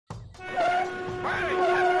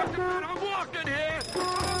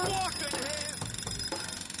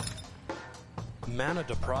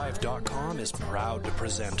ManaDeprived.com is proud to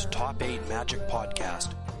present Top 8 Magic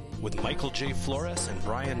Podcast with Michael J. Flores and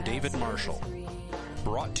Brian David Marshall.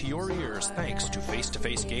 Brought to your ears thanks to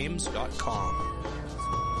FacetoFaceGames.com.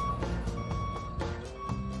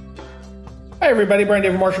 Hi everybody, Brian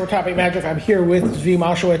David Marshall with Top 8 Magic. I'm here with Zvi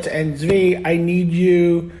Moshowitz, and Zvi, I need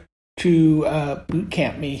you to boot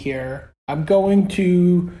camp me here. I'm going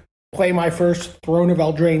to play my first Throne of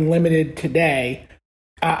Eldraine Limited today.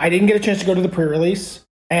 I didn't get a chance to go to the pre-release,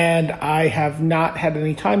 and I have not had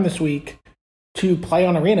any time this week to play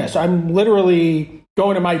on Arena. So I'm literally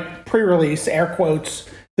going to my pre-release, air quotes,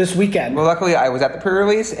 this weekend. Well, luckily I was at the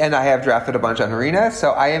pre-release, and I have drafted a bunch on Arena,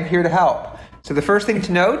 so I am here to help. So the first thing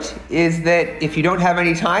to note is that if you don't have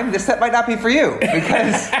any time, this set might not be for you,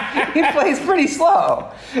 because it plays pretty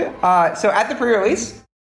slow. So at the pre-release,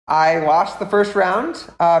 I lost the first round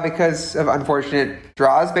because of unfortunate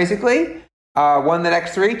draws, basically. Won the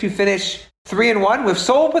next three to finish 3-1 with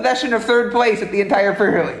sole possession of third place at the entire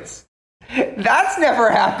pre-release. That's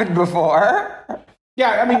never happened before.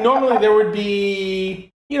 Yeah, I mean, normally there would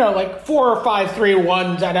be, like 4 or 5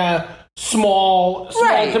 3-1s at a small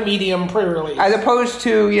Right. to medium pre-release. As opposed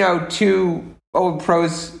to, two old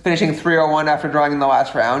pros finishing 3-1 after drawing in the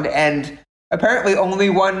last round, and apparently only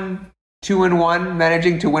one 2-1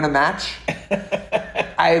 managing to win a match.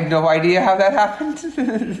 I have no idea how that happened.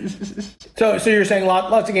 So you're saying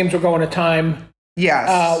lots of games were going to time.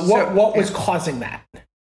 Yes. What was causing that?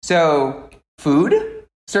 So food,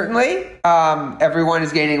 certainly. Everyone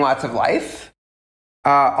is gaining lots of life.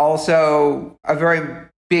 Also, a very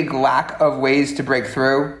big lack of ways to break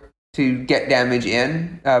through to get damage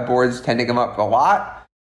in. Boards tend to come up a lot.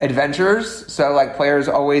 Adventures, so like players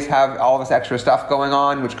always have all this extra stuff going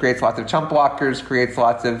on, which creates lots of chump blockers, creates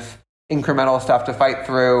lots of incremental stuff to fight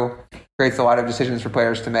through, creates a lot of decisions for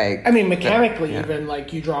players to make. I mean, mechanically, even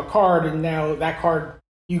like you draw a card, and now that card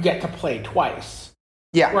you get to play twice.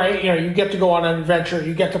 Yeah. Right? You get to go on an adventure,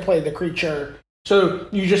 you get to play the creature. So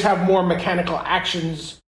you just have more mechanical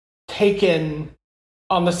actions taken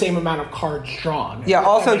on the same amount of cards drawn. Yeah,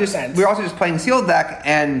 also we're also just playing sealed deck,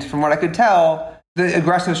 and from what I could tell, the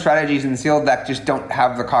aggressive strategies in sealed deck just don't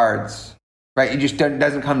have the cards. Right? It just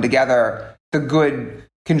doesn't come together. The good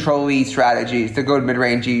control-y strategies, the good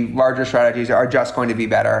mid-rangey, larger strategies are just going to be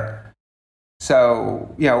better.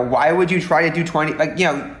 So, why would you try to do 20?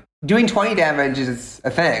 Doing 20 damage is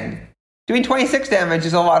a thing. Doing 26 damage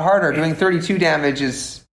is a lot harder. Doing 32 damage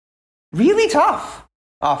is really tough,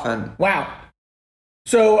 often. Wow.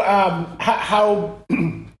 So, how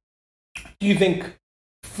do you think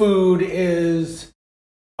food is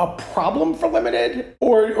a problem for Limited,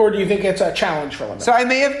 or do you think it's a challenge for Limited? So I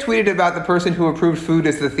may have tweeted about the person who approved food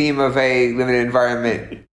as the theme of a limited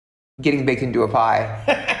environment getting baked into a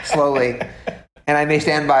pie slowly, and I may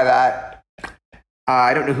stand by that.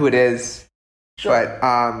 I don't know who it is, sure. But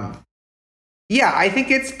I think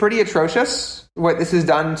it's pretty atrocious what this has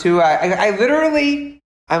done to.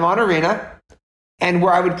 I'm on Arena, and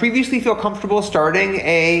where I would previously feel comfortable starting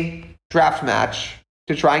a draft match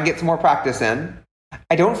to try and get some more practice in,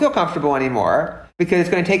 I don't feel comfortable anymore because it's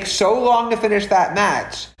going to take so long to finish that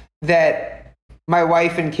match that my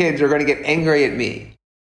wife and kids are going to get angry at me.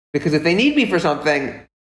 Because if they need me for something,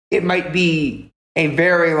 it might be a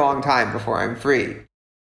very long time before I'm free,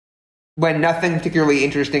 when nothing particularly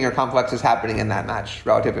interesting or complex is happening in that match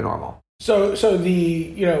relative to normal. So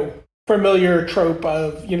the familiar trope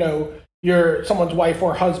of your someone's wife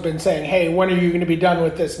or husband saying, "Hey, when are you going to be done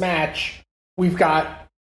with this match? We've got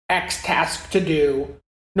X task to do."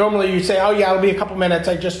 Normally you say, "Oh yeah, it'll be a couple minutes.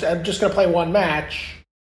 I'm just going to play one match."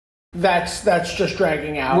 That's just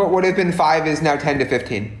dragging out. What would have been 5 is now 10 to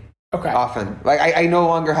 15. Okay. Often. I no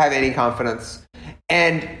longer have any confidence.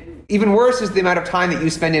 And even worse is the amount of time that you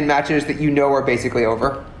spend in matches that are basically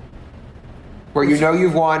over. Where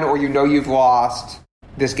you've won or you've lost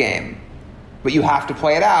this game. But you have to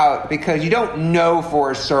play it out because you don't know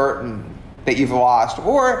for certain that you've lost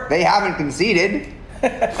or they haven't conceded.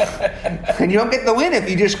 And you don't get the win if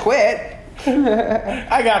you just quit.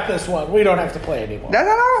 I got this one. We don't have to play anymore. That's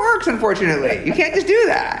not how it works, unfortunately. You can't just do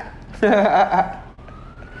that.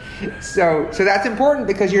 So that's important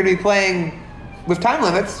because you're going to be playing with time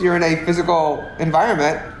limits. You're in a physical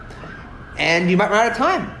environment, and you might run out of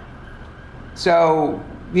time. So,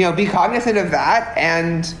 be cognizant of that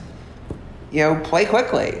and, play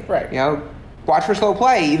quickly. Right. Watch for slow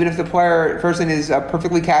play, even if the person is a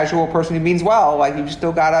perfectly casual person who means well. You just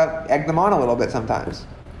still gotta egg them on a little bit sometimes.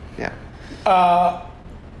 Yeah.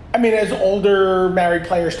 As older married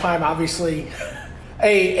players, time obviously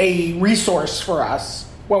a resource for us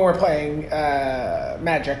when we're playing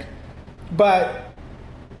Magic, but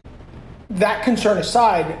that concern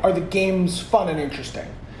aside, are the games fun and interesting?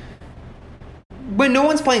 When no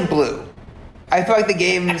one's playing blue, I feel like the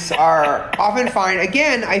games are often fine.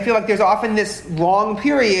 Again, I feel like there's often this long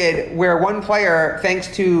period where one player, thanks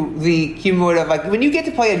to the cumulative, like when you get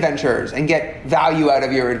to play adventures and get value out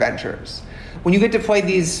of your adventures, when you get to play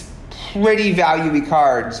these pretty value-y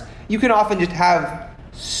cards, you can often just have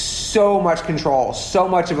so much control, so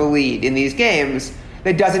much of a lead in these games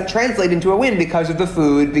that doesn't translate into a win because of the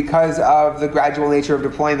food, because of the gradual nature of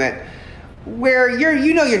deployment, where you're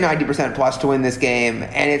 90% plus to win this game,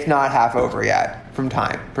 and it's not half over yet from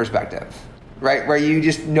time perspective, right? Where you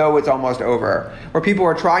just know it's almost over. Where people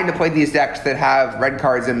are trying to play these decks that have red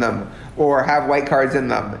cards in them or have white cards in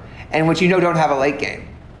them, and which don't have a late game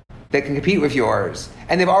that can compete with yours.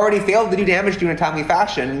 And they've already failed to do damage to you in a timely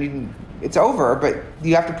fashion. It's over, but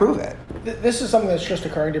you have to prove it. This is something that's just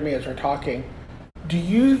occurring to me as we're talking.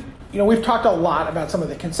 Do we've talked a lot about some of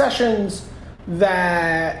the concessions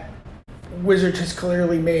that Wizards has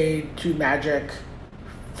clearly made to Magic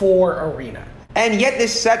for Arena. And yet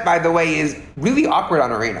this set, by the way, is really awkward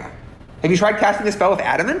on Arena. Have you tried casting a spell with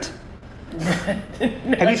Adamant?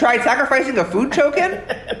 Have you tried sacrificing a food token?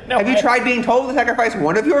 No, have you tried being told to sacrifice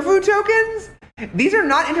one of your food tokens? These are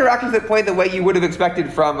not interactions that play the way you would have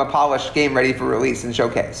expected from a polished game ready for release and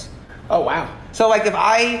showcase. Oh, wow. So, like, if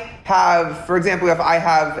I have, for example,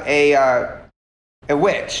 a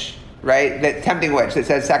witch, right, that tempting witch that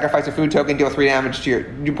says sacrifice a food token, deal 3 damage to your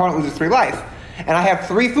opponent, loses 3 life, and I have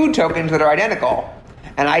 3 food tokens that are identical,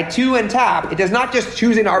 and I 2 and tap, it does not just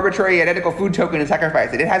choose an arbitrary identical food token and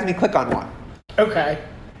sacrifice it. It has me click on one. Okay.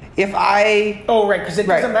 If I... Oh, right, because it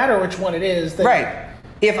doesn't matter which one it is. Right.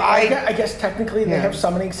 If I guess technically they have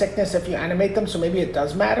summoning sickness if you animate them, so maybe it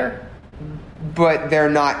does matter. But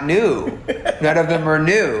they're not new. None of them are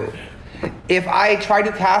new. If I try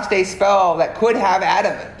to cast a spell that could have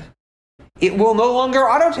Adamant, it will no longer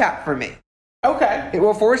auto-tap for me. Okay. It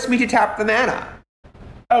will force me to tap the mana.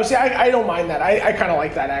 Oh, see, I don't mind that. I kind of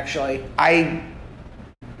like that, actually. I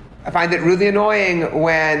find it really annoying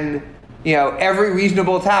when, every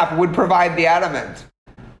reasonable tap would provide the Adamant.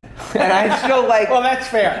 And I still like... Well, that's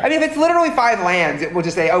fair. I mean, if it's literally 5 lands, it will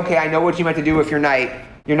just say, okay, I know what you meant to do with your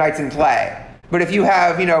knight's in play. But if you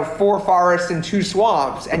have, 4 forests and 2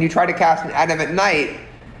 swamps, and you try to cast an Adamant Knight,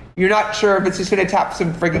 you're not sure if it's just going to tap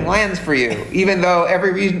some friggin' lands for you, even though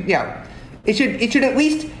every reason, it should at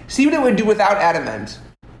least see what it would do without Adamant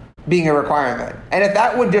being a requirement. And if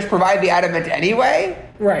that would just provide the Adamant anyway,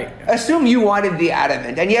 right, assume you wanted the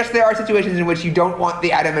Adamant. And yes, there are situations in which you don't want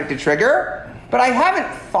the Adamant to trigger, but I haven't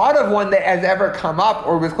thought of one that has ever come up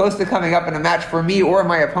or was close to coming up in a match for me or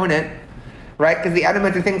my opponent, right? Because the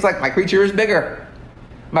Adamant are things like, my creature is bigger.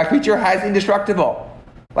 My creature has indestructible.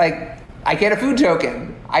 Like, I get a food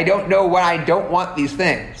token. I don't know when I don't want these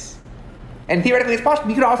things. And theoretically, it's possible.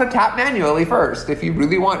 You could also tap manually first if you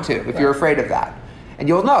really want to, if you're afraid of that. And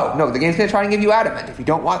you'll know, no, the game's going to try and give you Adamant. If you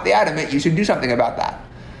don't want the Adamant, you should do something about that.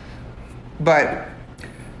 But,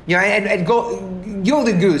 and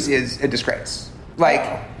Gilded Goose is a disgrace.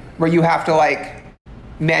 Like, where you have to,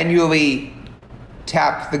 manually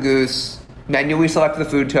tap the goose, manually select the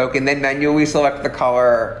food token, then manually select the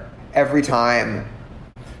color every time.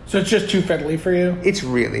 So it's just too fiddly for you? It's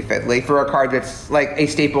really fiddly for a card that's like a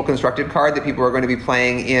staple constructed card that people are going to be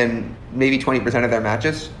playing in maybe 20% of their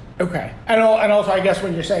matches. Okay. And also, I guess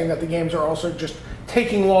when you're saying that the games are also just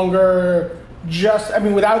taking longer,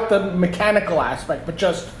 without the mechanical aspect, but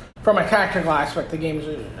just from a tactical aspect, the games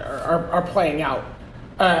are playing out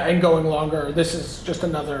and going longer. This is just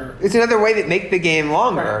another... It's another way that make the game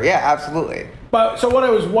longer. Right. Yeah, absolutely. But so what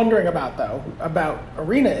I was wondering about, though, about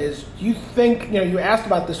Arena is, do you think, you asked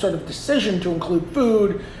about this sort of decision to include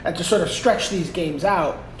food and to sort of stretch these games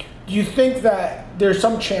out. Do you think that there's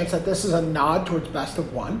some chance that this is a nod towards best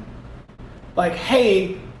of one? Like,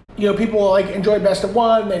 hey, people enjoy best of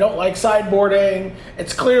one, they don't like sideboarding.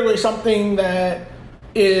 It's clearly something that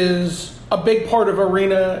is a big part of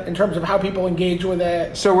Arena in terms of how people engage with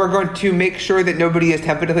it. So we're going to make sure that nobody is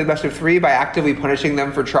tempted to play best of 3 by actively punishing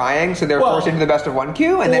them for trying, so they're forced into the best of 1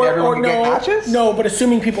 queue, and then everyone can get matches? No, but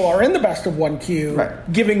assuming people are in the best of 1 queue,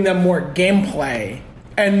 right, giving them more gameplay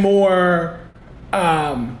and more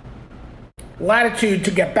latitude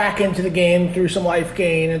to get back into the game through some life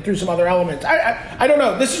gain and through some other elements. I don't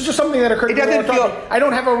know. This is just something that occurred to me. I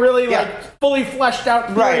don't have a really fully fleshed out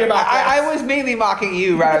theory about this. I was mainly mocking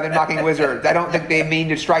you rather than mocking Wizards. I don't think they mean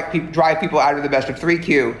to drive people out of the best of 3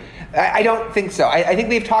 queue. I don't think so. I think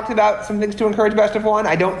they've talked about some things to encourage best of 1.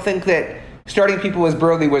 I don't think that starting people as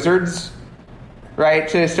burly Wizards, right,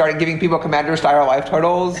 to start giving people Commander-style life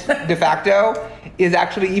totals de facto is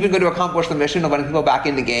actually even going to accomplish the mission of letting people back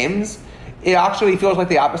into games. it actually feels like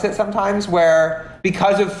the opposite sometimes, where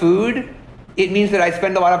because of food, it means that I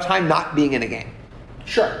spend a lot of time not being in a game.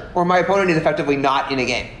 Sure. Or my opponent is effectively not in a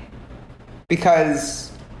game.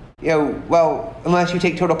 Because, unless you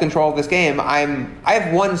take total control of this game, I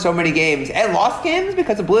have won so many games and lost games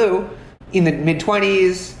because of blue in the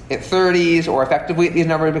mid-20s, at 30s, or effectively at these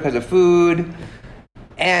numbers because of food.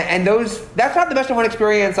 And that's not the best of one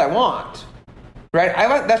experience I want. Right? I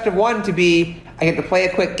want best of one to be, I get to play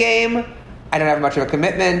a quick game, I don't have much of a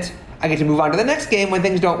commitment, I get to move on to the next game when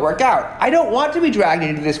things don't work out. I don't want to be dragged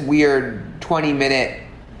into this weird 20-minute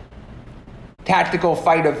tactical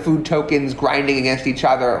fight of food tokens grinding against each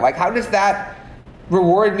other. Like, how does that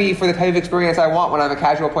reward me for the type of experience I want when I'm a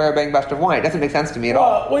casual player playing best of one? It doesn't make sense to me at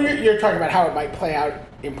all. Well, you're talking about how it might play out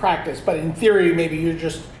in practice, but in theory, maybe you're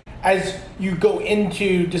just, as you go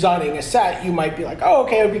into designing a set, you might be like, oh,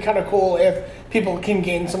 okay, it would be kind of cool if people can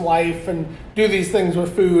gain some life and do these things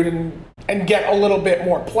with food and get a little bit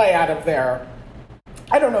more play out of there.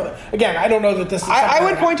 I don't know. Again, I don't know that this is... I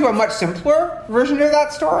would point to a much simpler version of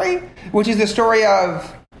that story, which is the story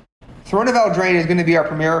of Throne of Eldraine is going to be our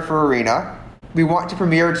premiere for Arena. We want to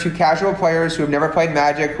premiere to casual players who have never played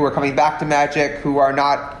Magic, who are coming back to Magic, who are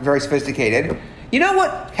not very sophisticated. You know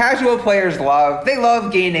what casual players love? They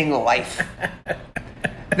love gaining life.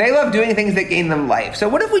 They love doing things that gain them life. So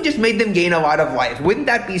what if we just made them gain a lot of life? Wouldn't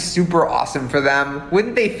that be super awesome for them?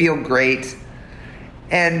 Wouldn't they feel great?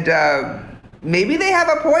 And maybe they have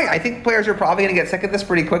a point. I think players are probably going to get sick of this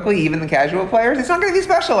pretty quickly, even the casual players. It's not going to be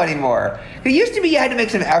special anymore. It used to be you had to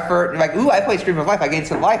make some effort. Like, ooh, I play Stream of Life. I gain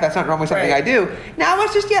some life. That's not normally something I do. Now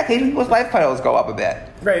it's just, occasionally people's life titles go up a bit.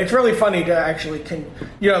 Right. It's really funny to actually,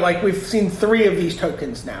 like we've seen 3 of these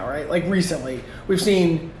tokens now, right? Like recently. We've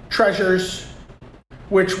seen treasures,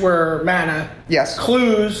 which were mana. Yes.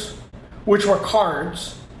 Clues, which were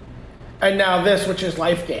cards. And now this, which is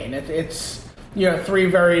life gain. It's 3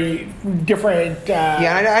 very different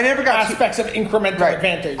I never got aspects of incremental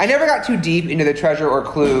advantage. I never got too deep into the treasure or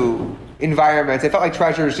clue environments. It felt like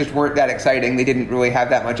treasures just weren't that exciting. They didn't really have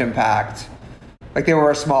that much impact. Like, they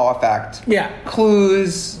were a small effect. Yeah.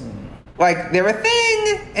 Clues, like, they're a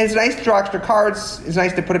thing, and it's nice to draw extra cards. It's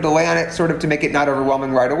nice to put a delay on it, sort of to make it not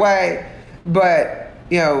overwhelming right away. But,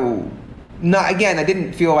 I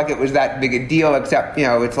didn't feel like it was that big a deal, except,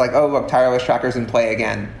 it's like, oh, look, Tireless Tracker's in play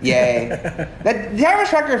again. Yay. That Tireless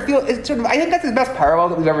Tracker is sort of, I think that's the best parallel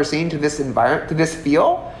that we've ever seen to this environment, to this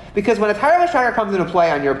feel. Because when a Tireless Tracker comes into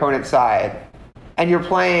play on your opponent's side, and you're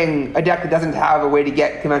playing a deck that doesn't have a way to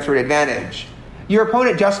get commensurate advantage, your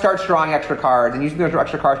opponent just starts drawing extra cards and using those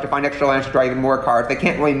extra cards to find extra lands to draw even more cards. They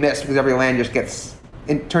can't really miss because every land just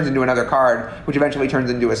turns into another card, which eventually turns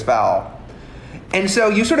into a spell. And so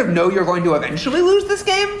you sort of know you're going to eventually lose this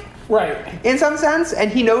game. Right. In some sense.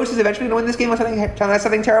 And he knows he's eventually going to win this game unless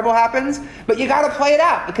something terrible happens. But you got to play it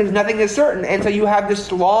out because nothing is certain. And so you have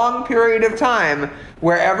this long period of time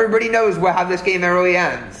where everybody knows how this game really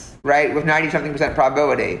ends, right? With 90-something%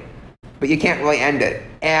 probability. But you can't really end it.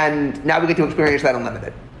 And now we get to experience that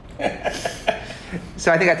unlimited.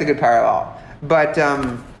 So I think that's a good parallel. But,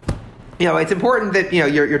 it's important that,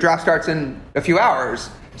 your draft starts in a few hours.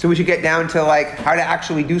 So we should get down to, how to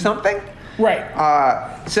actually do something. Right.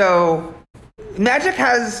 So Magic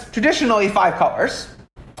has traditionally 5 colors.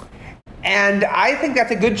 And I think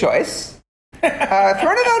that's a good choice. Throne of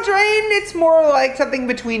Eldraine, it's more like something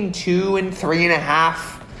between 2 and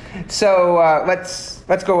 3.5. So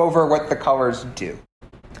let's go over what the colors do.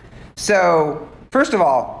 So, first of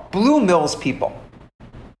all, blue mills people.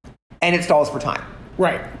 And it stalls for time.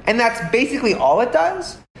 Right. And that's basically all it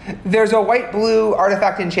does. There's a white-blue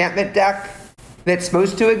artifact enchantment deck that's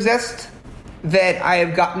supposed to exist that I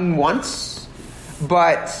have gotten once,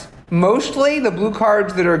 but mostly the blue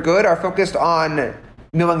cards that are good are focused on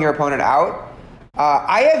milling your opponent out.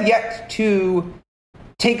 I have yet to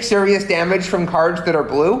take serious damage from cards that are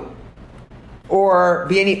blue, or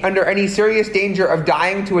be under any serious danger of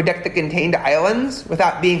dying to a deck that contained islands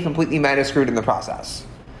without being completely mana screwed in the process.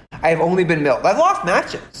 I have only been milled. I've lost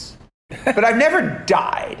matches, but I've never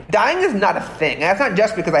died. Dying is not a thing. And that's not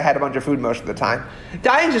just because I had a bunch of food most of the time.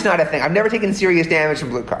 Dying is just not a thing. I've never taken serious damage from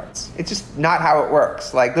blue cards. It's just not how it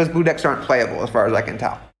works. Those blue decks aren't playable as far as I can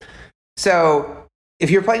tell. So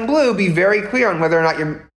if you're playing blue, be very clear on whether or not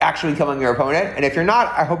you're actually killing your opponent. And if you're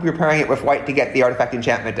not, I hope you're pairing it with white to get the artifact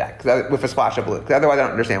enchantment deck with a splash of blue, because otherwise I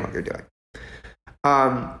don't understand what you're doing.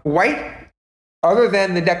 White, other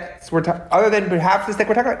than perhaps this deck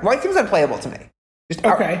we're talking about, white seems unplayable to me.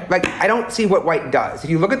 Okay. I don't see what white does. If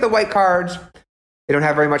you look at the white cards, they don't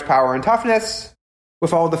have very much power and toughness.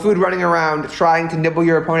 With all the food running around, trying to nibble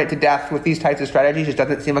your opponent to death with these types of strategies just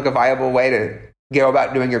doesn't seem like a viable way to go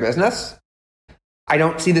about doing your business. I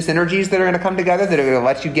don't see the synergies that are going to come together that are going to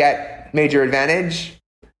let you get major advantage.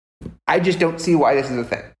 I just don't see why this is a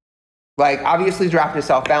thing. Like, obviously, draft is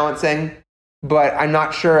self-balancing, but I'm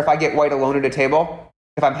not sure if I get white alone at a table,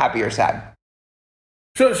 if I'm happy or sad.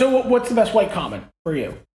 So what's the best white common for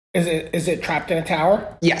you? Is it Trapped in a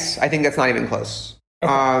Tower? Yes, I think that's not even close.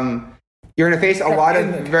 Okay. You're going to face a lot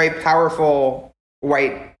of very powerful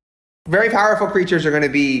creatures are going to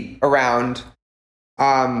be around,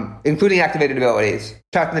 including activated abilities.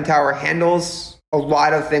 Trapped in the Tower handles a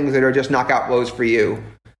lot of things that are just knockout blows for you.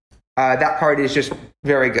 That card is just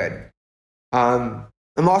very good. I'm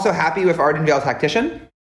also happy with Ardenvale Tactician.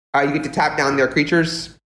 You get to tap down their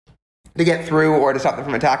creatures to get through or to stop them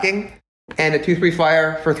from attacking. And a 2/3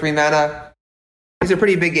 flyer for 3 mana. It's a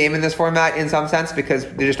pretty big game in this format in some sense because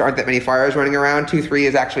there just aren't that many flyers running around. 2/3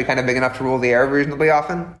 is actually kind of big enough to rule the air reasonably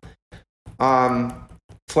often.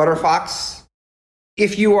 Flutterfox.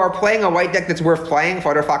 If you are playing a white deck that's worth playing,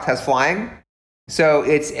 Flutterfox has flying. So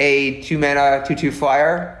it's a 2 mana, 2/2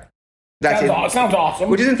 flyer. Sounds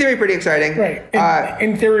awesome. Which is in theory pretty exciting. Right.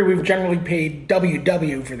 In theory, we've generally paid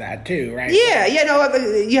WW for that too, right? Yeah, no,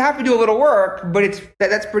 you have to do a little work, but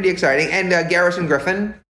that's pretty exciting. And Garrison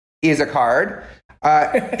Griffin is a card.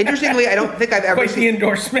 Interestingly, I don't think I've ever seen the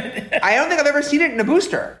endorsement. I don't think I've ever seen it in a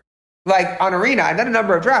booster. Like on Arena, I've done a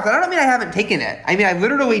number of drafts. I don't mean I haven't taken it. I mean I've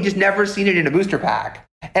literally just never seen it in a booster pack.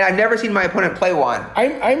 And I've never seen my opponent play one.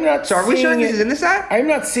 I'm not. So are we sure this is in the set? I'm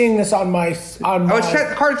not seeing this on my. It's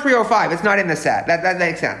card 305. It's not in the set. That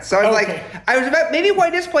makes sense. So I was about maybe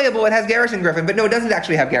white is playable. It has Garrison Griffin, but no, it doesn't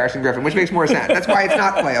actually have Garrison Griffin, which makes more sense. That's why it's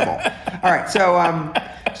not playable. All right, so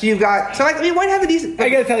you've got white has a decent. I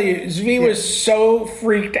gotta tell you, Zvi was so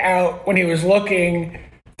freaked out when he was looking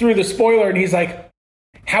through the spoiler, and he's like,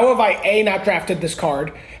 "How have I A, not drafted this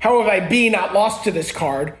card? How have I B, not lost to this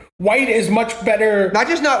card? White is much better." Not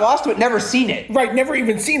just not lost to it, never seen it. Right, never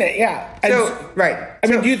even seen it. Yeah. I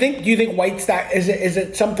mean, do you think White's that? Is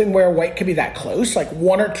it something where White could be that close? Like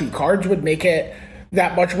 1 or 2 cards would make it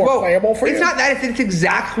that much more playable for you? It's not that. It's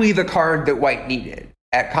exactly the card that White needed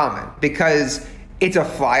at common because it's a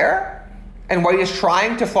flyer, and White is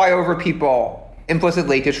trying to fly over people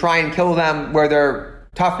implicitly to try and kill them where their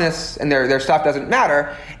toughness and their stuff doesn't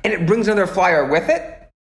matter, and it brings another flyer with it.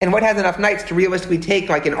 And White has enough knights to realistically take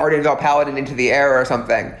like an Ardenvale Paladin into the air or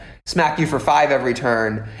something, smack you for 5 every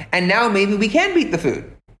turn, and now maybe we can beat the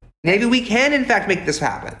food. Maybe we can, in fact, make this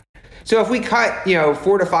happen. So if we cut,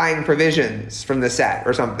 fortifying provisions from the set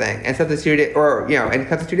or something and substitute it, and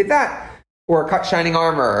substituted that, or cut Shining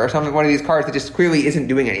Armor or something, one of these cards that just clearly isn't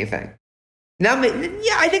doing anything. Now,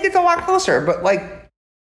 I think it's a lot closer, but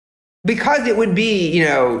because it would be,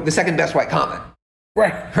 the second best white common.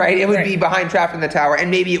 Right. It would be behind Trapped in the Tower, and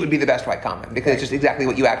maybe it would be the best white common because it's just exactly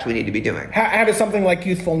what you actually need to be doing. How does something like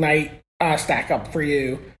Youthful Knight stack up for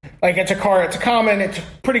you? Like it's a card, it's a common, it's a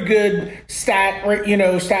pretty good stat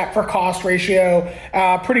for cost ratio,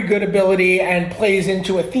 pretty good ability, and plays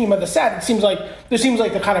into a theme of the set. This seems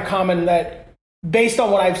like the kind of common that, based on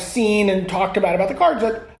what I've seen and talked about the cards,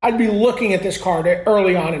 that I'd be looking at this card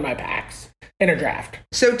early on in my packs in a draft.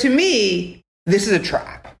 So to me, this is a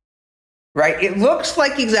trap. Right? It looks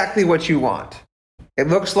like exactly what you want. It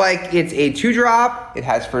looks like it's a 2-drop. It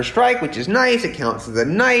has first strike, which is nice. It counts as a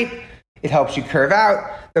knight. It helps you curve out.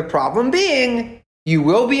 The problem being, you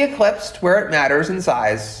will be eclipsed where it matters in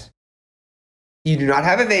size. You do not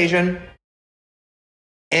have evasion.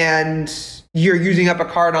 And you're using up a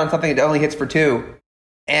card on something that only hits for 2.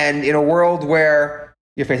 And in a world where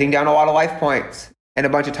you're facing down a lot of life points and a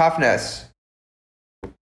bunch of toughness,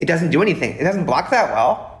 it doesn't do anything. It doesn't block that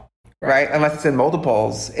well. Right? Unless it's in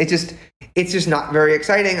multiples. It's just not very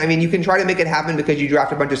exciting. I mean, you can try to make it happen because you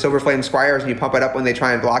draft a bunch of Silverflame Squires and you pump it up when they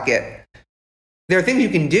try and block it. There are things you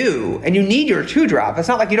can do, and you need your 2-drop. It's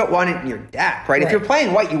not like you don't want it in your deck, right? If you're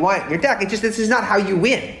playing white, you want it in your deck. This is not how you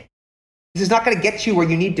win. This is not going to get you where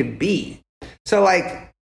you need to be. So,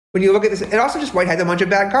 when you look at this, it also just white has a bunch of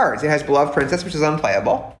bad cards. It has Beloved Princess, which is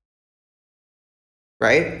unplayable.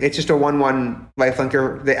 Right? It's just a 1/1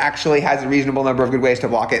 lifelinker that actually has a reasonable number of good ways to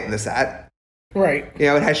block it in the set. Right.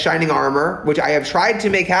 It has Shining Armor, which I have tried to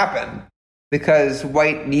make happen because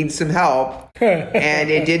white needs some help, and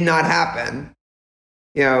it did not happen.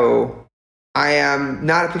 I am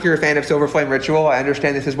not a particular fan of Silverflame Ritual. I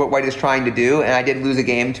understand this is what white is trying to do, and I did lose a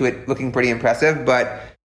game to it looking pretty impressive, but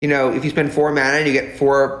if you spend 4 mana and you get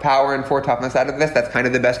 4 power and 4 toughness out of this, that's kind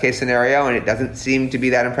of the best case scenario, and it doesn't seem to be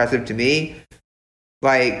that impressive to me.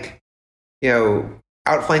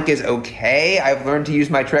 Outflank is okay. I've learned to use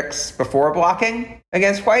my tricks before blocking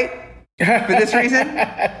against white for this reason.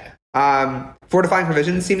 Fortifying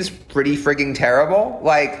Provisions seems pretty frigging terrible.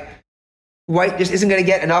 white just isn't going to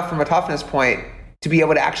get enough from a toughness point to be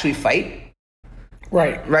able to actually fight.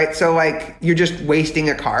 Right. So like you're just wasting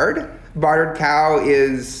a card. Bartered Cow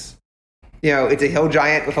is, it's a hill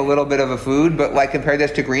giant with a little bit of a food, but like compare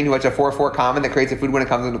this to green, who has a 4/4 common that creates a food when it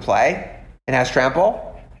comes into play and has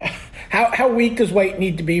trample. How weak does white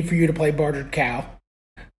need to be for you to play Bartered Cow?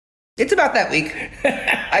 It's about that weak.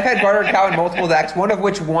 I've had Bartered Cow in multiple decks, one of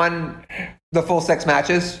which won the full 6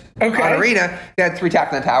 matches on Arena. It had 3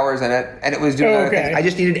 Tap in the Towers in it, and it was doing other things. I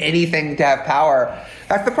just needed anything to have power.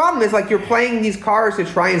 That's the problem, is like you're playing these cards to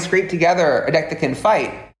try and scrape together a deck that can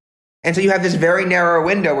fight. And so you have this very narrow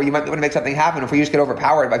window where you might be able to make something happen if you just get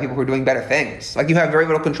overpowered by people who are doing better things. Like you have very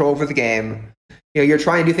little control over the game. You're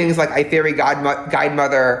trying to do things like I Fairy Guide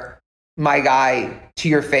Mother my guy to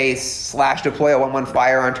your face / deploy a 1/1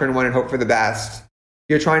 flyer on turn 1 and hope for the best.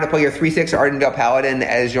 You're trying to play your 3/6 Ardendale Paladin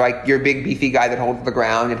as your big beefy guy that holds the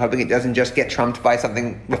ground and hoping it doesn't just get trumped by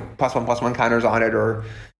something with +1/+1 counters on it, or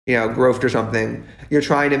Growth or something. You're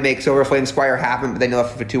trying to make Silverflame Squire happen, but then you're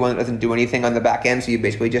left with a 2/1 that doesn't do anything on the back end, so you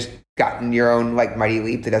basically just gotten your own Mighty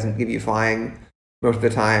Leap that doesn't give you flying most of the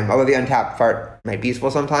time. Although the untapped fart might be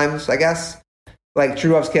useful sometimes, I guess.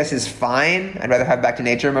 True Love's Kiss is fine. I'd rather have Back to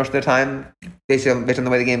Nature most of the time, based on the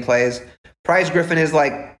way the game plays. Prize Griffin is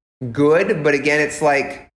good, but again, it's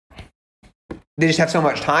they just have so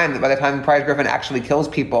much time that by the time Prize Griffin actually kills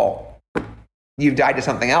people, you've died to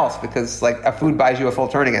something else, because a food buys you a full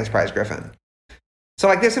turn against Prize Griffin.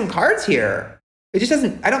 So there's some cards here. It just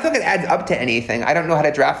doesn't, I don't think it adds up to anything. I don't know how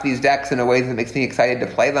to draft these decks in a way that makes me excited to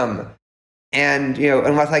play them. And,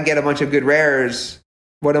 unless I get a bunch of good rares,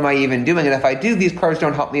 what am I even doing? And if I do, these cards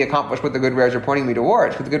don't help me accomplish what the good rares are pointing me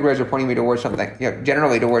towards. But the good rares are pointing me towards something,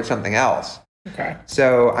 generally towards something else. Okay.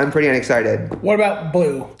 So I'm pretty unexcited. What about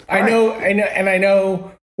blue? I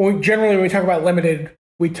know, when we talk about limited,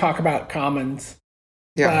 we talk about commons.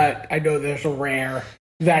 Yeah. But I know there's a rare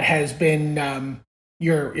that has been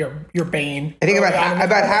your bane. I think about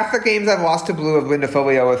half the games I've lost to blue have been to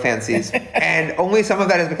Folio with Fancies, and only some of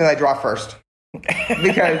that is because I draw first.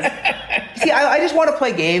 Because I just want to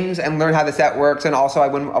play games and learn how the set works, and also I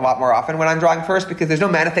win a lot more often when I'm drawing first because there's no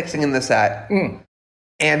mana fixing in the set.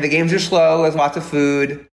 And the games are slow, there's lots of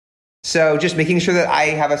food. So just making sure that I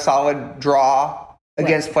have a solid draw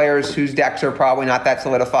against players whose decks are probably not that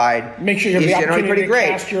solidified. Make sure you have the opportunity to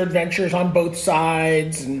cast your adventures on both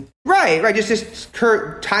sides. And Right. Just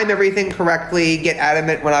time everything correctly, get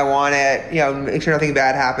adamant when I want it, make sure nothing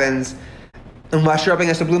bad happens. Unless you're up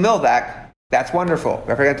against a Blue Mill deck. That's wonderful.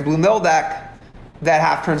 If you're against the Blue Mill deck, that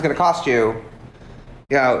half turn's going to cost you,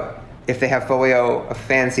 if they have Folio of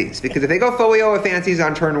Fancies. Because if they go Folio of Fancies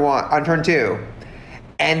on turn 2,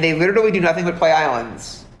 and they literally do nothing but play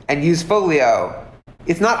islands and use Folio,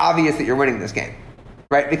 it's not obvious that you're winning this game,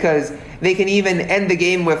 right? Because they can even end the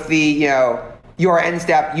game with the, your end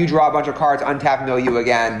step, you draw a bunch of cards, untap, mill you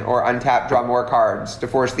again, or untap, draw more cards to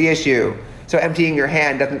force the issue. So emptying your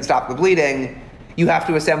hand doesn't stop the bleeding. You have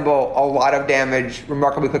to assemble a lot of damage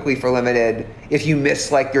remarkably quickly for limited. If you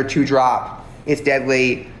miss your 2-drop, it's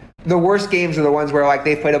deadly. The worst games are the ones where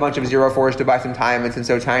they've played a bunch of 0/4s to buy some time and some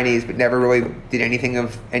so tinies, but never really did anything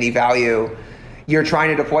of any value. You're trying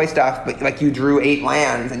to deploy stuff, but you drew 8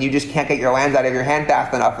 lands and you just can't get your lands out of your hand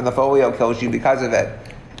fast enough, and the Folio kills you because of it.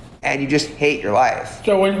 And you just hate your life.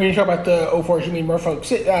 So when you talk about the 0/4s, you mean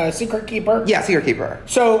Merfolk Secret Keeper? Yeah, Secret Keeper.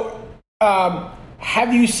 So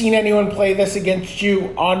have you seen anyone play this against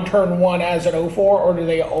you on turn 1 as an 0/4, or do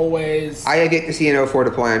they always... I get to see an 0/4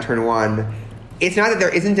 deploy on turn 1. It's not that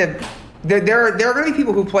there isn't a... There are going to be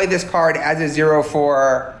people who play this card as a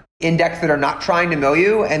 0/4 in decks that are not trying to mill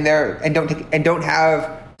you, and don't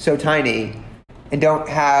have So Tiny, and don't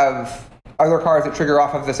have other cards that trigger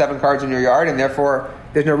off of the 7 cards in your yard, and therefore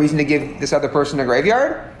there's no reason to give this other person a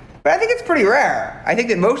graveyard. But I think it's pretty rare. I think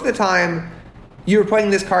that most of the time you're playing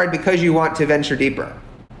this card because you want to venture deeper.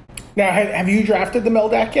 Now, have you drafted the mill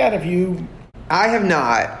deck yet? I have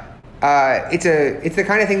not. It's the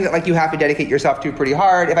kind of thing that you have to dedicate yourself to pretty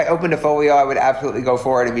hard. If I opened a Folio, I would absolutely go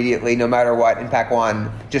for it immediately, no matter what, in pack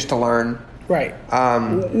 1, just to learn. Right.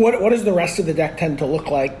 What does the rest of the deck tend to look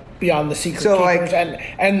like beyond the Secret Keepers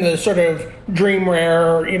and the sort of dream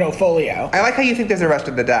rare, Folio? I like how you think there's the rest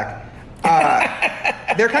of the deck.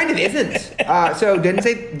 There kind of isn't.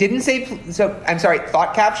 So I'm sorry,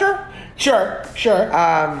 Thought Capture? Sure.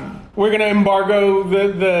 We're going to embargo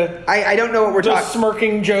the I don't know what we're talking... The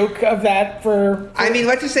smirking joke of that for... I mean,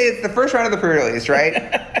 let's just say it's the first round of the pre-release, right?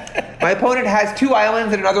 My opponent has 2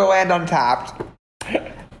 islands and another land untapped.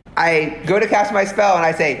 I go to cast my spell and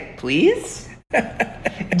I say, please?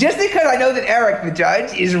 Just because I know that Eric, the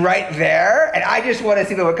judge, is right there, and I just want to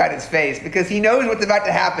see the look on his face because he knows what's about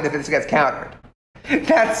to happen if this gets countered.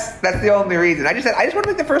 That's the only reason. I just want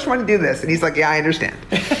to be the first one to do this, and he's like, "Yeah, I understand,"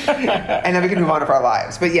 and then we can move on with our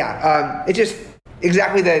lives. But yeah, it's just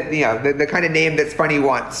exactly the kind of name that's funny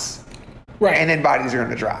once, Right. and then bodies are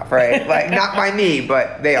going to drop, right? Like not by me,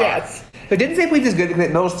 but they are. Yes. So Didn't Say Please is good because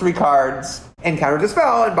it mills 3 cards and counters the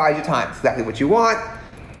spell and buys you time. It's exactly what you want.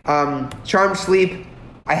 Charmed Sleep.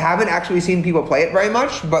 I haven't actually seen people play it very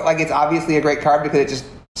much, but like it's obviously a great card because it just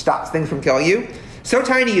stops things from killing you. So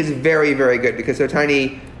Tiny is very, very good because So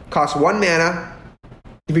Tiny costs 1 mana.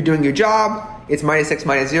 If you're doing your job, it's -6,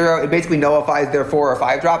 -0. It basically nullifies their 4 or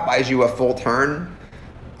 5 drop, buys you a full turn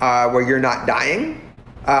where you're not dying.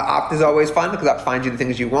 Opt is always fun because Opt finds you the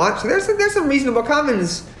things you want. So there's some reasonable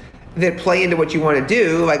commons that play into what you want to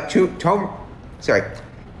do. Like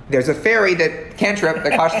there's a fairy that cantrip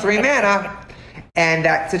that costs 3 mana, and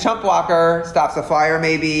that's a chump blocker, stops a flyer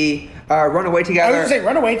maybe. Run Away Together. I was going to say,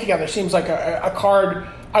 Run Away Together seems like a card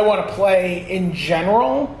I want to play in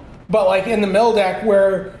general, but like in the mill deck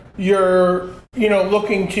where you're,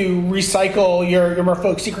 looking to recycle your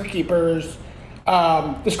Merfolk Secret Keepers.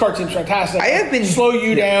 This card seems fantastic. I have been slow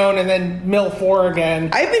you down and then mill 4 again.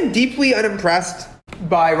 I've been deeply unimpressed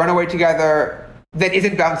by Run Away Together that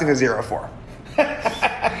isn't bouncing a 0/4.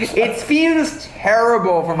 It feels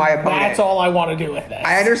terrible for my opponent. That's all I want to do with this.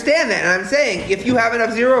 I understand that, and I'm saying if you have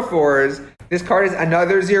enough 0/4s, this card is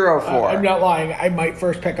another 0/4. I'm not lying. I might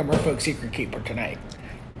first pick a Merfolk Secret Keeper tonight.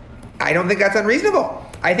 I don't think that's unreasonable.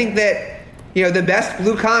 I think that the best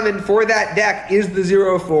blue common for that deck is the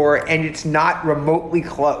 0/4, and it's not remotely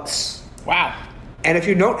close. Wow. And if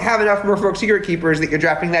you don't have enough Merfolk Secret Keepers that you're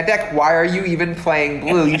drafting that deck, why are you even playing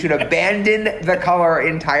blue? You should abandon the color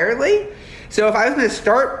entirely. So if I was going to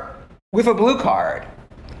start with a blue card,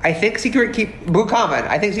 I think blue common.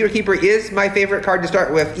 I think Secret Keeper is my favorite card to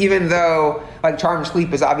start with, even though like Charmed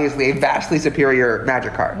Sleep is obviously a vastly superior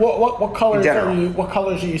Magic card. What colors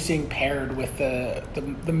are you seeing paired with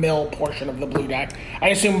the mill portion of the blue deck? I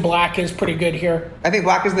assume black is pretty good here. I think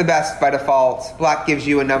black is the best by default. Black gives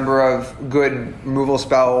you a number of good removal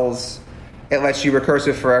spells. It lets you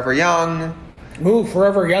recursive Forever Young. Ooh,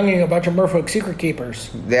 Forever Younging a bunch of Merfolk Secret Keepers.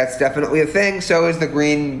 That's definitely a thing. So is the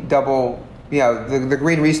green double. The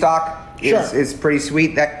green restock is pretty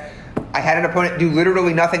sweet. That I had an opponent do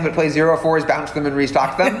literally nothing but play 0/4s, bounce them, and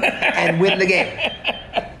restock them, and win the game.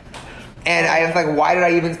 And I was like, why did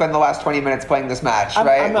I even spend the last 20 minutes playing this match?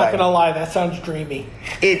 I'm not going to lie, that sounds dreamy.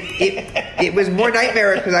 It was more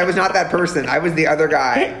nightmarish because I was not that person. I was the other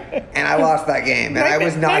guy, and I lost that game, and I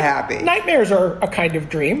was not happy. Nightmares are a kind of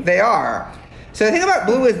dream. They are. So the thing about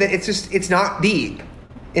blue is that it's not deep.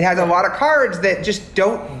 It has a lot of cards that just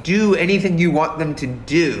don't do anything you want them to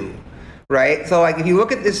do, right? So, like, if you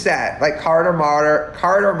look at this set, like card or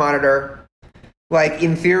monitor, like,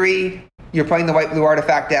 in theory, you're playing the white-blue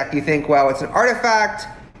artifact deck. You think, well, it's an artifact.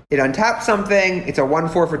 It untaps something. It's a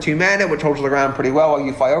 1/4 for 2 mana, which holds the ground pretty well while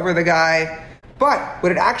you fly over the guy. But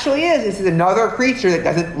what it actually is another creature that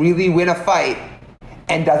doesn't really win a fight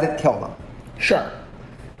and doesn't kill them. Sure.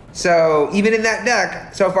 So even in that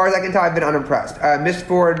deck, so far as I can tell, I've been unimpressed.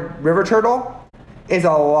 Mistford River Turtle is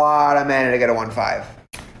a lot of mana to get a 1/5.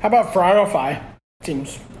 How about Frogify?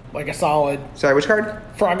 Seems like a solid. Sorry, which card?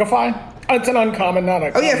 Frogify? It's an uncommon, not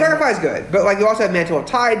a. Oh yeah, Frogify is good, but like you also have Mantle of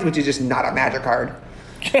Tides, which is just not a Magic card.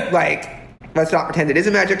 Like, let's not pretend it is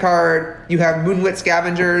a Magic card. You have Moonlit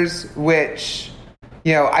Scavengers, which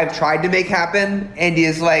I've tried to make happen, and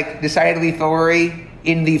is like decidedly fillery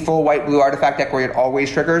in the full white-blue artifact deck where it always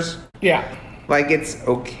triggers. Yeah. Like, it's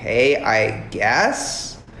okay, I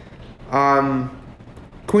guess.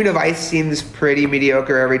 Queen of Ice seems pretty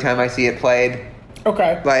mediocre every time I see it played.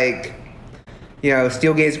 Okay. Like,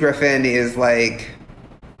 Steelgaze Griffin is like...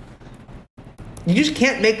 You just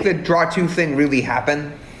can't make the draw 2 thing really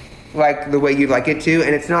happen, like, the way you'd like it to,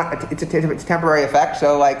 and it's a temporary effect,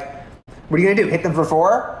 so, like, what are you going to do? Hit them for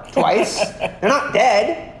 4? Twice? They're not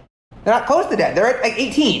dead. They're not close to dead. They're at like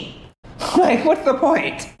 18. Like, what's the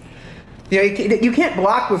point? You can't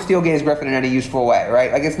block with Steelgaze Griffin in any useful way,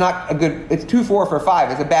 right? Like, it's not a good... It's 2/4 for 5.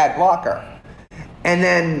 It's a bad blocker. And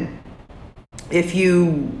then, if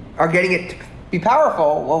you are getting it to be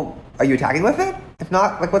powerful, well, are you attacking with it? If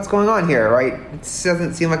not, like, what's going on here, right? It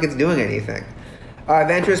doesn't seem like it's doing anything.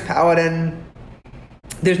 Ventress Paladin...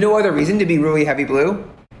 There's no other reason to be really heavy blue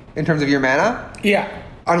in terms of your mana. Yeah.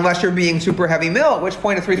 Unless you're being super heavy mill, at which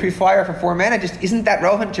point a 3/3 flyer for 4 mana just isn't that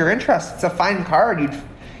relevant to your interest. It's a fine card.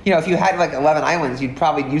 If you had like 11 islands, you'd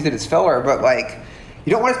probably use it as filler, but like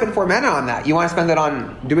you don't want to spend 4 mana on that. You want to spend it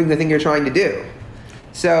on doing the thing you're trying to do.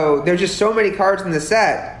 So there's just so many cards in the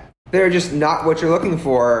set that are just not what you're looking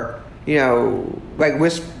for. You know, like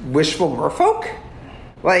Wishful Merfolk?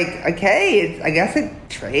 Like, okay, I guess it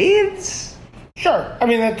trades? Sure. I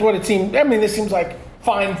mean, that's what it seemed. I mean, this seems like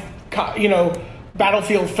fine,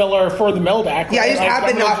 battlefield filler for the mill deck. Yeah, right? I just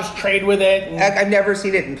happen not just trade with it. I've never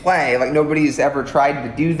seen it in play. Like, nobody's ever tried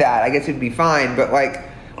to do that. I guess it'd be fine, but like,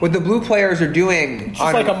 what the blue players are doing, it's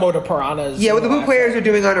just like a Moto Piranhas. Yeah, what the blue players are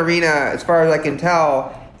doing on Arena, as far as I can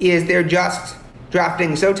tell, is they're just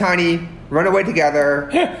drafting So Tiny, Runaway Together,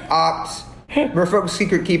 Opt, Merfolk's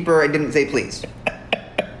Secret Keeper, and Didn't Say Please.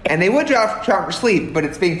 And they would draft Trout for Sleep, but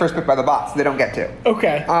it's being first picked by the bots, so they don't get to.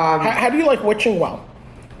 Okay. How do you like Witching Well?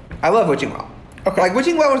 I love Witching Well. Okay. Like,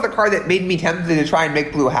 Witching Well was the card that made me tempted to try and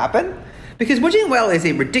make blue happen. Because Witching Well is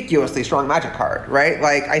a ridiculously strong Magic card, right?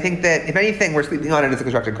 Like, I think that, if anything, we're sleeping on it as a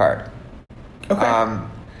constructed card. Okay.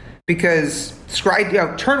 Because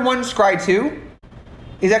turn 1, Scry 2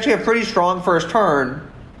 is actually a pretty strong first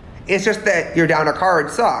turn. It's just that you're down a card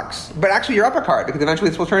sucks. But actually, you're up a card, because eventually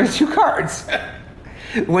this will turn into 2 cards.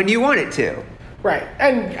 When you want it to. Right.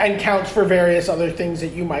 And counts for various other things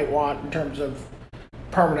that you might want in terms of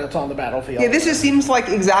permanence on the battlefield. Yeah, this just seems like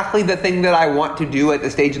exactly the thing that I want to do at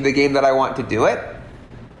the stage of the game that I want to do it.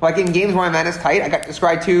 Like in games where my mana's tight, I got to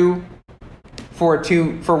scry 2 for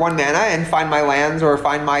 1 mana and find my lands or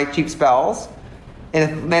find my cheap spells.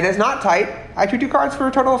 And if mana's not tight, I drew 2 cards for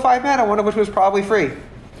a total of 5 mana, one of which was probably free.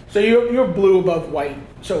 So you're blue above white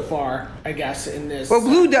so far, I guess, in this. Well,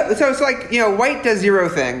 blue does. So it's like, white does 0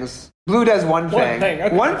 things. Blue does one thing. Okay.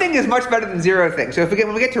 One thing is much better than 0 things. So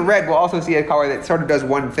when we get to red, we'll also see a color that sort of does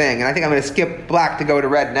one thing. And I think I'm going to skip black to go to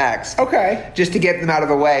red next. Okay. Just to get them out of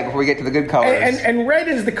the way before we get to the good colors. And red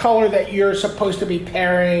is the color that you're supposed to be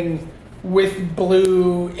pairing with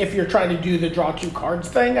blue if you're trying to do the draw 2 cards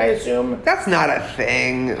thing, I assume. That's not a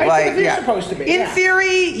thing. I think you're supposed to be. In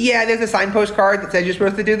theory, yeah, there's a signpost card that says you're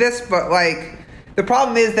supposed to do this, but like the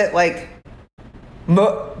problem is that like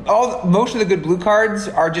most of the good blue cards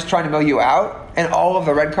are just trying to mill you out, and all of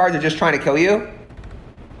the red cards are just trying to kill you.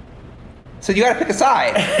 So you got to pick a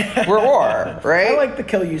side. We're or, right? I like the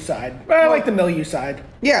kill you side. I like the mill you side.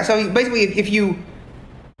 Yeah. So basically,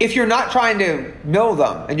 if you're not trying to mill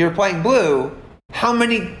them and you're playing blue, how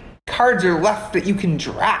many cards are left that you can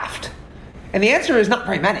draft? And the answer is not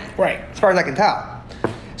very many. Right. As far as I can tell.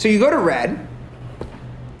 So you go to red,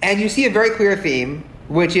 and you see a very clear theme,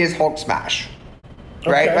 which is Hulk Smash.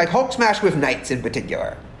 Right? Okay. Like Hulk Smash with Knights in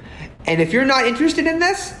particular. And if you're not interested in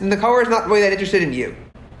this, then the color is not really that interested in you.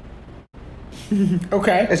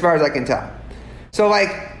 Okay. As far as I can tell. So like,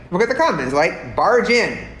 look at the commons, like Barge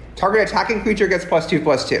In. Target attacking creature gets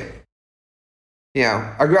 +2/+2.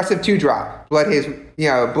 Aggressive 2-drop. Blood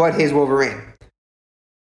Haze Wolverine.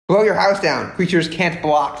 Blow your house down. Creatures can't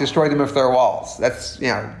block. Destroy them if they're walls. That's,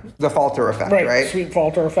 the Falter effect, right? Sweet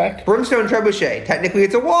Falter effect. Brimstone Trebuchet. Technically,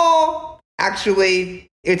 it's a wall. Actually,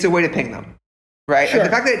 it's a way to ping them, right? Sure. Like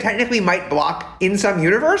the fact that it technically might block in some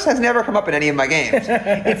universe has never come up in any of my games.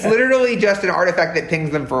 It's literally just an artifact that pings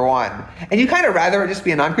them for 1. And you kind of rather it just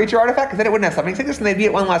be a non-creature artifact, because then it wouldn't have summoning sickness and they'd be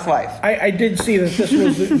at 1 less life. I did see that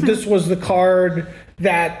this was the card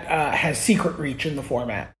that has Secret Reach in the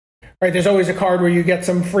format. Right, there's always a card where you get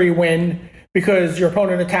some free win because your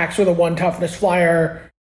opponent attacks with a 1 toughness flyer,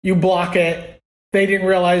 you block it, they didn't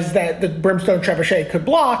realize that the Brimstone Trebuchet could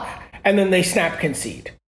block, and then they snap concede.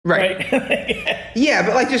 Right? Yeah,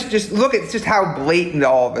 but like just look at just how blatant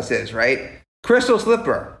all of this is, right? Crystal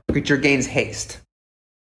Slipper, creature gains haste.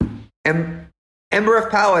 Ember of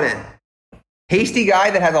Paladin, hasty guy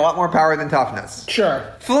that has a lot more power than toughness.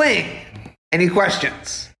 Sure. Fling, any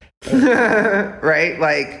questions? Right?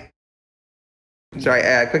 Like, sorry,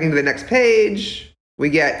 clicking to the next page, we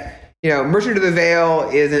get, Merchant of the Veil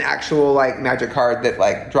is an actual, like, magic card that,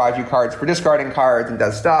 like, draws you cards for discarding cards and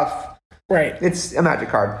does stuff. Right. It's a magic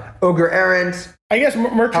card. Ogre Errant. I guess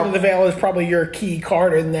Merchant of the Veil is probably your key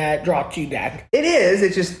card in that draw 2 deck. It is.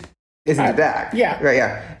 It just isn't the deck. Yeah. Right,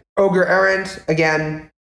 yeah. Ogre Errant, again,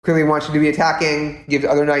 clearly wants you to be attacking, gives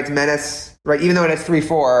other knights menace, right? Even though it has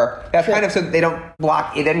 3/4, that's kind of so that they don't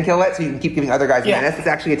block it and kill it, so you can keep giving other guys menace. It's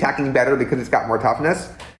actually attacking better because it's got more toughness.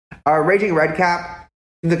 Raging Redcap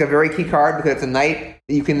seems like a very key card because it's a knight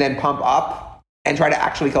that you can then pump up and try to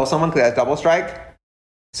actually kill someone because it has double strike.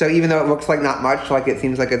 So even though it looks like not much, like it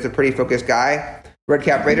seems like it's a pretty focused guy,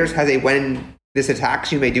 Redcap Raiders has a when this attacks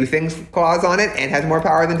you may do things clause on it and has more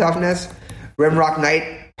power than toughness. Rimrock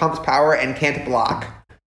Knight pumps power and can't block.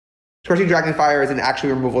 Scorching Dragonfire is an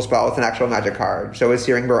actual removal spell. It's an actual magic card. So is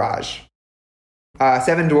Searing Barrage.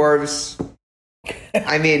 7 Dwarves.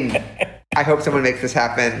 I mean, I hope someone makes this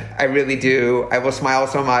happen. I really do. I will smile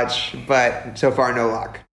so much, but so far, no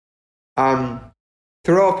luck.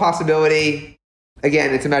 Throw of Possibility.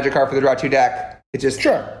 Again, it's a magic card for the draw 2 deck. It just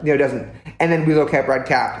doesn't. And then Weasel Cap, Red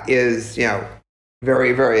Cap is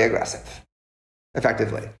very, very aggressive,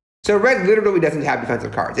 effectively. So red literally doesn't have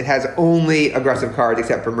defensive cards. It has only aggressive cards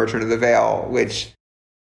except for Merchant of the Veil, which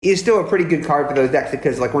is still a pretty good card for those decks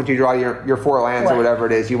because like once you draw your 4 lands or whatever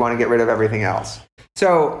it is, you want to get rid of everything else.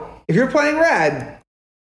 So if you're playing red,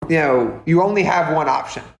 you only have one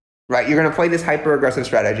option, right? You're going to play this hyper-aggressive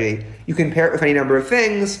strategy. You can pair it with any number of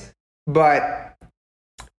things, but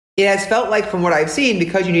it has felt like from what I've seen,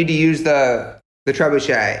 because you need to use the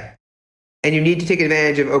Trebuchet, and you need to take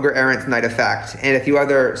advantage of Ogre Errant's Night Effect and a few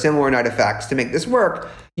other similar Night Effects to make this work,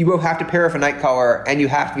 you both have to pair with a Night color, and you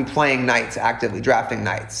have to be playing Knights actively, drafting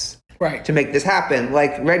Knights. Right. To make this happen.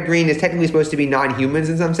 Like, red-green is technically supposed to be non-humans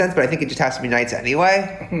in some sense, but I think it just has to be Knights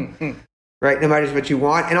anyway. Right? No matter what you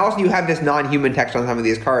want. And also you have this non-human text on some of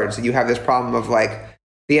these cards, so you have this problem of, like,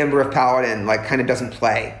 the Ember of Paladin, like, kind of doesn't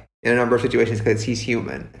play in a number of situations because he's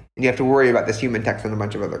human. And you have to worry about this human text on a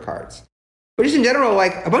bunch of other cards. But just in general,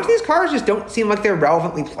 like, a bunch of these cards just don't seem like they're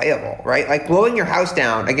relevantly playable, right? Like, blowing your house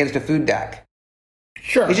down against a food deck.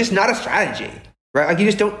 Sure. It's just not a strategy, right? Like, you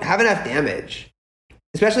just don't have enough damage.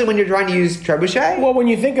 Especially when you're trying to use Trebuchet. Well, when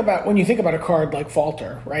you think about a card like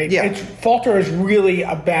Falter, right? Yeah. Falter is really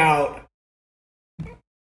about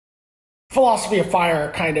Philosophy of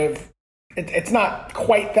Fire, kind of. It's not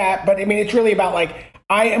quite that, but I mean, it's really about like,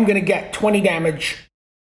 I am going to get 20 damage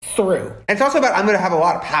through. And it's also about I'm going to have a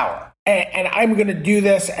lot of power. And I'm going to do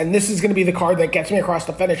this, and this is going to be the card that gets me across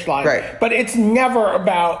the finish line. Right. But it's never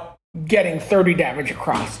about getting 30 damage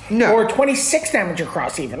across. No. Or 26 damage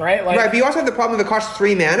across even, right? Like, right, but you also have the problem of it costs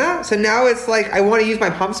 3 mana, so now it's like I want to use my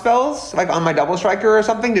pump spells, like on my Double Striker or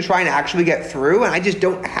something, to try and actually get through, and I just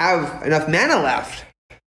don't have enough mana left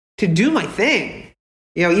to do my thing.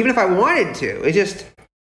 Even if I wanted to.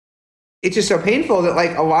 It's just so painful that,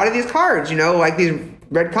 like, a lot of these cards, like these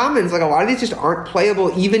red commons, like a lot of these just aren't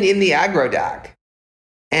playable even in the aggro deck.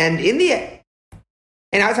 And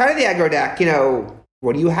outside of the aggro deck,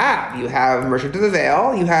 what do you have? You have Merchant of the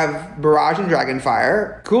Veil, you have Barrage and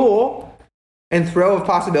Dragonfire, cool, and Throw of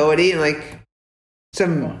Possibility, and like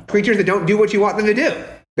some creatures that don't do what you want them to do,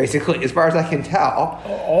 basically, as far as I can tell.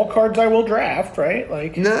 All cards I will draft, right?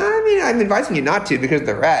 Like, no, I mean, I'm advising you not to because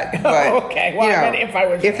they're red. But, okay, well, I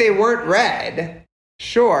meant if they weren't red,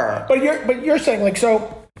 sure. But you're saying, like,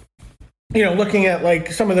 so, looking at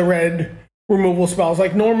like some of the red removal spells,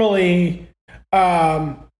 like normally,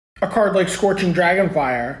 a card like Scorching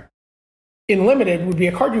Dragonfire in limited would be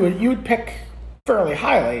a card you would pick fairly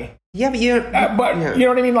highly. Yeah, but you know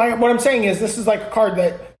what I mean? Like, what I'm saying is this is like a card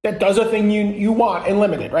that does a thing you want in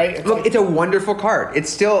limited, right? It's a wonderful card.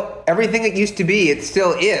 It's still everything it used to be. It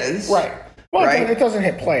still is. Right. Well, right? It doesn't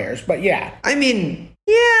hit players, but yeah. I mean,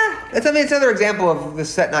 yeah. It's another example of the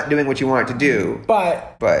set not doing what you want it to do.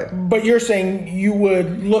 But you're saying you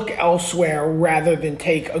would look elsewhere rather than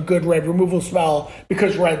take a good red removal spell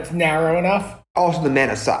because red's narrow enough? Also, the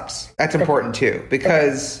mana sucks. That's important too,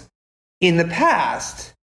 because in the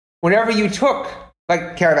past, whenever you took,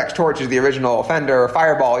 like, Karavak's Torch is the original offender, or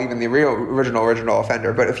Fireball even the original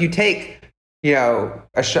offender, but if you take,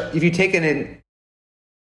 if you take an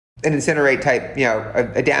Incinerate type,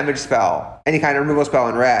 a damage spell, any kind of removal spell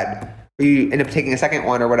in red, or you end up taking a second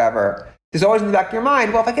one or whatever, there's always in the back of your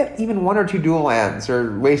mind, well, if I get even 1 or 2 dual lands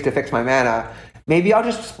or ways to fix my mana, maybe I'll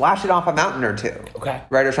just splash it off a mountain or 2. Okay.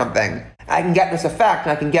 Right, or something. I can get this effect,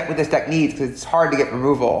 and I can get what this deck needs because it's hard to get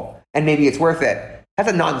removal, and maybe it's worth it. That's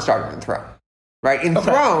a non-starter in Throne. Right? In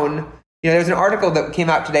Throne, there's an article that came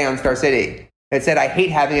out today on Star City that said, I hate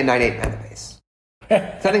having a 9/8 mana base.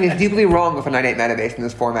 Something is deeply wrong with a 9/8 mana base in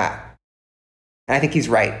this format. And I think he's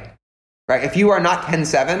right. Right? If you are not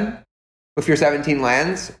 10/7 with your 17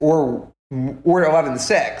 lands, or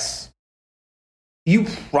 11/6, you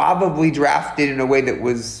probably drafted in a way that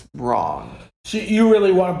was wrong. So you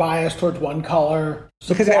really want to bias towards one color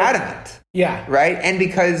support? Because they're adamant. Yeah. Right? And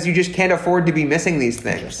because you just can't afford to be missing these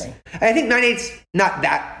things. I think 9/8's not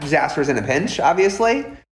that disastrous in a pinch, obviously.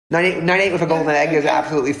 9/8 with a golden egg is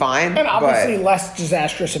absolutely fine. And obviously less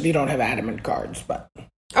disastrous if you don't have adamant cards, but...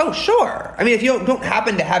 Oh, sure. I mean, if you don't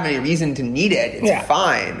happen to have any reason to need it, it's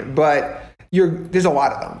fine. But there's a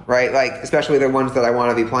lot of them, right? Like, especially the ones that I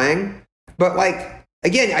want to be playing. But, like,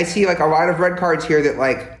 again, I see, like, a lot of red cards here that,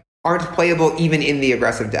 like, aren't playable even in the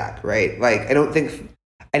aggressive deck, right? Like, I don't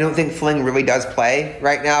think Fling really does play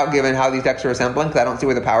right now, given how these decks are assembling, because I don't see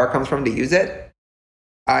where the power comes from to use it.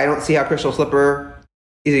 I don't see how Crystal Slipper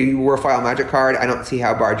is a worthwhile Magic card. I don't see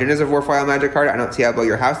how Bargain is a worthwhile Magic card. I don't see how Blow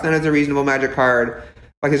Your House Down is a reasonable Magic card.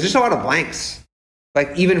 Like, there's just a lot of blanks,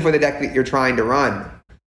 like, even for the deck that you're trying to run.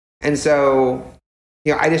 And so,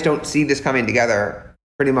 I just don't see this coming together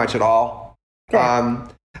pretty much at all. Yeah.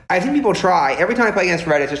 I've seen people try. Every time I play against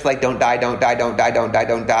red, it's just like, don't die, don't die, don't die, don't die,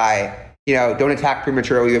 don't die. Don't attack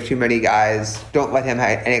prematurely. You have too many guys. Don't let him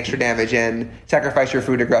have any extra damage in. Sacrifice your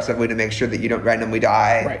food aggressively to make sure that you don't randomly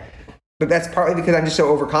die. Right. But that's partly because I'm just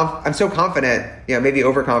I'm so confident, maybe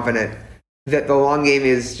overconfident, that the long game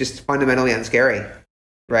is just fundamentally unscary,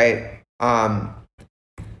 right?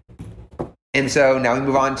 And so now we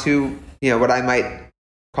move on to, what I might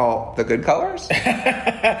call the good colors.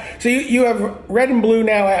 So you have red and blue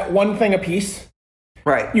now at 1 thing apiece.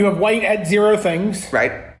 Right. You have white at 0 things.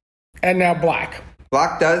 Right. And now black.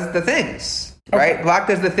 Black does the things, right? Okay. Black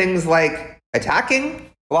does the things like attacking,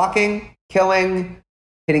 blocking, killing,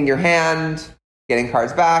 hitting your hand, getting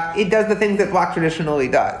cards back. It does the things that black traditionally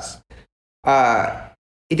does.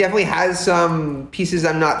 It definitely has some pieces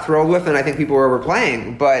I'm not thrilled with, and I think people are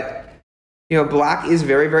overplaying, but black is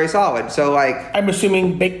very, very solid. So, like, I'm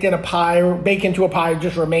assuming baked into a pie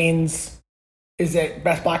just remains. Is it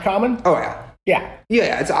best black common? Oh yeah.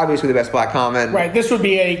 Yeah, it's obviously the best black common. Right. This would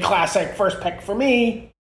be a classic first pick for me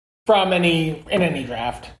from in any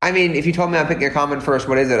draft. I mean, if you told me I'm picking a common first,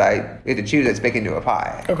 what is it? I get to choose. It's baked into a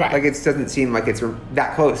pie. Okay. Like, it doesn't seem like it's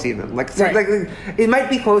that close even. Like, so, Right. like, it might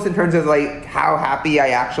be close in terms of like how happy I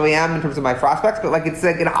actually am in terms of my prospects, but like it's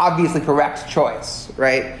like an obviously correct choice,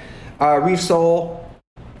 right? Reef Soul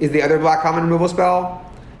is the other black common removal spell.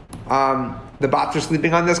 The bots are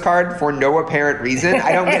sleeping on this card for no apparent reason.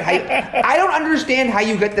 I don't understand how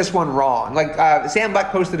you get this one wrong. Like, Sam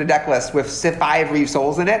Black posted a deck list with 5 Reef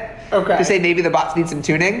Souls in it to say maybe the bots need some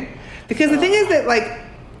tuning. Because the thing is that, like,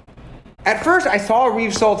 at first I saw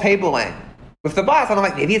Reef Soul tabling with the bots, and I'm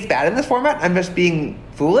like, maybe it's bad in this format. I'm just being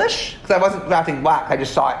foolish because I wasn't drafting black. I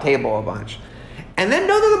just saw it table a bunch, and then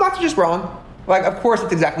the bots are just wrong. Like, of course,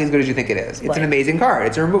 it's exactly as good as you think it is. It's an amazing card.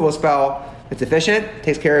 It's a removal spell. It's efficient.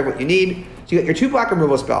 Takes care of what you need. So you get your 2 black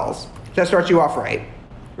removal spells. That starts you off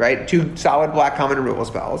right? 2 solid black common removal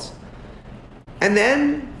spells. And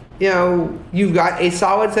then, you've got a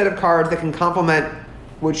solid set of cards that can complement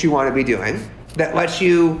what you want to be doing. That lets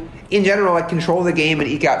you, in general, like, control the game and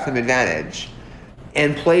eke out some advantage.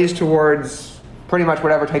 And plays towards pretty much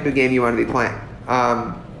whatever type of game you want to be playing.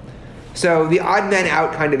 So the odd man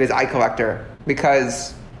out kind of is Eye Collector.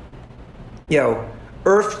 Because,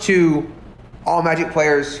 Earth to all Magic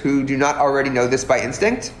players who do not already know this by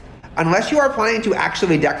instinct, unless you are planning to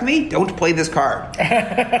actually deck me, don't play this card.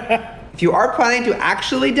 If you are planning to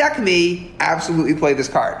actually deck me, absolutely play this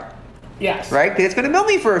card. Yes. Right? Because it's going to mill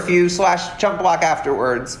me for a few / chump block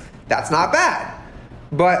afterwards. That's not bad.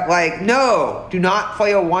 But, like, no, do not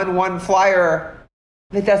play a 1/1 flyer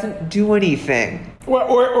that doesn't do anything.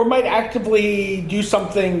 Or might actively do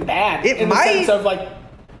something bad. It in might. the sense of, like,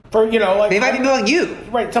 they might be milling you.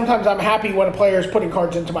 Right. Sometimes I'm happy when a player is putting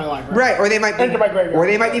cards into my library. Right. Or they might be into my graveyard. Or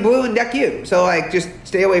they might be blue and deck you. So, like, just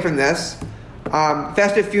stay away from this.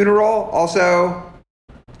 Festive Funeral, also,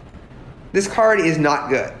 this card is not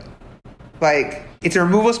good. Like, it's a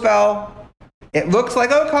removal spell. It looks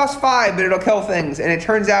like, it costs 5, but it'll kill things. And it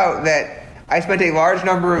turns out that I spent a large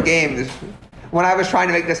number of games when I was trying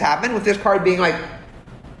to make this happen with this card being like,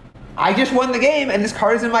 I just won the game and this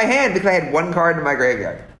card is in my hand because I had 1 card in my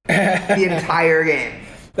graveyard. The entire game.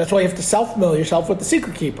 That's why you have to self-mill yourself with the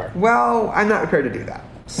Secret Keeper. Well, I'm not prepared to do that.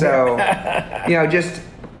 So, just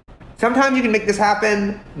sometimes you can make this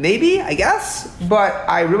happen, maybe, I guess, but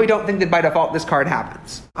I really don't think that by default this card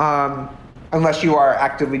happens, unless you are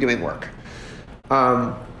actively doing work.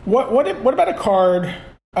 What about a card?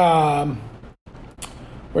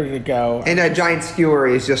 Where did it go? And a Giant Skewer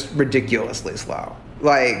is just ridiculously slow.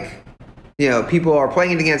 Like, people are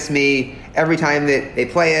playing it against me. Every time that they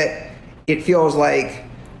play it, it feels like,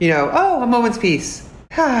 a moment's peace.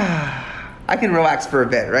 I can relax for a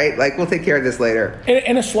bit, right? Like, we'll take care of this later.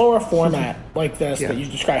 In a slower format like this that you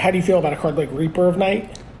described, how do you feel about a card like Reaper of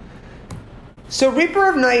Night? So Reaper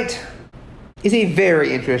of Night is a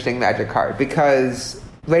very interesting Magic card because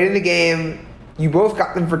late in the game, you both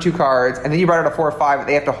got them for 2 cards, and then you brought out a 4 or 5, but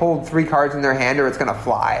they have to hold 3 cards in their hand or it's going to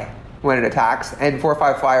fly when it attacks, and 4 or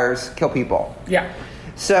 5 flyers kill people. Yeah.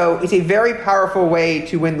 So it's a very powerful way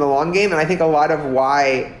to win the long game, and I think a lot of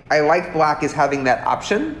why I like black is having that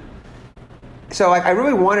option. So, like, I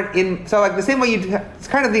really want it in... So, like, the same way it's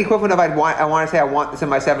kind of the equivalent of I want to say I want this in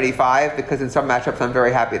my 75, because in some matchups I'm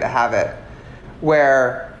very happy to have it.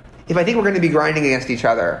 Where, if I think we're going to be grinding against each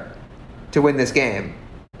other to win this game,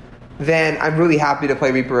 then I'm really happy to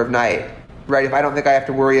play Reaper of Night. right? If I don't think I have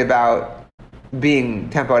to worry about being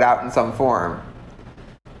tempoed out in some form.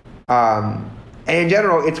 And in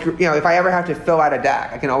general, it's, if I ever have to fill out a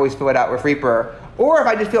deck, I can always fill it out with Reaper. Or if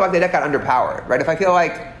I just feel like the deck got underpowered, right? If I feel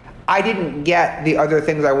like I didn't get the other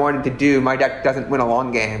things I wanted to do, my deck doesn't win a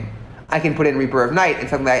long game, I can put in Reaper of Night, and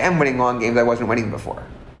suddenly I am winning long games I wasn't winning before.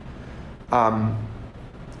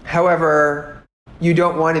 However, you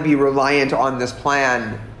don't want to be reliant on this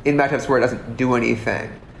plan in matchups where it doesn't do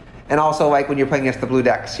anything. And also, like when you're playing against the blue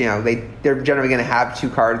decks, they're generally going to have 2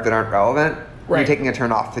 cards that aren't relevant. Right. You're taking a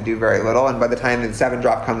turn off to do very little, and by the time the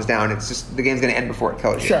 7-drop comes down, it's just the game's going to end before it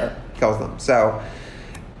kills you. Sure. Kills them. So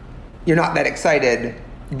you're not that excited,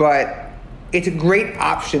 but it's a great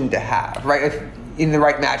option to have, right? If in the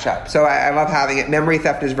right matchup. So I love having it. Memory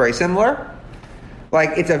Theft is very similar.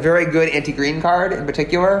 Like, it's a very good anti-green card in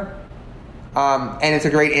particular, and it's a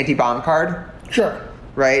great anti-bomb card. Sure.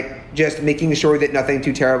 Right? Just making sure that nothing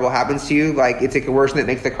too terrible happens to you. Like, it's a coercion that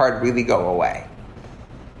makes the card really go away.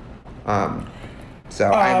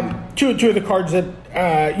 Two of the cards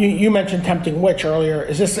that you mentioned, Tempting Witch, earlier.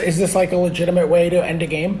 Is this like a legitimate way to end a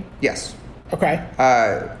game? Yes. Okay.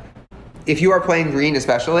 If you are playing green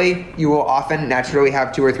especially, you will often naturally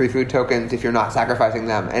have 2 or 3 food tokens if you're not sacrificing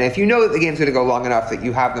them. And if you know that the game's going to go long enough that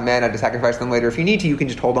you have the mana to sacrifice them later, if you need to, you can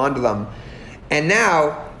just hold on to them. And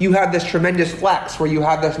now you have this tremendous flex where you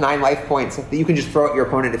have this 9 life points that you can just throw at your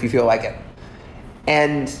opponent if you feel like it.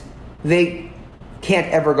 And they can't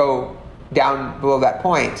ever go down below that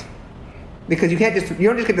point because you don't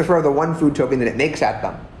just get to throw the 1 food token that it makes at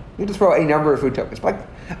them. You just throw a number of food tokens. But like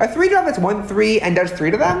a 3-drop that's 1/3 and does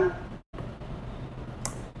 3 to them,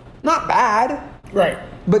 not bad. Right.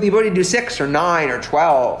 But the ability to do 6 or 9 or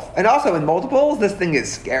 12, and also in multiples, this thing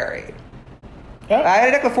is scary. Yep. I had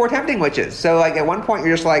a deck with 4 Tempting Witches, so like at one point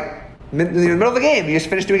you're just like in the middle of the game, you just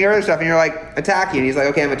finish doing your other stuff, and you're like attacking, and he's like,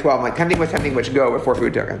 okay, I'm at 12. I'm like, Tempting Witch, go with 4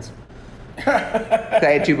 food tokens. I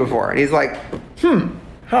had 2 before, and he's like,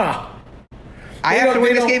 huh. I have to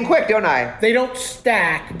win this game quick, don't I? They don't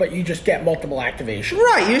stack, but you just get multiple activations.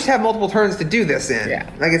 Right, you just have multiple turns to do this in. Yeah.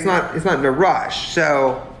 Like it's not in a rush.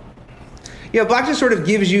 So Black just sort of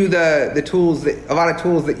gives you the tools a lot of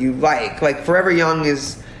tools that you like. Like Forever Young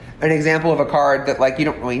is an example of a card that like you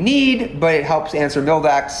don't really need, but it helps answer mill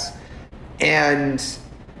decks. And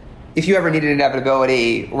if you ever need an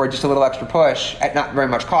inevitability or just a little extra push at not very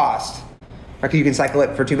much cost, like you can cycle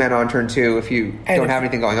it for 2 mana on turn 2 if you don't have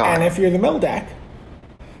anything going on. And if you're the mill deck.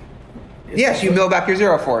 Yes, you mill back your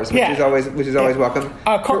 0/4s, which is always welcome.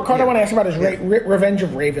 Card I want to ask about is Revenge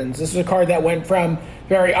of Ravens. This is a card that went from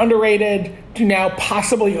very underrated to now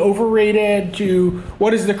possibly overrated to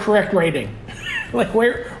what is the correct rating? Like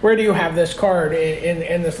where do you have this card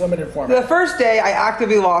in this limited format? The first day, I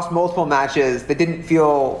actively lost multiple matches that didn't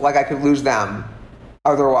feel like I could lose them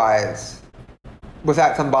otherwise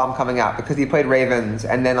without some bomb coming out because he played Ravens,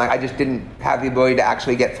 and then like I just didn't have the ability to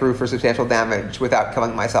actually get through for substantial damage without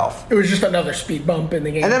killing myself. It was just another speed bump in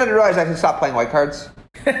the game. And then I realized I could stop playing white cards.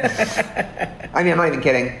 I mean, I'm not even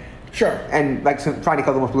kidding. Sure. And like trying to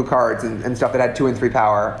kill them with blue cards and stuff that had 2 and 3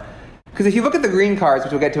 power. Because if you look at the green cards,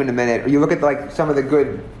 which we'll get to in a minute, or you look at like some of the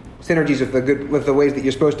good synergies with the ways that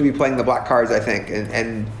you're supposed to be playing the black cards, I think,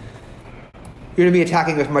 and you're going to be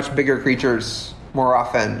attacking with much bigger creatures more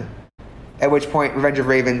often. At which point, Revenge of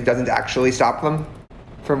Ravens doesn't actually stop them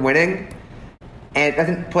from winning. And it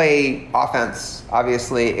doesn't play offense,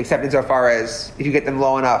 obviously, except insofar as if you get them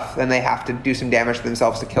low enough, then they have to do some damage to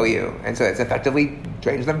themselves to kill you. And so it's effectively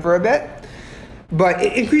drains them for a bit. But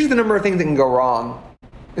it increases the number of things that can go wrong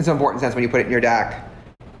in some important sense when you put it in your deck.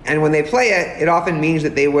 And when they play it, it often means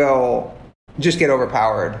that they will just get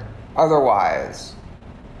overpowered otherwise.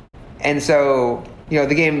 And so, the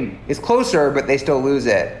game is closer, but they still lose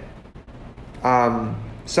it.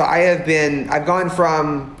 So I've gone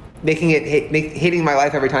from making it hating my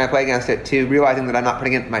life every time I play against it to realizing that I'm not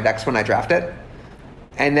putting it in my decks when I draft it.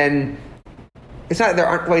 And then it's not that there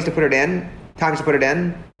aren't ways to put it in, times to put it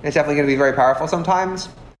in. It's definitely going to be very powerful sometimes.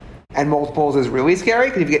 And multiples is really scary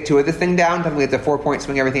because if you get 2 of this thing down, suddenly it's a 4-point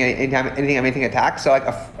swing anything attacks. So like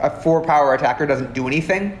a 4-power attacker doesn't do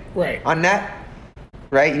anything on net.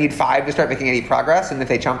 Right? You need 5 to start making any progress, and if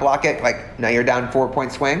they chump block it, like now you're down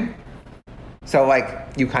 4-point swing. So like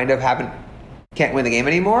you kind of can't win the game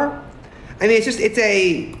anymore. I mean, it's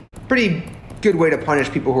a pretty good way to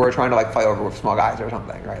punish people who are trying to like fight over with small guys or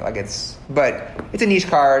something, right? But it's a niche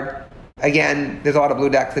card. Again, there's a lot of blue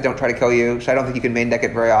decks that don't try to kill you, so I don't think you can main deck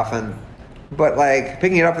it very often. But like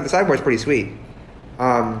picking it up for the sideboard is pretty sweet.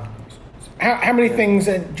 How many things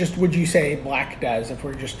just would you say black does if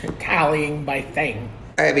we're just tallying by thing?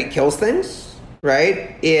 I mean, it kills things,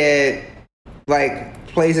 right? It like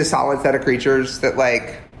plays a solid set of creatures that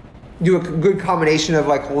like do a good combination of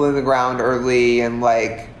like holding the ground early and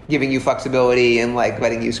like giving you flexibility and like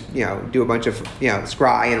letting you do a bunch of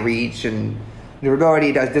scry and reach and durability.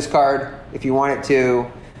 It does discard if you want it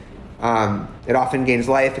to. It often gains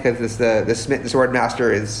life because the Smith the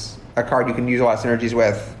Swordmaster is a card you can use a lot of synergies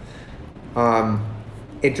with.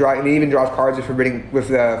 It even draws cards with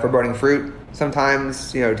the Foreboding Fruit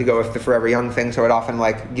sometimes, to go with the Forever Young thing. So it often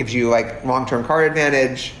like gives you like long-term card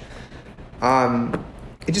advantage.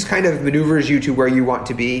 It just kind of maneuvers you to where you want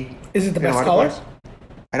to be. Is it the best color?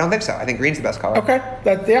 I don't think so. I think green's the best color. Okay.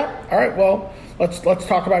 All right. Well, let's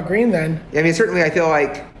talk about green then. I mean, certainly I feel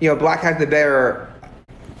like, black has the better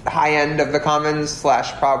high end of the commons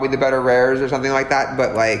 / probably the better rares or something like that.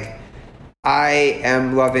 But like, I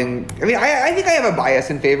am loving, I think I have a bias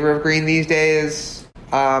in favor of green these days.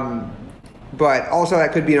 But also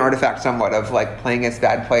that could be an artifact somewhat of like playing against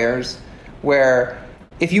bad players, where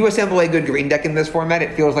if you assemble a good green deck in this format,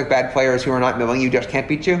 it feels like bad players who are not milling you just can't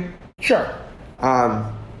beat you. Sure.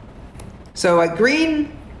 So like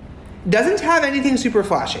green doesn't have anything super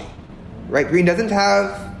flashy, right? Green doesn't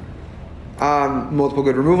have multiple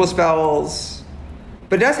good removal spells,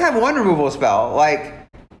 but it does have one removal spell. Like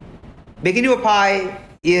Make Into a Pie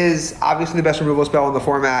is obviously the best removal spell in the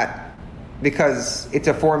format because it's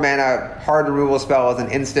a 4-mana hard removal spell as an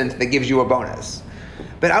instant that gives you a bonus.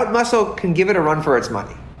 But Outmuscle can give it a run for its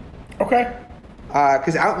money. Okay.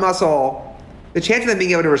 Because Outmuscle, the chance of them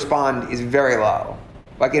being able to respond is very low.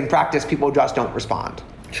 Like in practice, people just don't respond.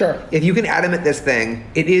 Sure. If you can Adamant this thing,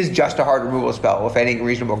 it is just a hard removal spell with any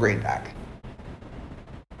reasonable green deck.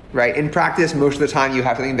 Right? In practice, most of the time you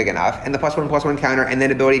have something big enough, and the +1/+1 counter, and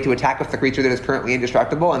then ability to attack with the creature that is currently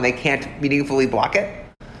indestructible, and they can't meaningfully block it.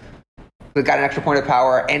 They've got an extra point of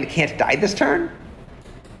power and can't die this turn,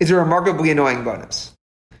 is a remarkably annoying bonus.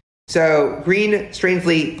 So green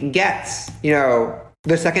strangely gets,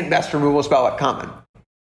 the second best removal spell at common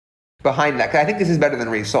behind that. Because I think this is better than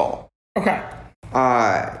Reeve Soul. Okay.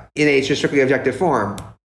 In a strictly objective form.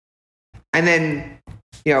 And then,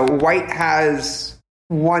 white has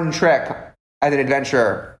one trick as an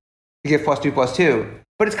adventure to give +2/+2,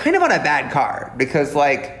 but it's kind of on a bad card because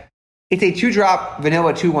like it's a 2-drop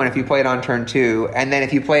vanilla 2/1 if you play it on turn 2, and then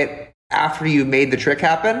if you play it after you made the trick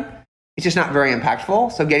happen, it's just not very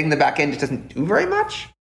impactful. So getting the back end just doesn't do very much.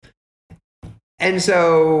 And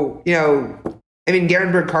so,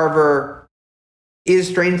 Garenberg Carver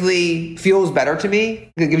feels better to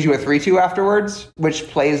me. It gives you a 3/2 afterwards, which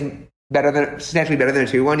plays substantially better than a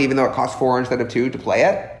 2/1, even though it costs 4 instead of 2 to play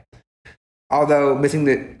it. Although missing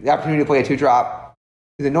the opportunity to play a 2-drop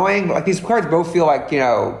is annoying, but like these cards both feel like,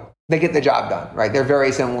 they get the job done, right? They're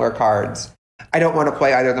very similar cards. I don't want to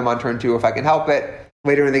play either of them on turn 2 if I can help it.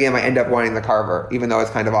 Later in the game, I end up wanting the Carver, even though it's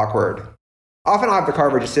kind of awkward. Often I'll have the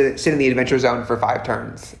Carver just sit in the adventure zone for 5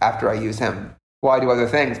 turns after I use him while I do other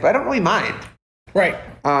things, but I don't really mind. Right.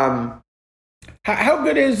 How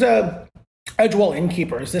good is Edgewell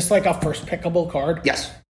Innkeeper? Is this like a first pickable card?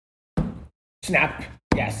 Yes. Snap.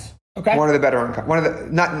 Yes. Okay. One of the better I'm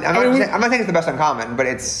not saying it's the best uncommon, but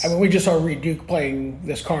it's. We just saw Reed Duke playing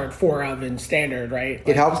this card 4 of in standard, right?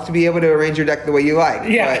 It helps to be able to arrange your deck the way you like.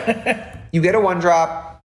 Yeah. But you get a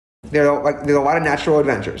 1-drop. There's a lot of natural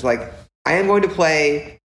adventures. Like I am going to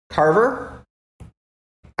play Carver.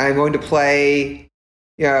 I'm going to play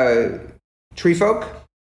Treefolk.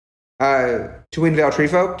 Twin Veil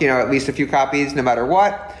Treefolk. At least a few copies, no matter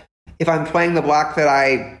what. If I'm playing the black that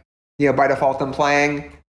I, by default I'm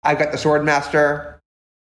playing. I've got the Swordmaster.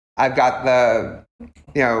 I've got the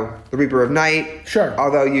Reaper of Night. Sure.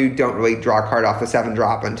 Although you don't really draw a card off the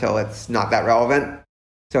 7-drop until it's not that relevant.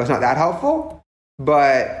 So it's not that helpful.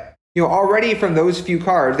 But, already from those few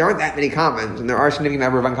cards, there aren't that many commons. And there are a significant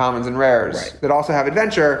number of uncommons and rares that also have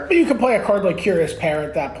adventure. But you can play a card like Curious Pair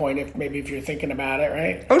at that point if you're thinking about it,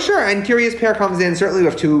 right? Oh, sure. And Curious Pair comes in certainly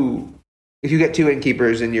with 2. If you get 2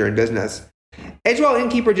 Innkeepers and you're in business. Edgewell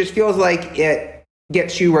Innkeeper just feels like it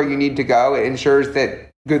gets you where you need to go. It ensures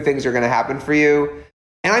that good things are going to happen for you.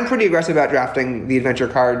 And I'm pretty aggressive about drafting the adventure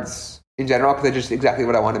cards in general because they're just exactly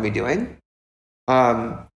what I want to be doing.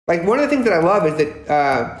 Like one of the things that I love is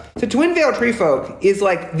that so Twin Veil Treefolk is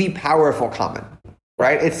like the powerful common,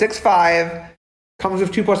 right? It's 6/5, comes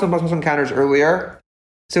with 2+1/+1 counters earlier,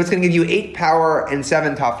 so it's going to give you 8 power and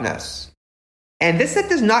 7 toughness. And this set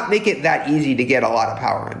does not make it that easy to get a lot of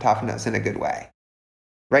power and toughness in a good way,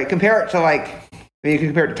 right? Compare it to you can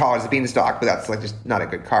compare it to Tall as a Beanstalk, but that's like just not a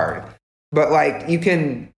good card. But like you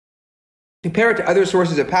can compare it to other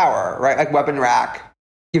sources of power, right? Like Weapon Rack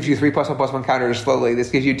gives you 3+1/+1 counters slowly. This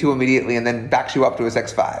gives you 2 immediately and then backs you up to a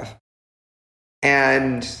 6/5.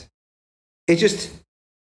 And it's just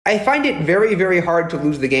I find it very, very hard to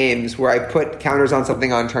lose the games where I put counters on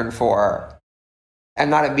something on turn 4. I'm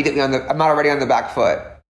not already on the back foot.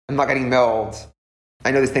 I'm not getting milled.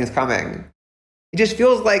 I know this thing's coming. It just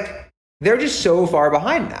feels like they're just so far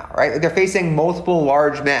behind now, right? They're facing multiple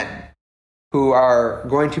large men who are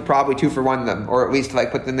going to probably 2-for-1 them, or at least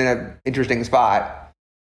like put them in an interesting spot.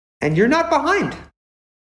 And you're not behind,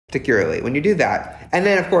 particularly, when you do that. And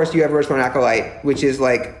then, of course, you have Roseborn Acolyte, which is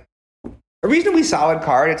like a reasonably solid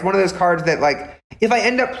card. It's one of those cards that, like, if I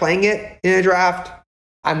end up playing it in a draft,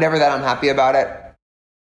 I'm never that unhappy about it.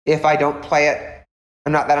 If I don't play it,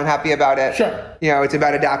 I'm not that unhappy about it. Sure. You know, it's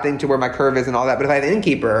about adapting to where my curve is and all that. But if I have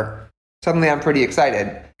Innkeeper, suddenly I'm pretty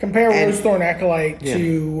excited. Compare Rosethorn Acolyte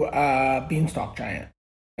to Beanstalk Giant.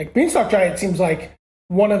 Like, Beanstalk Giant seems like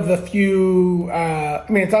one of the few, I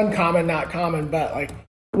mean, it's uncommon, not common, but like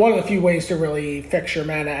one of the few ways to really fix your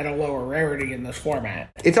mana at a lower rarity in this format.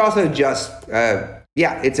 It's also just,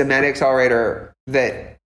 it's a mana accelerator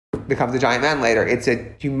that becomes a giant man later. It's a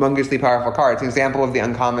humongously powerful card. It's an example of the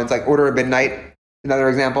uncommons, like Order of Midnight, another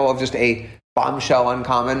example of just a bombshell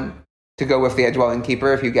uncommon to go with the Edgewell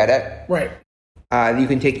Keeper if you get it. Right. You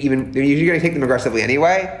can take you're usually going to take them aggressively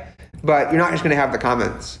anyway, but you're not just going to have the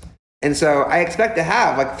commons. And so I expect to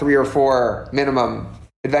have like 3 or 4 minimum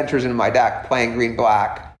adventures in my deck playing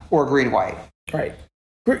green-black or green-white. Right.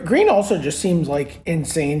 Green also just seems like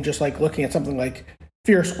insane, just like looking at something like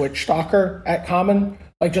Fierce Witchstalker at common,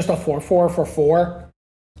 like just a 4/4 for 4.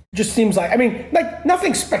 Just seems like, I mean, like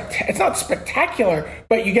nothing it's not spectacular,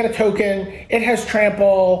 but you get a token, it has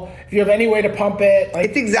trample, if you have any way to pump it. Like,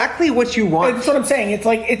 it's exactly what you want. That's what I'm saying. It's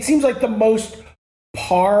like, it seems like the most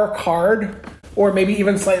par card, or maybe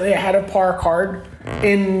even slightly ahead of par card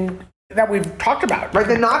in that we've talked about. Right,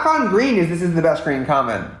 the knock on green is this is the best green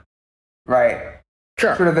common. Right.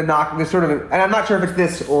 Sure. Sort of the knock, this sort of, and I'm not sure if it's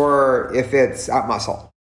this or if it's Out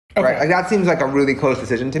Muscle. Okay. Right. Like that seems like a really close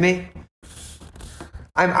decision to me.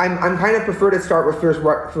 I'm kind of prefer to start with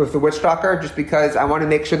the Witchstalker just because I want to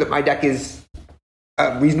make sure that my deck is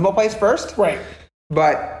a reasonable place first. Right.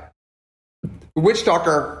 But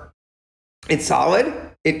Witchstalker, it's solid.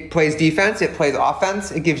 It plays defense. It plays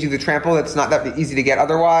offense. It gives you the trample that's not that easy to get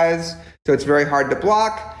otherwise. So it's very hard to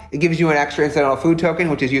block. It gives you an extra incidental food token,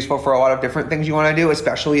 which is useful for a lot of different things you want to do,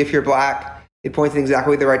 especially if you're black. It points in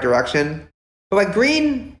exactly the right direction. But like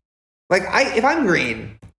green, if I'm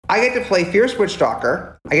green, I get to play Fierce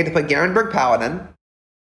Witchstalker. I get to play Garenberg Paladin,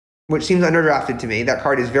 which seems underdrafted to me. That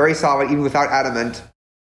card is very solid, even without Adamant.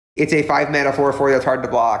 It's a 5-mana 4/4 that's hard to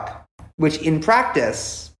block, which in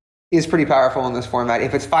practice is pretty powerful in this format.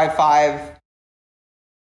 If it's 5/5,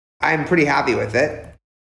 I'm pretty happy with it.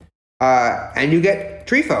 And you get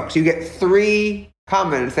Tree Folks. You get 3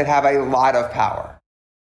 commons that have a lot of power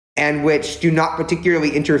and which do not particularly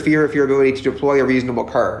interfere with your ability to deploy a reasonable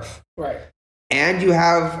curve. Right. And you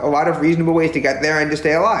have a lot of reasonable ways to get there and to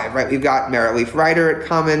stay alive, right? We've got Merreleaf Rider at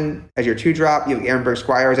common as your 2-drop. You have Ehrenberg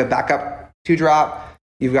Squire as a backup 2-drop.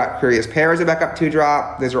 You've got Curious Pair as a backup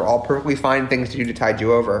 2-drop. Those are all perfectly fine things to do to tide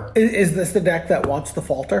you over. Is this the deck that wants the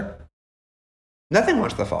Falter? Nothing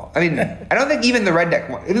wants the Falter. I mean, I don't think even the red deck,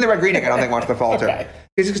 even the red-green deck, I don't think wants the Falter. Okay.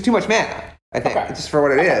 It's just too much mana, I think. Okay. It's just for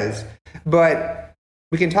what it is. But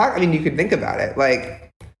we can talk, I mean, you could think about it. Like,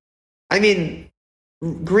 I mean,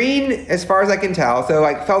 green, as far as I can tell, so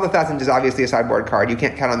like Fell the Pheasant is obviously a sideboard card. You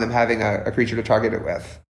can't count on them having a creature to target it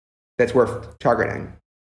with that's worth targeting.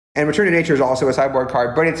 And Return to Nature is also a sideboard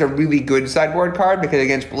card, but it's a really good sideboard card because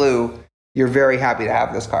against blue, you're very happy to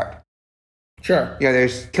have this card. Sure. You know,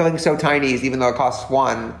 there's killing so tinies, even though it costs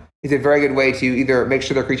 1, is a very good way to either make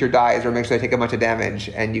sure the creature dies or make sure they take a bunch of damage,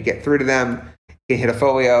 and you get through to them. You can hit a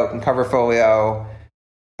folio, you can cover folio,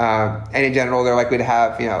 and in general, they're likely to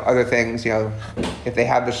have other things. If they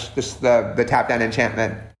have the tap down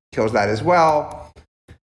enchantment kills that as well.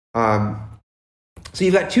 So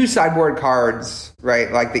you've got 2 sideboard cards,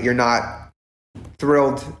 right? Like that you're not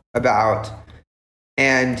thrilled about,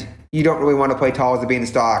 and you don't really want to play Tall as a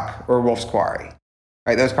Beanstalk or Wolf's Quarry,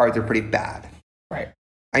 right? Those cards are pretty bad. Right.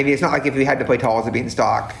 I mean, it's not like if we had to play Tall as a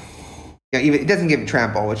Beanstalk, even it doesn't give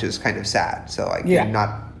trample, which is kind of sad. So you're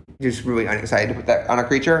not just really unexcited to put that on a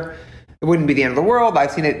creature. It wouldn't be the end of the world.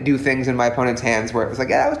 I've seen it do things in my opponent's hands where it was like,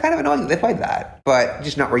 yeah, it was kind of annoying that they played that, but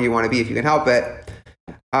just not where you want to be if you can help it.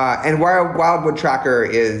 And Wildwood Tracker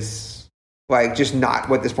is like just not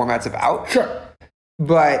what this format's about. Sure.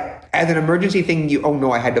 But as an emergency thing,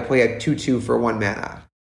 I had to play a 2/2 for 1 mana.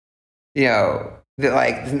 That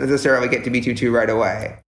doesn't necessarily get to be 2/2 right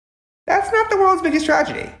away. That's not the world's biggest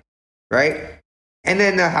tragedy, right? And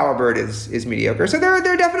then the Howlbird is mediocre. So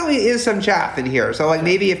there definitely is some chaff in here. So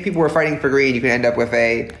maybe if people were fighting for green, you can end up with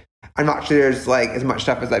a I'm not sure there's like as much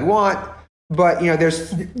stuff as I'd want, but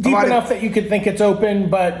there's deep enough that you could think it's open,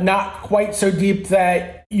 but not quite so deep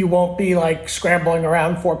that you won't be like scrambling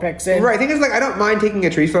around 4 picks in. Right. I think it's like I don't mind taking a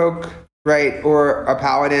Tree Folk, right, or a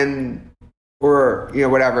Paladin, or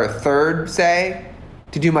whatever third, say,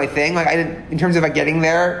 to do my thing. Like in terms of like getting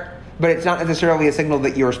there. But it's not necessarily a signal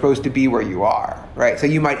that you're supposed to be where you are, right? So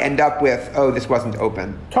you might end up with, oh, this wasn't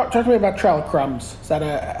open. Talk to me about Trail of Crumbs. Is that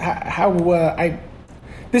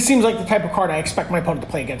this seems like the type of card I expect my opponent to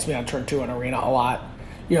play against me on turn 2 in Arena a lot.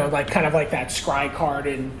 Like kind of like that Scry card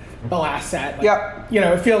in the last set. Like, yep.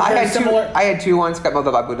 It feels very similar. I had 2 once, got mulled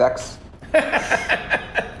up by Blue Decks.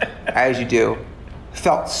 As you do.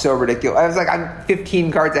 Felt so ridiculous. I was like, I'm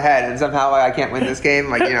 15 cards ahead, and somehow I can't win this game.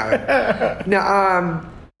 Like, No,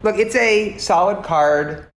 look, it's a solid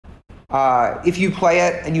card. If you play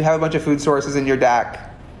it and you have a bunch of food sources in your deck,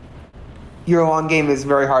 your long game is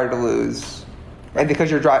very hard to lose. And because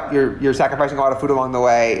you're sacrificing a lot of food along the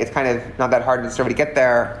way, it's kind of not that hard necessarily to get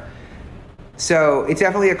there. So it's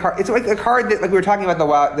definitely a card. It's like a card that, like we were talking about the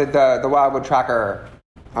Wildwood Tracker,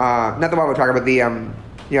 not the Wildwood Tracker, but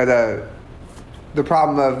the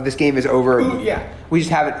problem of this game is over. Ooh, yeah. We just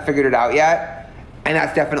haven't figured it out yet, and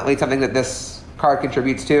that's definitely something that this card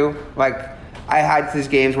contributes to. Like, I had these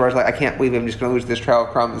games where I was like, I can't believe I'm just going to lose this Trail of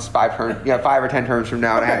Crumbs 5 or 10 turns from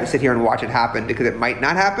now, and I have to sit here and watch it happen because it might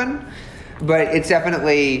not happen. But it's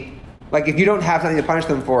definitely, like, if you don't have something to punish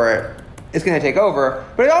them for it, it's going to take over.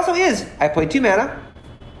 But it also is. I played 2 mana.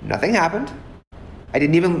 Nothing happened. I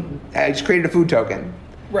just created a food token.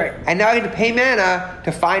 Right. And now I need to pay mana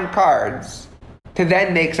to find cards to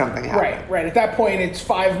then make something happen. Right. At that point, it's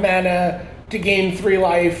 5 mana to gain 3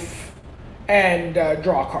 life and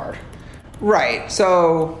draw a card. Right.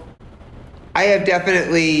 So I have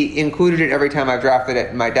definitely included it every time I've drafted it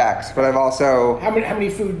in my decks, but I've also... How many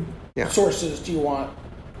food sources do you want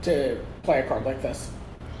to play a card like this?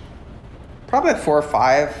 Probably like 4 or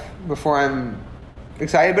 5 before I'm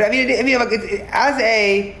excited. But I mean,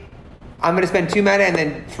 I'm going to spend 2 mana and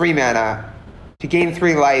then 3 mana to gain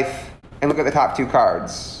 3 life and look at the top 2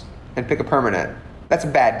 cards and pick a permanent. That's a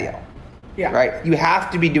bad deal. Yeah. Right? You have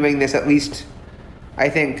to be doing this at least, I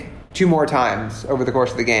think, 2 more times over the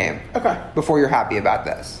course of the game. Okay. Before you're happy about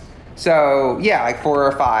this. So, yeah, like 4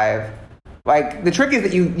 or 5. Like, the trick is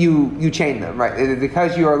that you chain them, right?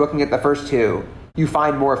 Because you are looking at the first 2, you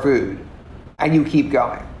find more food, and you keep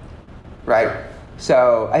going, right?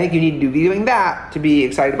 So I think you need to be doing that to be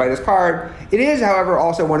excited by this card. It is, however,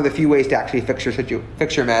 also one of the few ways to actually fix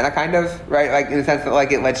your mana, kind of, right? Like, in the sense that,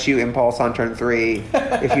 like, it lets you impulse on turn 3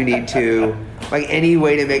 if you need to. Like, any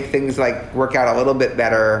way to make things, like, work out a little bit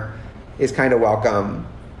better is kind of welcome.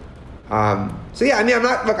 So yeah, I mean,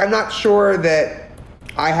 I'm not sure that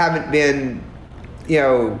I haven't been,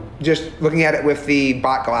 just looking at it with the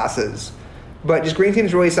bot glasses. But just green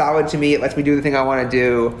seems really solid to me. It lets me do the thing I want to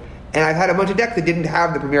do. And I've had a bunch of decks that didn't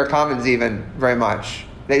have the Premier Commons even very much.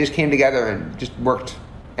 They just came together and just worked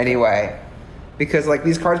anyway. Because, like,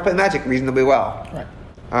 these cards play Magic reasonably well.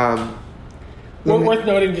 Right. Worth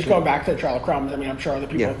noting, just going back to the Trail of Crumbs, I mean, I'm sure other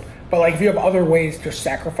people... Yeah. But, like, if you have other ways to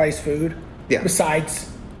sacrifice food, besides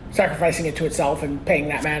sacrificing it to itself and paying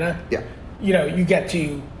that mana, you get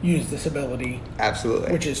to use this ability.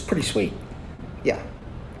 Absolutely. Which is pretty sweet. Yeah.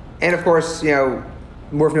 And, of course,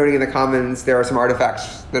 worth noting in the commons, there are some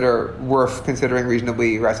artifacts that are worth considering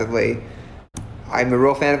reasonably aggressively. I'm a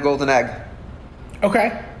real fan of Golden Egg.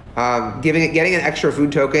 Okay. Getting an extra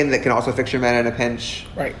food token that can also fix your mana in a pinch.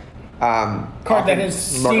 Right. Card that has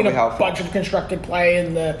seen a bunch of constructed play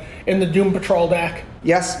in the Doom Patrol deck.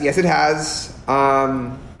 Yes, it has.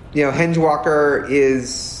 Henge Walker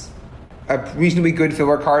is a reasonably good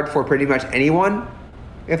filler card for pretty much anyone.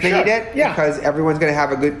 If they need it, because everyone's going to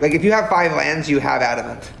have a good... Like, if you have 5 lands, you have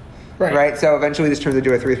Adamant. Right? So eventually this turns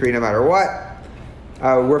into a 3/3 no matter what.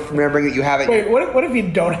 Worth remembering that you have it... Wait, what if you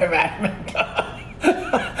don't have Adamant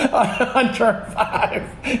on turn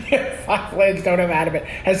 5? 5 lands don't have Adamant.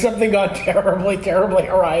 Has something gone terribly, terribly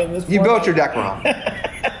awry in this You built your deck wrong.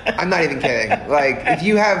 I'm not even kidding. Like, if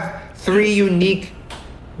you have 3 unique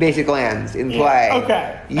basic lands in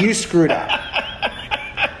play, you screwed up.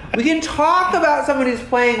 We can talk about someone who's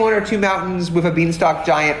playing 1 or 2 mountains with a Beanstalk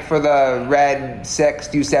Giant for the red 6,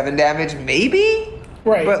 do 7 damage, maybe?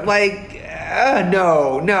 Right. But, like,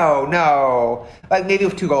 no. Like, maybe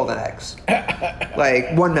with 2 Golden Eggs.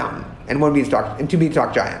 Like, 1 mountain and 1 Beanstalk and 2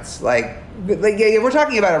 Beanstalk Giants. Like we're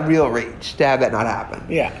talking about a real reach to have that not happen.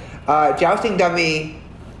 Yeah. Jousting Dummy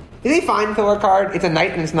is a fine filler card. It's a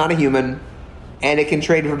knight and it's not a human. And it can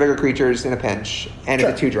trade for bigger creatures in a pinch, and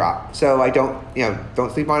it's a 2-drop. So, like,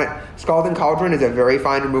 don't sleep on it. Scalding Cauldron is a very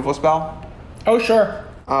fine removal spell. Oh, sure.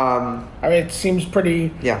 I mean, it seems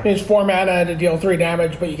pretty. Yeah. It's 4 mana to deal 3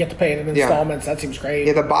 damage, but you get to pay it in installments. That seems great.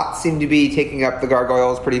 Yeah, the bots seem to be taking up the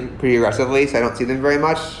gargoyles pretty aggressively, so I don't see them very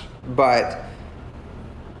much. But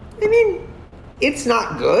I mean, it's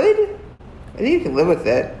not good. I think you can live with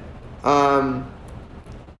it.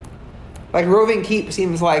 Like Roving Keep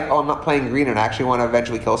seems like, I'm not playing green and I actually want to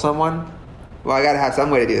eventually kill someone. Well, I got to have some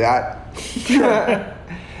way to do that.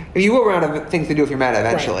 You will run out of things to do with your mana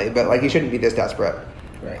eventually, right. But like you shouldn't be this desperate.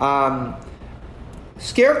 Right.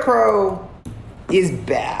 Scarecrow is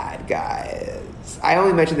bad, guys. I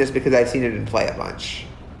only mention this because I've seen it in play a bunch,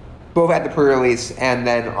 both at the pre-release and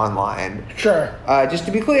then online. Sure. Just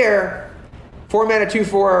to be clear, 4 mana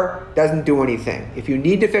 2/4 doesn't do anything. If you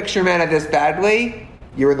need to fix your mana this badly,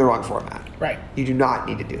 you're in the wrong format. Right. You do not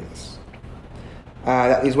need to do this.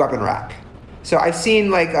 That leaves Weapon Rack. So I've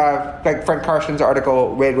seen like Fred Carson's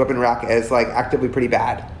article rated Weapon Rack as like actively pretty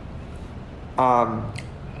bad. I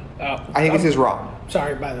think this is wrong.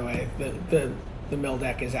 Sorry, by the way, the mill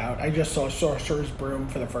deck is out. I just saw Sorcerer's Broom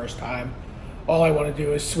for the first time. All I want to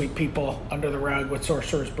do is sweep people under the rug with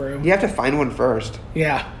Sorcerer's Broom. You have to find one first.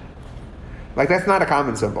 Yeah. Like that's not a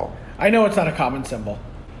common symbol. I know it's not a common symbol,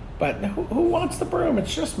 but who wants the broom?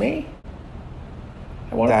 It's just me.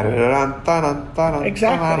 Exactly.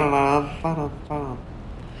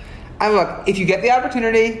 And look, if you get the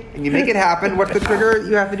opportunity and you make it happen, what's the trigger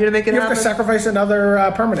you have to do to make it happen? You have to sacrifice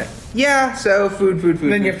another permanent. Yeah, so food.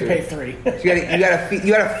 And then you have to pay 3. You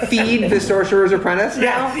gotta feed the Sorcerer's Apprentice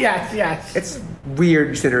now? Yes. It's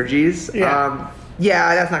weird synergies. Yeah.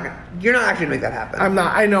 That's not gonna... You're not actually gonna make that happen. I'm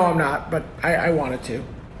not. I know I'm not, but I wanted to.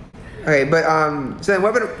 Okay, but so then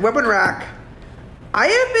Weapon Rack, I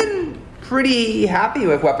have been pretty happy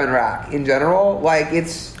with Weapon Rack in general. Like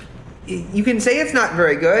you can say it's not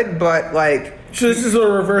very good, but like... So this is a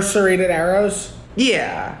reverse serrated arrows?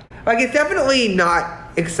 Yeah. Like it's definitely not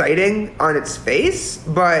exciting on its face,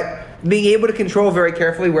 but being able to control very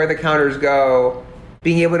carefully where the counters go,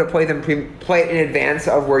 being able to play it in advance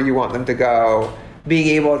of where you want them to go, being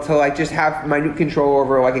able to like just have minute control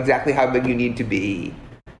over like exactly how big you need to be,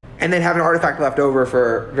 and then have an artifact left over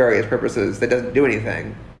for various purposes that doesn't do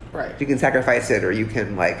anything. Right. You can sacrifice it, or you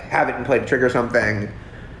can like have it in play to trigger something.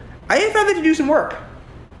 I have found it to do some work.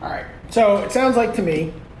 All right. So it sounds like to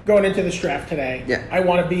me, going into this draft today, yeah. I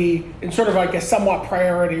want to be in sort of like a somewhat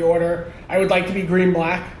priority order. I would like to be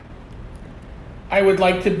green-black. I would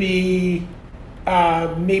like to be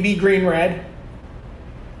maybe green-red.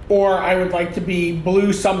 Or I would like to be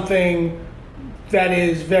blue something that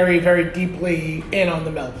is very, very deeply in on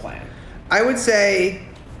the mill plan. I would say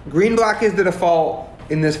green-black is the default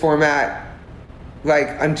in this format, like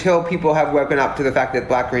until people have woken up to the fact that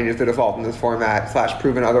black-green is the default in this format /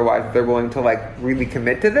 proven otherwise that they're willing to like really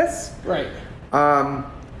commit to this. Right.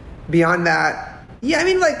 Beyond that, yeah, I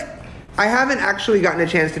mean like I haven't actually gotten a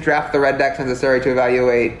chance to draft the red decks necessary to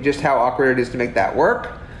evaluate just how awkward it is to make that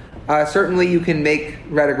work. Certainly you can make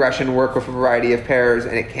red aggression work with a variety of pairs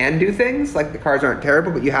and it can do things. Like the cards aren't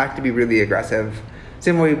terrible, but you have to be really aggressive.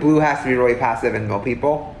 Similarly, blue has to be really passive and mill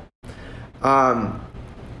people.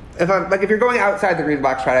 If you're going outside the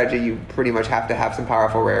green-black strategy, you pretty much have to have some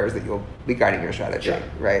powerful rares that you'll be guiding your strategy, sure.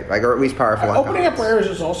 Right? Like, or at least powerful. Opening up rares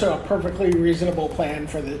is also a perfectly reasonable plan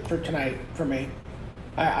for tonight for me.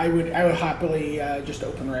 I would happily just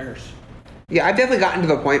open rares. Yeah, I've definitely gotten to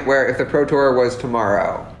the point where if the Pro Tour was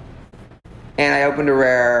tomorrow, and I opened a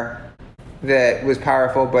rare that was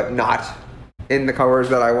powerful but not in the colors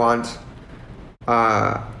that I want,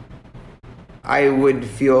 I would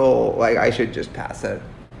feel like I should just pass it.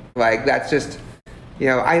 Like that's just,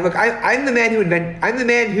 I'm the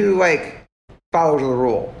man who like follows the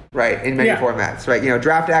rule, right? In many formats, right?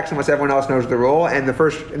 Draft action once everyone else knows the rule, and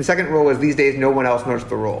the second rule is these days no one else knows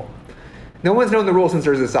the rule. No one's known the rule since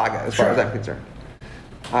there's a saga, as far as I'm concerned.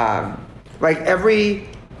 Like every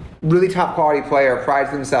really top quality player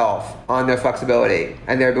prides themselves on their flexibility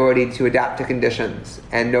and their ability to adapt to conditions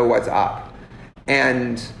and know what's up.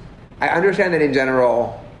 And I understand that in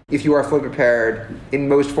general, if you are fully prepared in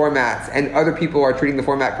most formats and other people are treating the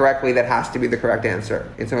format correctly, that has to be the correct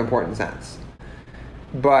answer in some important sense.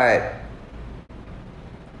 But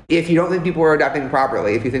if you don't think people are adapting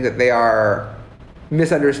properly, if you think that they are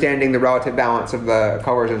misunderstanding the relative balance of the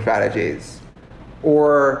colors and strategies,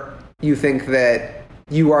 or you think that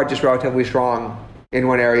you are just relatively strong in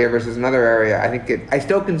one area versus another area, I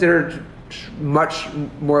still consider it much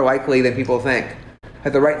more likely than people think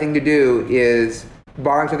that the right thing to do is,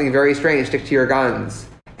 barring something very strange, stick to your guns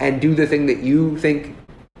and do the thing that you think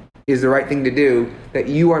is the right thing to do, that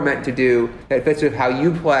you are meant to do, that fits with how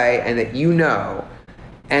you play and that you know.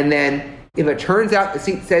 And then if it turns out the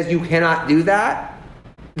seat says you cannot do that,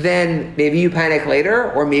 then maybe you panic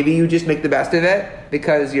later, or maybe you just make the best of it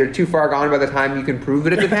because you're too far gone by the time you can prove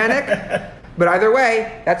that it's a panic. But either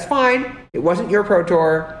way, that's fine. It wasn't your Pro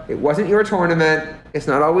Tour. It wasn't your tournament. It's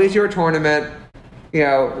not always your tournament.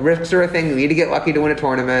 Risks are a thing. You need to get lucky to win a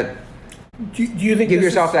tournament. Do you think give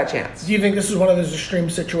yourself that chance? Do you think this is one of those extreme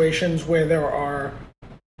situations where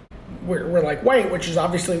we're like white, which is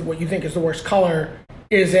obviously what you think is the worst color,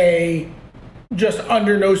 is just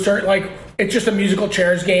under no certain, like it's just a musical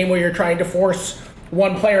chairs game where you're trying to force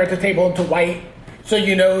one player at the table into white, so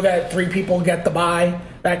you know that 3 people get the bye.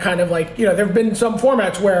 That kind of like, there have been some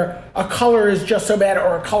formats where a color is just so bad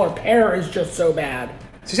or a color pair is just so bad.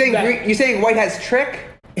 So you're saying white has trick?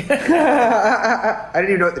 I didn't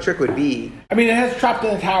even know what the trick would be. I mean, it has Trapped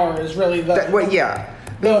in the Tower is really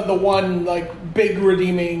the one like big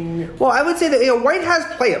redeeming. Well, I would say that white has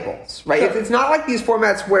playables, right? Sure. It's not like these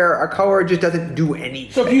formats where a color just doesn't do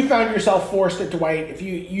anything. So if you found yourself forced into white, if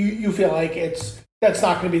you feel like that's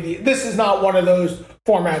not going to be this is not one of those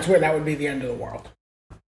formats where that would be the end of the world.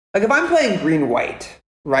 Like if I'm playing green-white,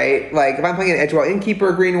 right? Like if I'm playing an Edgewell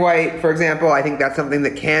Innkeeper green-white, for example, I think that's something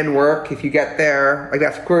that can work if you get there. Like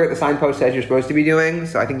that's clear what the signpost says you're supposed to be doing,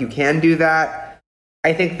 so I think you can do that.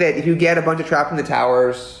 I think that if you get a bunch of Trapped in the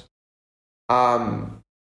Towers, and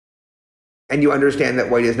you understand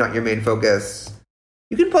that white is not your main focus,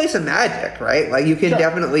 you can play some Magic, right? Like you can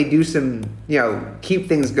definitely do some, keep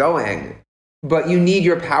things going. But you need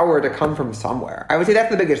your power to come from somewhere. I would say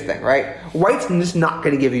that's the biggest thing, right? White's just not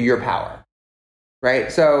going to give you your power,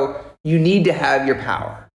 right? So you need to have your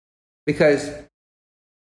power because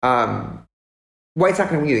white's not going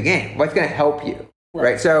to win you the game. White's going to help you,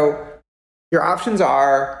 right? So your options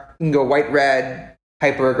are you can go white-red,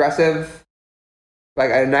 hyper-aggressive.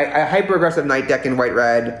 Like a hyper-aggressive night deck in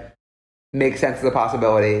white-red makes sense as a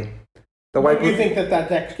possibility. Do you think that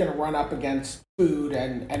deck's going to run up against food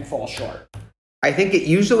and fall short? I think it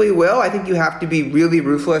usually will. I think you have to be really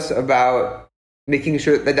ruthless about making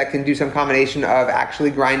sure that deck can do some combination of actually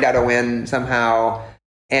grind out a win somehow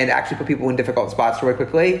and actually put people in difficult spots really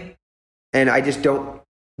quickly. And I just don't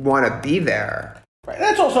want to be there. Right.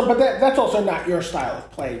 That's also not your style of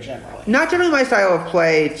play generally. Not generally my style of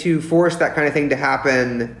play to force that kind of thing to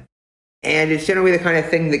happen. And it's generally the kind of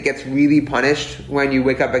thing that gets really punished when you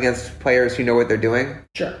wake up against players who know what they're doing.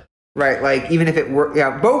 Sure. Right. Like even if it were,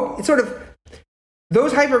 both, it's sort of,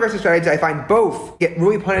 those hyper-aggressive strategies, I find both get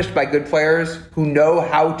really punished by good players who know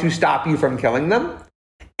how to stop you from killing them,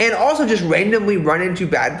 and also just randomly run into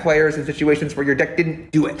bad players in situations where your deck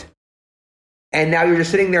didn't do it. And now you're just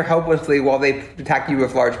sitting there helplessly while they attack you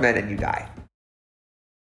with large men and you die.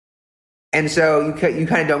 And so you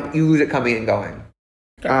kind of you lose it coming and going.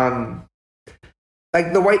 Okay.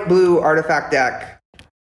 Like the white-blue artifact deck,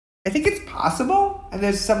 I think it's possible, and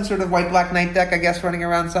there's some sort of white-black knight deck, I guess, running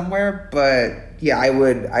around somewhere. But yeah, I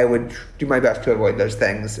would do my best to avoid those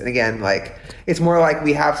things. And again, like it's more like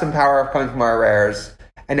we have some power coming from our rares,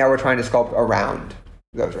 and now we're trying to sculpt around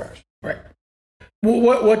those rares. Right.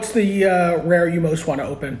 What's the rare you most want to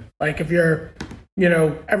open? Like if you're,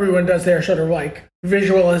 everyone does their sort of like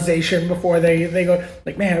visualization before they go.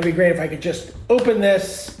 Like, man, it'd be great if I could just open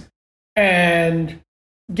this and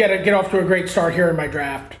get off to a great start here in my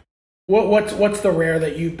draft. What's the rare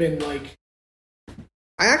that you've been like?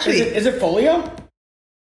 Is it Folio?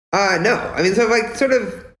 No. I mean, so like sort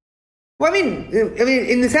of. Well, I mean,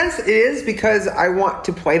 in the sense it is because I want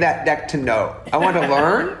to play that deck to know. I want to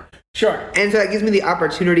learn. Sure. And so that gives me the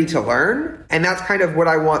opportunity to learn, and that's kind of what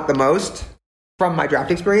I want the most from my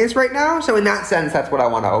draft experience right now. So in that sense, that's what I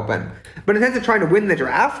want to open. But in terms of trying to win the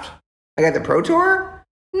draft, like at the Pro Tour.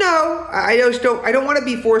 No, I don't want to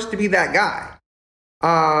be forced to be that guy.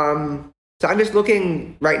 So I'm just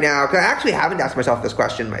looking right now, because I actually haven't asked myself this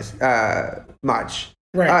question much.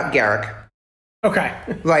 Right. Garrick. Okay.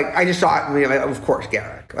 Like, I just saw it, of course,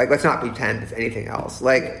 Garrick. Like, let's not pretend it's anything else.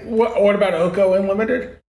 Like, what about Oko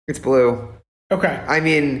Unlimited? It's blue. Okay. I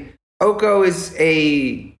mean, Oko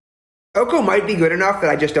might be good enough that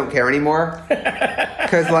I just don't care anymore.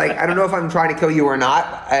 Because, like, I don't know if I'm trying to kill you or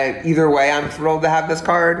not. Either way, I'm thrilled to have this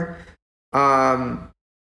card. So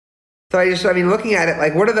looking at it,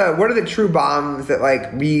 like, what are the true bombs that,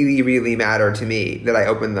 like, really, really matter to me that I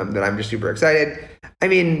open them, that I'm just super excited? I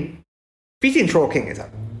mean, Feasting Troll King is a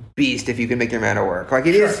beast if you can make your mana work. Like,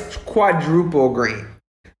 it is quadruple green.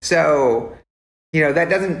 So,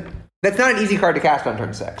 that's not an easy card to cast on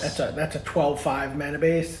turn 6. That's a 12-5 mana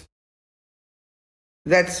base.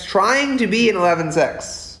 That's trying to be an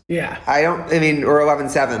 11-6. Yeah. Or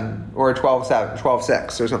 11-7 or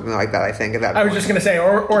 12-6 or something like that, I think, at that point. I was just going to say,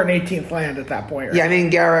 or an 18th land at that point. Right? Yeah,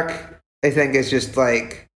 Garrick, I think, is just,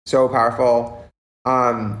 like, so powerful.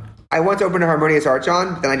 I once opened a Harmonious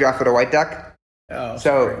Archon, then I drafted a white deck. Oh,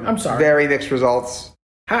 So I'm sorry. Very mixed results.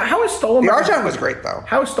 How is Stolen? The by Archon was great though.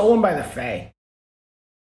 How is Stolen by the Fae?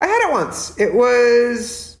 I had it once. It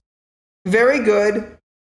was very good.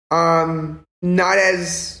 Not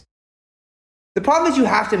as. The problem is you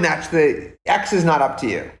have to match the X is not up to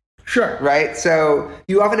you, Sure. right? So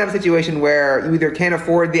you often have a situation where you either can't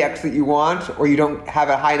afford the X that you want, or you don't have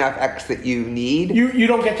a high enough X that you need. You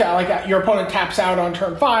don't get to, like, your opponent taps out on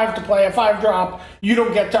turn 5 to play a 5-drop. You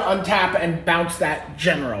don't get to untap and bounce that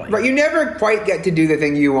generally. Right, you never quite get to do the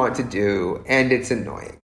thing you want to do, and it's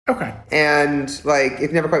annoying. Okay. And like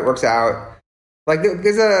it never quite works out. Like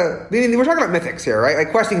there's a. I mean, we're talking about mythics here, right?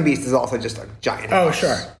 Like Questing Beast is also just a giant. Oh, house.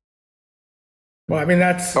 sure. Well, I mean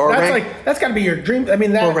that's Rank- that's got to be your dream. I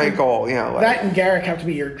mean that Or Rankle, you know. Like, that and Garrick have to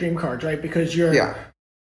be your dream cards, right? Because you're yeah.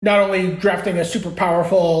 not only drafting a super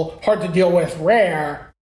powerful, hard to deal with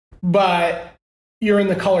rare, but you're in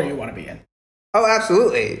the color you want to be in. Oh,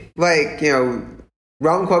 absolutely. Like, you know,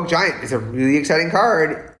 Realm Cloak Giant is a really exciting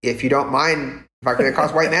card if you don't mind the fact that it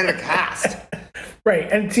costs white mana to cast.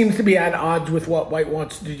 Right, and it seems to be at odds with what White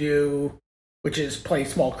wants to do, which is play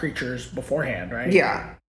small creatures beforehand, right?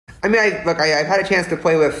 Yeah. I mean, I've had a chance to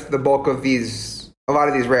play with the bulk of a lot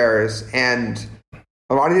of these rares, and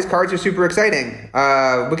a lot of these cards are super exciting.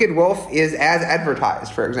 Wicked Wolf is as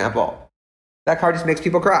advertised, for example. That card just makes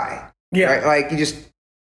people cry. Yeah. Right? Like, you just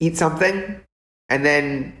eat something, and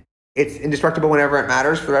then it's indestructible whenever it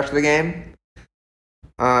matters for the rest of the game.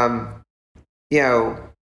 You know,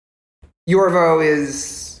 Yorvo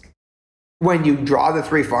is, when you draw the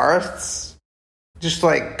 3 forests, just,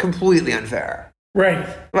 like, completely unfair. Right.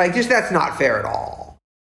 Like, just that's not fair at all.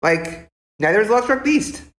 Like, neither is Lovestruck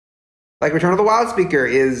Beast. Like, Return of the Wild Speaker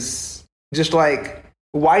is just like,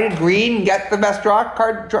 why did green get the best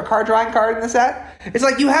card drawing card in the set? It's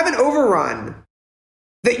like you have an overrun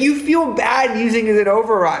that you feel bad using as an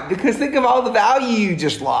overrun because think of all the value you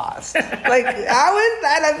just lost. Like, how is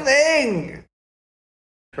that a thing?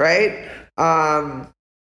 Right?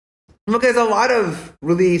 Look, there's a lot of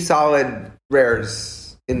really solid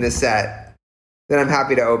rares in this set that I'm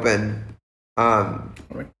happy to open. But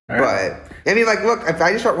I mean, like, look, if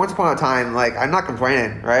I just start Once Upon a Time, like, I'm not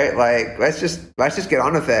complaining, right? Like, let's just get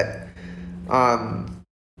on with it.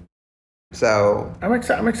 So I'm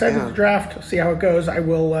excited to draft. See how it goes. I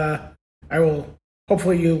will.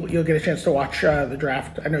 Hopefully, you'll get a chance to watch the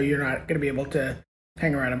draft. I know you're not going to be able to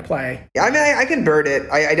hang around and play. Yeah, I mean, I can bird it.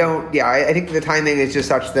 I don't. Yeah, I think the timing is just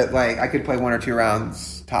such that like I could play 1 or 2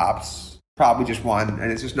 rounds tops. Probably just 1,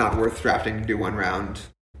 and it's just not worth drafting to do 1 round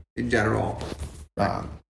in general. Right.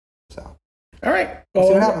 So, all right, we'll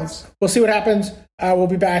see what happens. We'll see what happens. We'll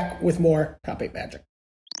be back with more Top 8 Magic.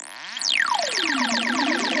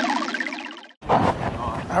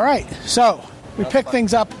 All right, so we picked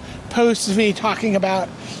things up post V talking about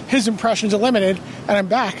his impressions of Limited, and I'm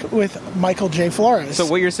back with Michael J. Flores. So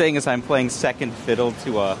what you're saying is I'm playing second fiddle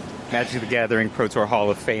to a Magic the Gathering Pro Tour Hall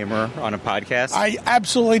of Famer on a podcast? I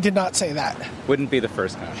absolutely did not say that. Wouldn't be the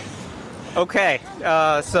first time. Okay,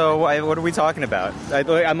 so what are we talking about?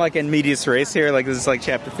 I'm like in medias res here, like this is like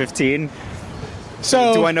chapter 15.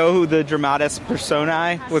 So do I know who the dramatis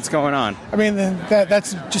personae? What's going on? I mean,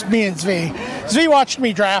 that's just me and Zvi. Zvi watched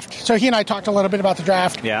me draft, so he and I talked a little bit about the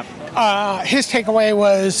draft. Yeah. His takeaway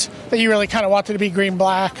was that you really kind of wanted to be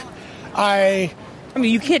green-black. I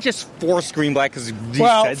mean, you can't just force green-black because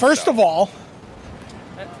well, first of all,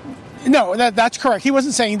 no, that's correct. He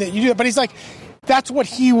wasn't saying that you do it, but he's like, that's what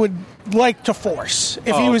he would like to force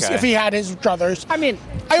if he had his druthers. I mean,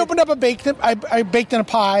 I opened up I baked in a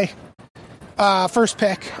pie. First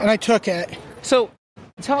pick, and I took it. So,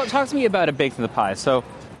 talk to me about a baked in the pie. So,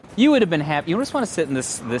 you would have been happy. You just want to sit in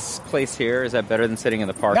this place here? Is that better than sitting in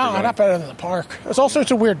the park? No, not better than the park. There's all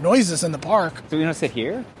sorts of weird noises in the park. Do you want to sit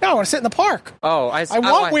here? No, I want to sit in the park. Oh, I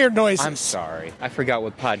want weird noises. I'm sorry. I forgot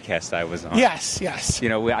what podcast I was on. Yes. You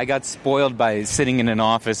know, I got spoiled by sitting in an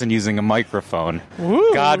office and using a microphone.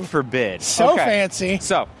 Ooh, God forbid. So fancy.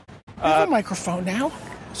 So, I have a microphone now.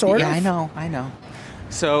 Sort of. Yeah, I know.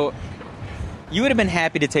 So, you would have been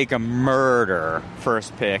happy to take a murder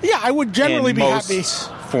first pick. Yeah, I would generally be happy.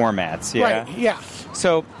 Formats, yeah. Right, yeah.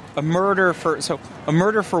 So a murder for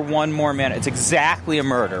 1 more mana. It's exactly a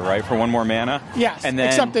murder, right? For 1 more mana. Yes. And then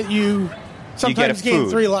except that you sometimes gain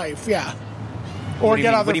 3 life. Yeah. Or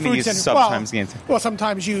get other foods. Well,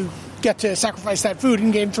 sometimes you get to sacrifice that food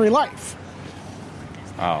and gain 3 life.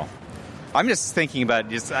 Oh. I'm just thinking about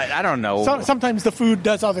I don't know. Sometimes the food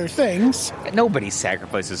does other things. Nobody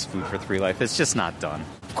sacrifices food for 3 Life. It's just not done.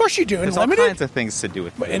 Of course you do. There's In all limited, kinds of things to do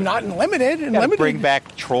with food. and not in limited. In You gotta limited, bring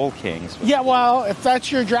back Troll Kings. yeah. Well, if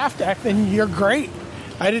that's your draft deck, then you're great.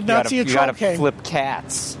 I did not see a You Troll gotta King. flip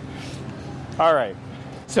cats. All right.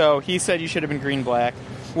 So he said you should have been green black.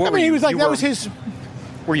 I mean, he was like, that was his.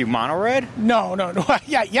 Were you mono red? No.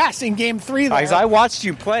 Yeah, yes, in game 3 there. Because I watched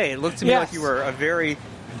you play. It looked to me Yes. like you were a very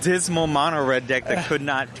dismal mono red deck that could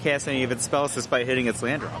not cast any of its spells despite hitting its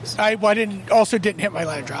land drops. I didn't hit my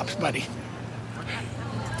land drops, buddy.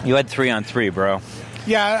 You had 3-on-3, bro.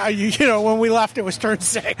 Yeah, when we left, it was turn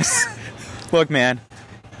 6. Look, man,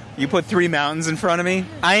 you put 3 mountains in front of me.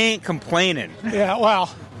 I ain't complaining. Yeah, well,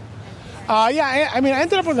 I mean, I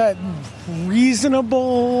ended up with a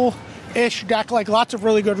reasonable-ish deck, like lots of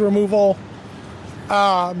really good removal,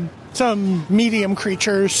 some medium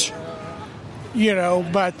creatures,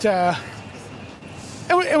 but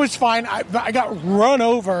it was fine. I got run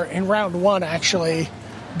over in round 1, actually,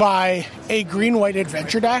 by a green-white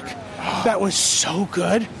adventure deck that was so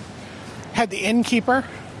good. Had the Innkeeper.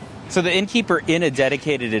 So the Innkeeper in a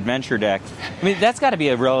dedicated adventure deck, I mean, that's got to be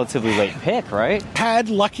a relatively late pick, right? Had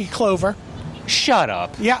Lucky Clover. Shut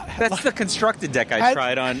up. Yeah. That's the constructed deck I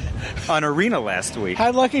tried on Arena last week.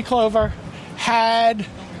 Had Lucky Clover. Had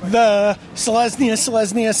the Selesnya.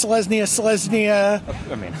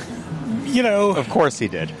 I mean, Of course he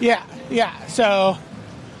did. Yeah. So,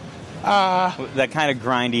 that kind of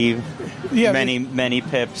grindy, yeah, many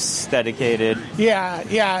pips dedicated. yeah,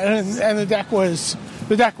 and the deck was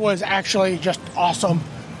actually just awesome.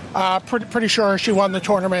 Pretty sure she won the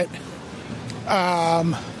tournament.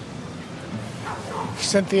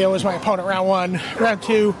 Cynthia was my opponent round 1. Round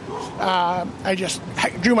 2, I just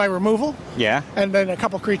drew my removal. Yeah. And then a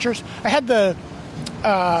couple creatures. I had the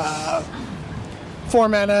 4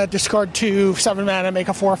 mana, discard 2, 7 mana, make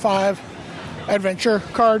a 4/5 adventure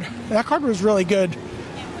card. And that card was really good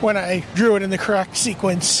when I drew it in the correct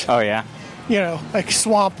sequence. Oh, yeah? Like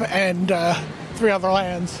Swamp and 3 other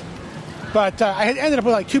lands. But I had ended up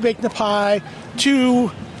with like 2 Baked in the Pie,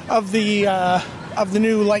 2 of the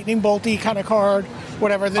new Lightning Bolty kind of card,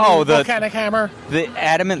 whatever, the new Volcanic Hammer. The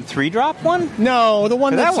Adamant 3-drop one? No, the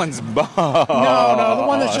one that one's boss. No, the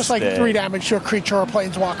one that's just like 3 damage to a creature or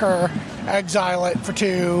planeswalker, exile it for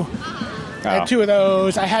 2. I had 2 of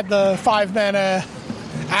those. I had the 5 mana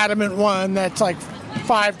Adamant one that's like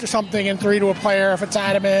 5 to something and 3 to a player if it's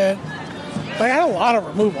Adamant. Like, I had a lot of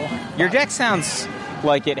removal. Your deck sounds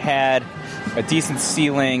like it had a decent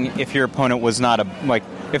ceiling if your opponent was not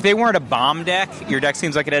if they weren't a bomb deck, your deck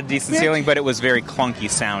seems like it had a decent ceiling, but it was very clunky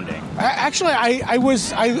sounding. Actually, I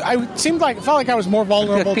felt like I was more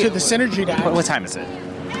vulnerable to the synergy deck. What time is it?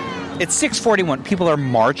 It's 6:41. People are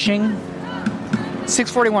marching.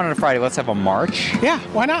 6:41 on a Friday. Let's have a march. Yeah,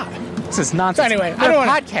 why not? This is nonsense. So anyway, our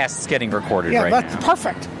podcast is getting recorded right that's now.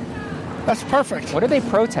 perfect. That's perfect. What are they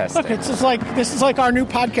protesting? Look, this is like our new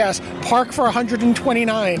podcast, Park for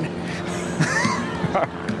 129.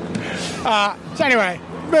 So anyway,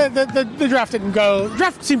 the draft didn't go. The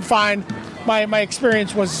draft seemed fine. My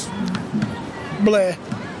experience was bleh,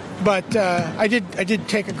 but I did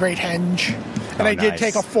take a great henge, and I did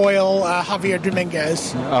take a foil Javier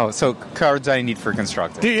Dominguez. Oh, so cards I need for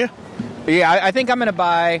constructed. Do you? Yeah, I think I'm going to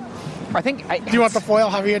buy. Do you want the foil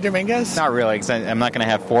Javier Dominguez? Not really, because I'm not going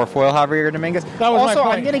to have 4 foil Javier Dominguez. That was also, my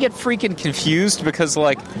point. I'm going to get freaking confused because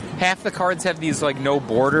half the cards have these no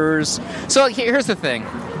borders. So here's the thing.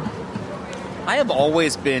 I have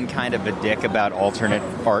always been kind of a dick about alternate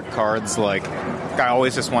art cards. I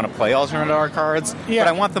always just want to play alternate art cards, but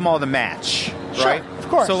I want them all to match, right? Sure, of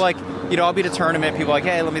course. So I'll be at a tournament. People are like,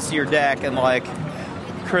 hey, let me see your deck, and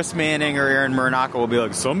Chris Manning or Aaron Murnaka will be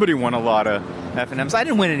like, somebody won a lot of FNMs. I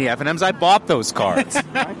didn't win any FNMs. I bought those cards.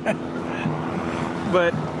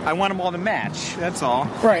 But I want them all to match. That's all.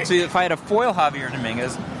 Right. So if I had a foil Javier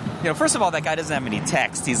Dominguez, first of all, that guy doesn't have any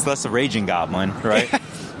text. He's less a Raging Goblin, right?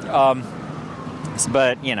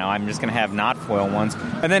 But, I'm just going to have not foil ones.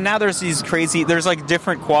 And then now there's there's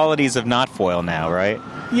different qualities of not foil now, right?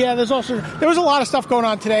 Yeah, there was a lot of stuff going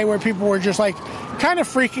on today where people were just kind of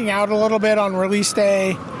freaking out a little bit on release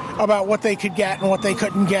day about what they could get and what they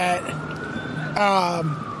couldn't get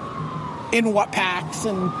in what packs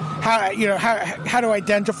and how to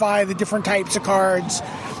identify the different types of cards.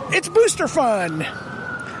 It's booster fun.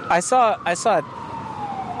 I saw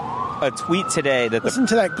a tweet today that listen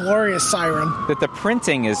to that glorious siren. That the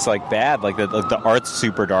printing is bad, the art's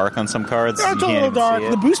super dark on some cards. Yeah, it's a little dark.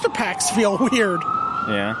 The booster packs feel weird.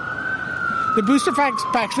 Yeah. The booster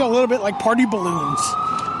packs feel a little bit like party balloons.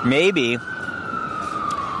 Maybe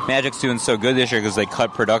Magic's doing so good this year because they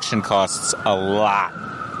cut production costs a lot.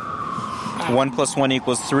 1 +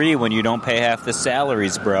 1 = 3 when you don't pay half the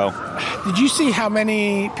salaries, bro. Did you see how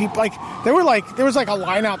many people, there was a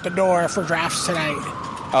line out the door for drafts tonight.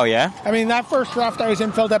 Oh, yeah? I mean, that first draft I was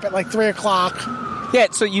in filled up at 3 o'clock. Yeah,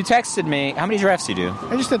 so you texted me. How many drafts do you do?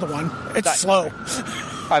 I just did the one. It's slow.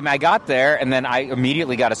 I got there, and then I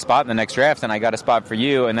immediately got a spot in the next draft, and I got a spot for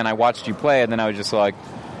you, and then I watched you play, and then I was just like,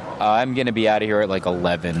 I'm going to be out of here at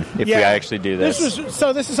 11 if we actually do this. This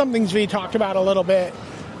is something Zvi talked about a little bit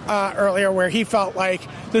earlier, where he felt like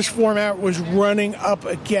this format was running up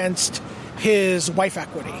against his wife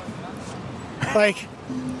equity.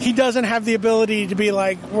 He doesn't have the ability to be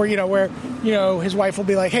where his wife will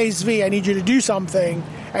be like, hey, Zvi, I need you to do something.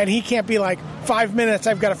 And he can't be 5 minutes,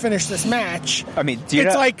 I've got to finish this match. I mean,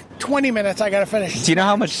 it's 20 minutes, I got to finish. Do you know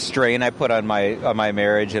how much strain I put on my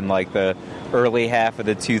marriage in the early half of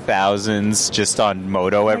the 2000s just on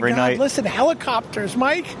Moto every night? Listen, helicopters,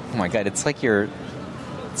 Mike. Oh my God, it's like you're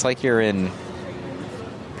in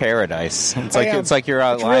paradise. It's like you're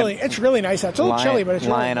out. It's really nice. It's a little chilly, but it's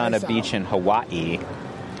really lying on nice a beach in Hawaii.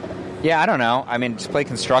 Yeah, I don't know. I mean, just play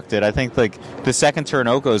Constructed. I think the second turn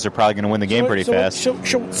Okos are probably going to win the game pretty fast. So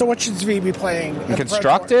what should Zvi be playing?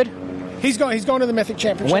 Constructed? He's going to the Mythic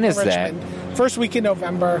Championship. When is in Richmond. that? First week in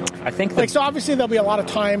November. I think so obviously there'll be a lot of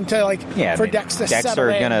time to for decks to settle in.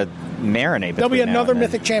 Decks are going to marinate. There'll be another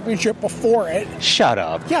Mythic Championship before it. Shut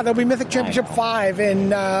up. Yeah, there'll be Mythic Championship 5 in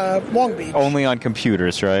Long Beach. Only on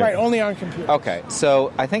computers, right? Right, only on computers. Okay,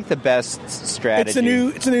 so I think the best strategy...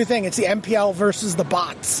 It's a new thing. It's the MPL versus the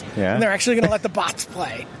bots. Yeah? And they're actually going to let the bots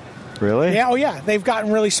play. Really? Yeah, yeah. They've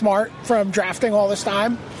gotten really smart from drafting all this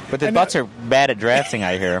time. But the bots are bad at drafting,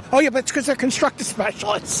 I hear. Oh, yeah, but it's because they're Constructed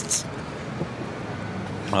specialists.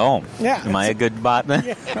 Oh. Yeah. Am I a good bot then?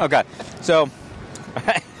 Yeah. Okay. So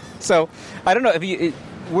I don't know if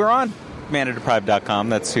we're on manadeprived.com.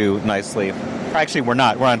 That's who nicely. Actually, we're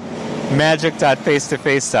not. We're on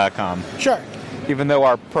magic.facetoface.com. Sure. Even though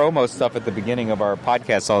our promo stuff at the beginning of our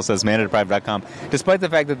podcast all says manadeprived.com, despite the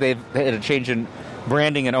fact that they've had a change in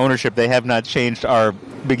branding and ownership, they have not changed our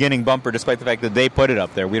beginning bumper, despite the fact that they put it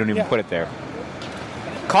up there. We don't even put it there.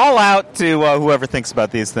 Call out to whoever thinks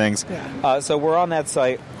about these things. Yeah. So we're on that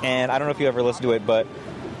site, and I don't know if you ever listened to it, but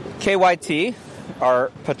KYT,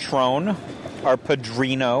 our patron, our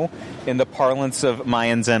padrino, in the parlance of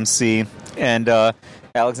Mayans MC, and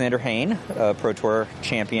Alexander Hayne, Pro Tour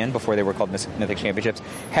champion before they were called Mythic Championships,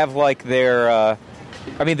 have their...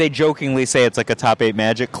 they jokingly say it's like a Top 8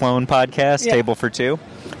 Magic clone podcast, Table for Two.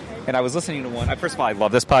 And I was listening to one. First of all, I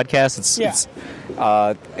love this podcast.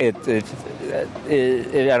 I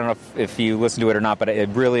don't know if you listen to it or not, but I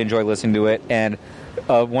really enjoy listening to it. And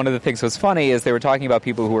one of the things that was funny is they were talking about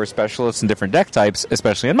people who are specialists in different deck types,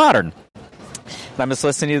 especially in Modern. And I'm just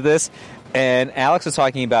listening to this, and Alex was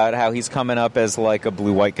talking about how he's coming up as a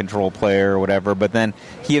blue-white control player or whatever, but then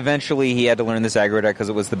he had to learn this aggro deck because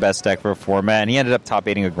it was the best deck for a format, and he ended up top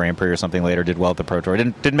 8ing a Grand Prix or something later, did well at the Pro Tour.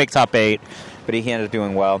 Didn't make top 8, but he ended up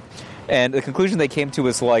doing well. And the conclusion they came to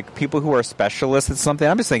was people who are specialists at something.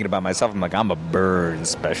 I'm just thinking about myself. I'm a burn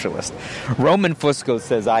specialist. Roman Fusco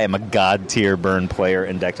says I am a god-tier burn player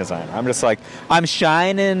in deck design. I'm just I'm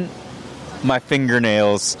shining my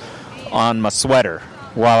fingernails on my sweater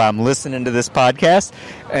while I'm listening to this podcast.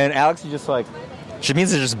 And Alex is just she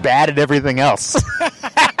means they're just bad at everything else.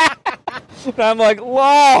 And I'm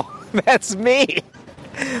whoa, that's me.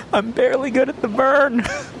 I'm barely good at the burn.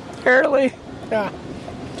 Barely. Yeah.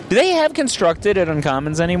 Do they have Constructed at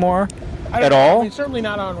Uncommons anymore? At all? Certainly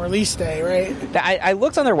not on release day, right? I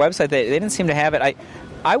looked on their website. They didn't seem to have it.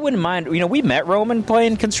 I wouldn't mind. We met Roman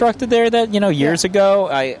playing Constructed there years ago.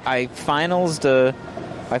 I finals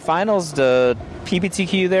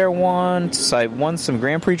PPTQ there once. I won some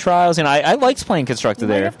Grand Prix trials, and I liked playing Constructed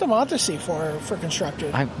there. You have to Montesey for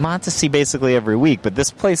Constructed. I Montesey basically every week, but this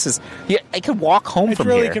place is. Yeah, I could walk home from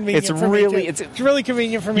really here. Convenient it's for really me it's really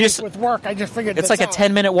convenient for me with work. I just figured it's a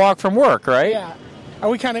 10-minute walk from work, right? Yeah. And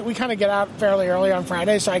we kind of get out fairly early on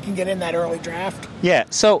Friday, so I can get in that early draft. Yeah.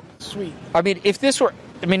 So sweet. If this were,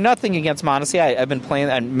 nothing against Montesey. I've been playing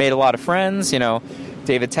and made a lot of friends.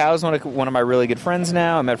 David Tao is one of my really good friends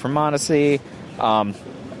now. I met from Montesey.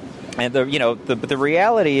 And the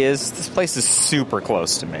reality is this place is super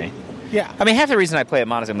close to me. Yeah. Half the reason I play at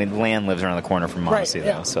Montesey, Land lives around the corner from Montesey,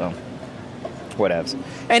 though, so whatevs.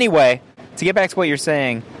 Anyway, to get back to what you're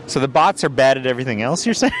saying, so the bots are bad at everything else,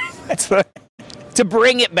 you're saying? To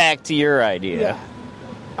bring it back to your idea.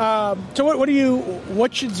 Yeah. So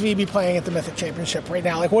what should Zvi be playing at the Mythic Championship right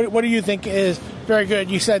now? What do you think is very good?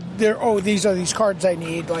 You said these are these cards I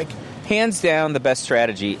need, hands down the best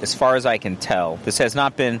strategy, as far as I can tell. This has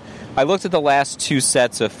not been... I looked at the last 2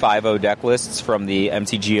 sets of 5.0 deck lists from the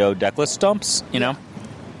MTGO deck list dumps, you know?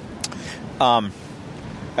 I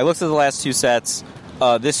looked at the last 2 sets.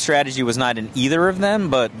 This strategy was not in either of them,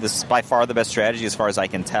 but this is by far the best strategy, as far as I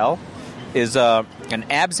can tell, is an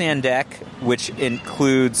Abzan deck, which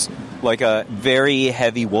includes like a very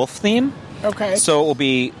heavy wolf theme. Okay. So it will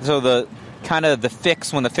be... So the kind of the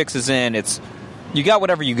fix, when the fix is in, it's... You got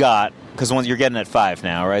whatever you got, because you're getting at 5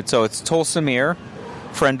 now, right? So it's Tolsimir,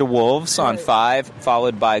 Friend to Wolves, on 5,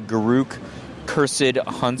 followed by Garruk, Cursed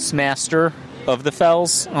Huntsmaster of the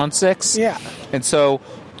Fells on 6. Yeah. And so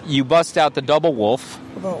you bust out the double wolf.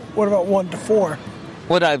 What about 1 to 4?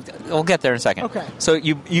 We'll get there in a second. Okay. So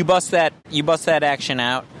you bust that action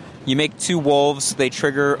out. You make 2 wolves. They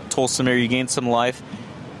trigger Tolsimir. You gain some life.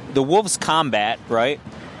 The wolves combat, right?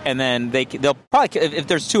 And then they'll probably, if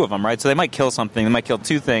there's 2 of them, right? So they might kill something. They might kill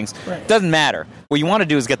 2 things. Right. Doesn't matter. What you want to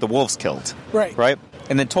do is get the wolves killed. Right. Right?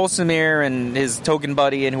 And then Tolsimir and his token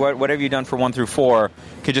buddy and whatever you've done for 1 through 4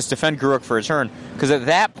 could just defend Garruk for a turn. Because at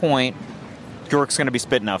that point, Garruk's going to be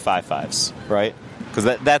spitting out 5/5s, right? Because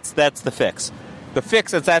that's the fix. The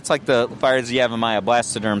fix, that's like the Fires of Yavimaya,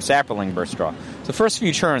 Blastoderm, Saproling, Burst Draw. So the first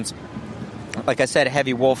few turns, like I said,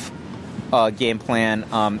 heavy wolf game plan.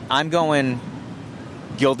 I'm going...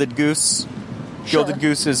 Gilded Goose. Sure. Gilded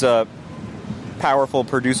Goose is a powerful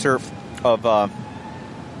producer of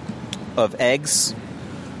eggs,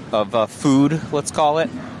 of food, let's call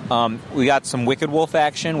it. We got some Wicked Wolf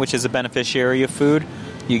action, which is a beneficiary of food.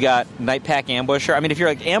 You got Nightpack Ambusher. I mean, if you're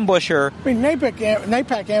like Ambusher... I mean,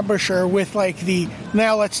 Nightpack Ambusher with, like, the,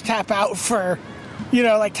 now let's tap out for,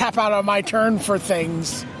 like, tap out on my turn for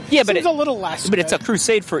things... Yeah, but it's a little less. But it's a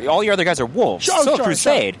crusade for all your other guys are wolves. Oh, Still sure, a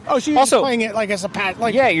crusade. Sure. Oh, so you're also just playing it like as a pat.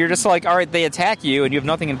 Like, yeah, you're just like, all right, they attack you and you have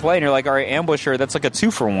nothing in play, and you're like, all right, Ambusher, that's like a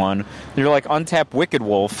 2-for-1. You're like untap Wicked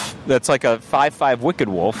Wolf. That's like a 5/5 Wicked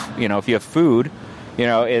Wolf. If you have food,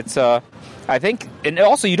 it's. I think, and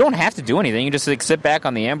also you don't have to do anything. You just like sit back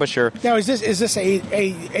on the Ambusher. Now, is this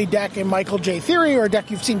a deck in Michael J. Theory or a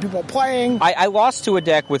deck you've seen people playing? I lost to a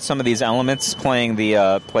deck with some of these elements playing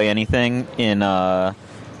the Play Anything in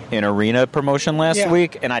Arena promotion last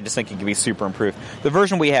week, and I just think it could be super improved. The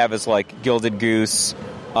version we have is like Gilded Goose,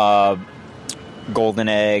 Golden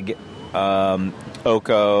Egg,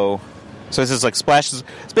 Oko. So this is like splashes.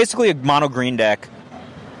 It's basically a mono green deck.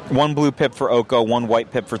 1 blue pip for Oko, 1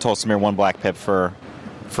 white pip for Tolsimir, 1 black pip for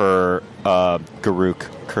Garruk,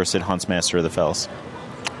 Cursed Huntsmaster of the Fells.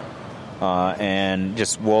 And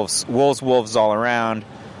just wolves all around.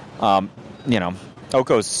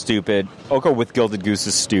 Oko's stupid. Oko with Gilded Goose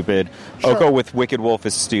is stupid. Sure. Oko with Wicked Wolf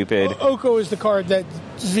is stupid. Oko is the card that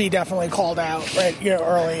Z definitely called out, right?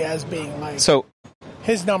 Early as being like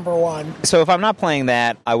his number 1. So if I'm not playing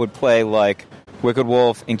that, I would play like Wicked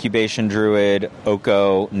Wolf, Incubation Druid,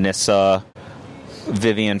 Oko, Nissa,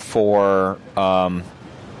 Vivian 4,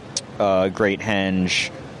 Great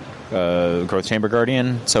Henge, Growth Chamber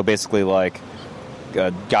Guardian. So basically like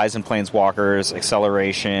guys and Planeswalkers,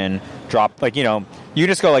 acceleration, drop, you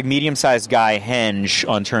just go like medium-sized guy Henge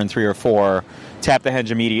on turn 3 or 4, tap the Henge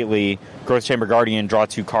immediately, Growth Chamber Guardian, draw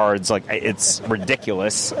 2 cards, like it's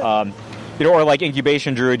ridiculous. Or like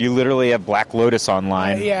Incubation Druid, you literally have Black Lotus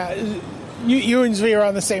online. Yeah, you and Zvi are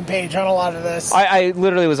on the same page on a lot of this. I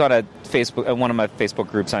literally was on one of my Facebook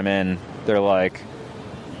groups I'm in. They're like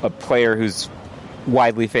a player who's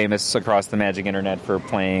widely famous across the Magic internet for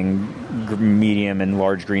playing medium and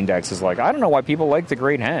large green decks is like, I don't know why people like the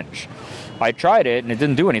Great Henge. I tried it and it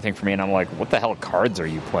didn't do anything for me, and I'm like, what the hell cards are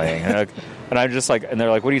you playing? And I'm just like, and they're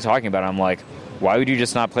like, what are you talking about? I'm like, why would you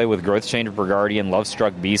just not play with Growth Chamber Guardian,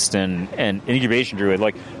 Lovestruck Beast, and Incubation Druid?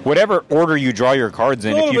 Like, whatever order you draw your cards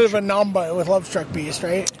in. A little bit of a number with Lovestruck Beast,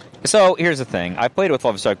 right? So here's the thing. I played with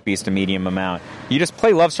Lovestruck Beast a medium amount. You just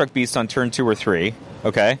play Lovestruck Beast on turn 2 or 3,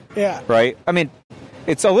 okay? Yeah. Right? I mean,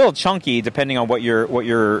 it's a little chunky depending on what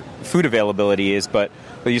your food availability is, but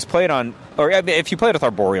you just play it on, or if you play it with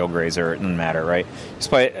Arboreal Grazer, it doesn't matter, right? Just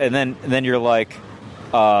play it, and then you're like,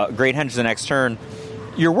 Great Henge the next turn.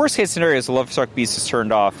 Your worst case scenario is the Lovestruck Beast is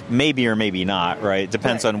turned off, maybe or maybe not, right?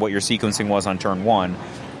 Depends on what your sequencing was on turn 1.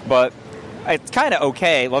 But it's kind of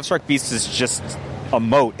okay. Lovestruck Beast is just a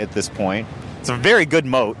moat at this point. It's a very good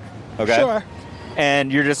moat, okay? Sure.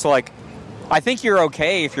 And you're just like, I think you're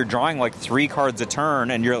okay if you're drawing like 3 cards a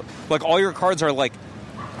turn, and you're like, all your cards are like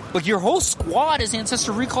your whole squad is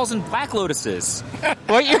Ancestor Recalls and Black Lotuses.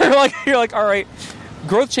 You're like, all right,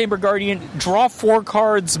 Growth Chamber Guardian, draw 4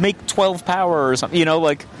 cards, make 12 power or something,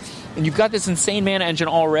 and you've got this insane mana engine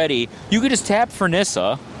already. You could just tap for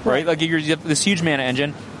Nissa, right? Like you have this huge mana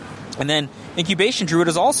engine. And then Incubation Druid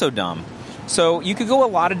is also dumb. So you could go a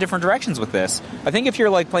lot of different directions with this. I think if you're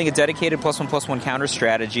like playing a dedicated +1/+1 counter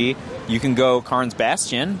strategy, you can go Karn's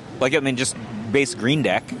Bastion. Just base green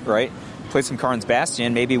deck, right? Play some Karn's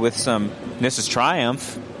Bastion, maybe with some Nissa's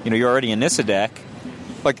Triumph. You're already a Nissa deck.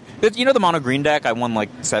 The mono green deck I won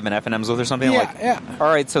 7 FNMs with or something? Yeah. All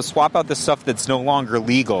right, so swap out the stuff that's no longer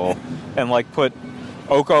legal and put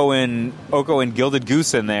Oko and Gilded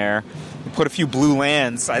Goose in there. Put a few blue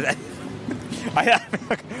lands. There's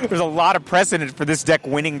a lot of precedent for this deck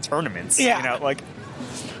winning tournaments. Yeah.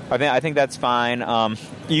 I think that's fine.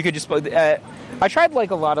 You could just I tried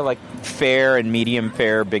a lot of fair and medium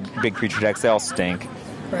fair big creature decks. They all stink.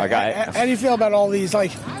 Right. How do you feel about all these?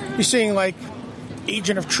 You're seeing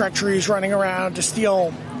Agent of Treacheries running around to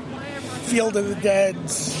steal Field of the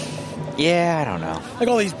Deads. Yeah, I don't know.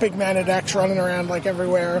 All these big mana decks running around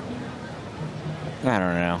everywhere. I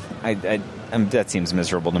don't know. That seems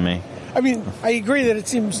miserable to me. I mean, I agree that it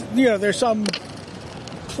seems there's some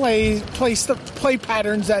play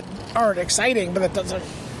patterns that aren't exciting, but that doesn't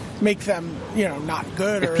make them not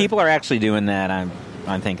good. If people are actually doing that, I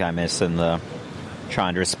think I'm missing the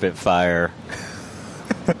Chandra Spitfire.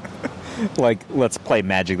 Let's play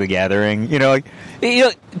Magic the Gathering.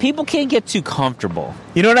 People can't get too comfortable.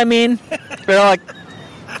 You know what I mean? They're you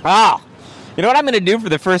know what I'm going to do for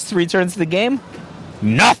the first 3 turns of the game?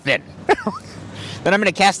 Nothing. Then I'm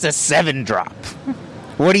going to cast a 7-drop.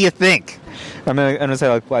 What do you think? I'm going to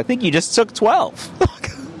say, I think you just took 12.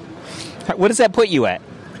 What does that put you at?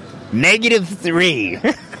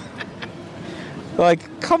 -3.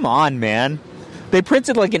 Come on, man. They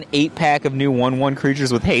printed an 8-pack of new 1/1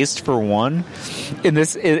 creatures with haste for 1 in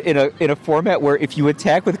a format where if you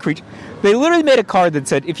attack with creatures, they literally made a card that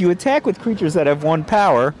said if you attack with creatures that have 1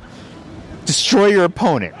 power, destroy your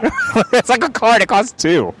opponent. It's a card. It costs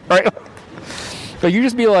 2, right? So you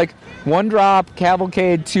just be 1-drop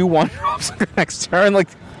Cavalcade, 2 1-drops next turn, and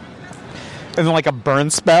then a burn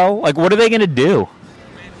spell. What are they going to do?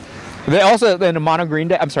 They also in a mono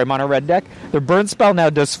red deck, their burn spell now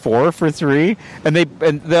does 4 for 3, and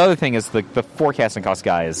the other thing is the forecasting cost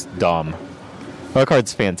guy is dumb. That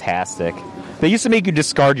card's fantastic. They used to make you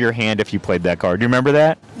discard your hand if you played that card. Do you remember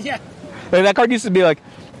that? Yeah. That card used to be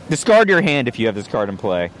discard your hand if you have this card in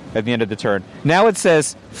play at the end of the turn. Now it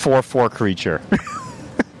says 4/4 creature.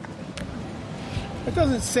 It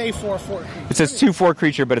doesn't say 4/4 creature. It says 2/4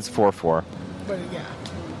 creature, but it's 4/4. But yeah.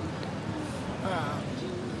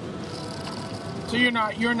 So you're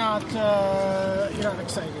not excited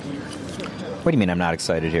here. What do you mean I'm not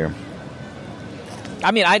excited here?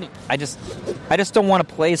 I mean, I just don't want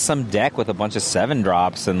to play some deck with a bunch of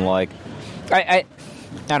 7-drops and I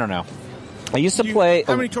don't know. I used to play.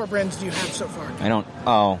 How many Tor brands do you have so far? I don't.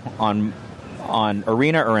 Oh, on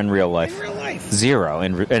Arena or in real life? In real life. 0,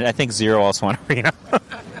 and I think 0 also on Arena.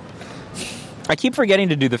 I keep forgetting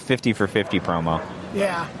to do the 50 for 50 promo.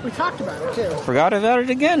 Yeah, we talked about it too. Forgot about it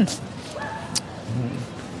again.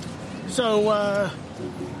 So,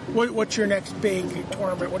 what's your next big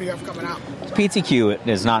tournament? What do you have coming up? PTQ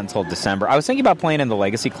is not until December. I was thinking about playing in the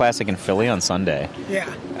Legacy Classic in Philly on Sunday. Yeah.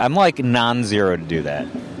 I'm non-zero to do that.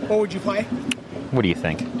 What would you play? What do you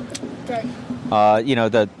think? Okay.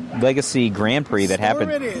 The Legacy Grand Prix that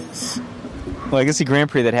happened. It is. Legacy Grand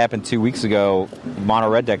Prix that happened 2 weeks ago. Mono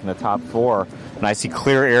red deck in the top 4, and I see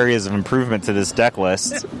clear areas of improvement to this deck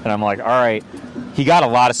list, and I'm all right, he got a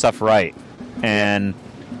lot of stuff right, and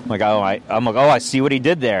I see what he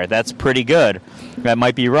did there. That's pretty good. That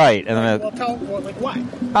might be right. And then tell what?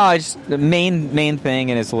 The main thing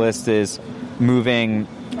in his list is moving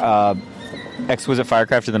Exquisite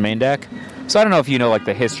Firecraft to the main deck. So I don't know if you know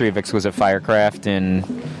the history of Exquisite Firecraft in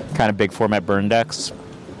kind of big format burn decks.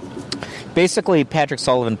 Basically, Patrick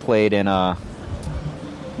Sullivan played in a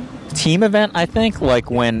team event, I think,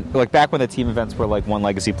 back when the team events were 1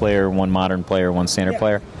 Legacy player, 1 Modern player, 1 Standard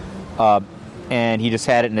player. And he just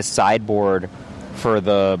had it in his sideboard for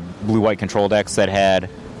the blue-white control decks that had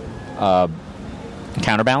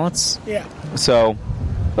counterbalance. Yeah. So,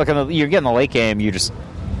 you're getting the late game, you just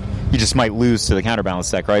might lose to the counterbalance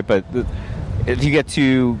deck, right? But if you get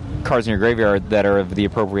 2 cards in your graveyard that are of the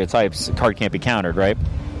appropriate types, the card can't be countered, right?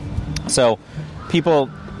 So, people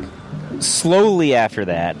slowly after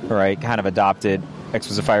that, right, kind of adopted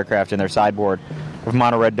Exquisite Firecraft in their sideboard with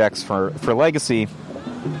mono red decks for Legacy.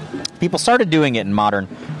 People started doing it in Modern.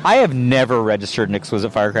 I have never registered an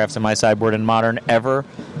Exquisite Firecraft in my sideboard in Modern, ever.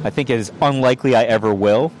 I think it is unlikely I ever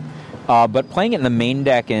will. But playing it in the main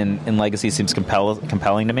deck in Legacy seems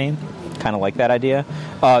compelling to me. Kind of like that idea.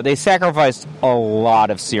 They sacrificed a lot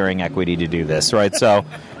of Searing Equity to do this, right? So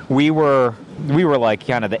we were we were like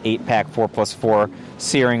kind of the 8-pack 4+4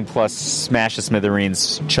 Searing plus Smash the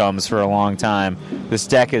Smithereens chums for a long time. This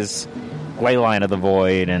deck is Leyline of the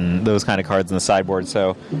Void and those kind of cards in the sideboard,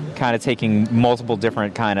 so kind of taking multiple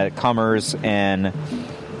different kind of comers and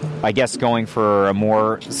I guess going for a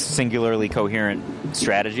more singularly coherent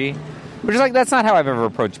strategy, which is like, that's not how I've ever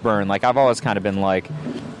approached Burn. Like, I've always kind of been like,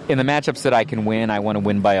 in the matchups that I can win, I want to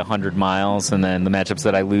win by 100 miles, and then the matchups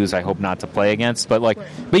that I lose, I hope not to play against. But like,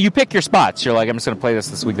 but you pick your spots. You're like, I'm just going to play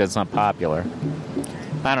this week that's not popular.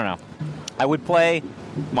 I don't know. I would play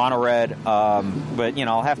mono red, but you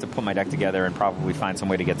know, I'll have to put my deck together and probably find some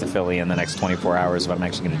way to get to Philly in the next 24 hours if I'm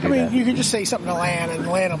actually going to do that. You can just say something to Lan, and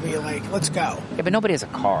Lan will be like, "Let's go." Yeah, but nobody has a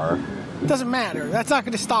car. It doesn't matter. That's not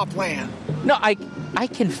going to stop Lan. No, I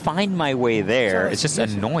can find my way there. It's just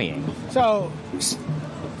annoying. So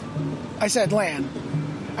I said, Lan,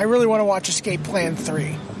 I really want to watch Escape Plan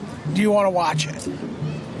 3. Do you want to watch it?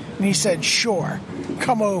 And he said, sure.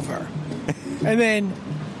 Come over. And then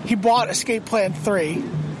he bought Escape Plan 3.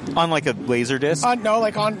 On like a Laserdisc? No,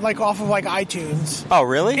 like off of like iTunes. Oh,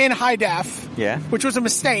 really? In high def. Yeah. Which was a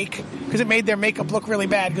mistake because it made their makeup look really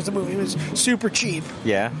bad because the movie was super cheap.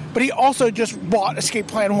 Yeah. But he also just bought Escape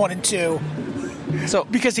Plan 1 and 2 so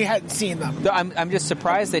because he hadn't seen them. I'm just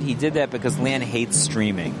surprised that he did that because Lan hates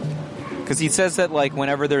streaming. Because he says that, like,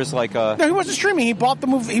 whenever there's, like, a... No, he wasn't streaming. He bought the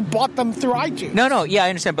movie. He bought them through iTunes. No, yeah, I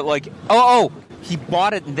understand. But, like, he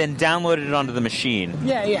bought it and then downloaded it onto the machine.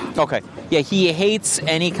 Yeah. Okay. Yeah, he hates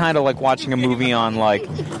any kind of, like, watching a movie on, like,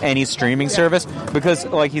 any streaming service. Because,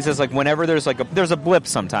 like, he says, like, whenever there's, like, there's a blip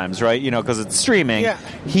sometimes, right? You know, because it's streaming. Yeah.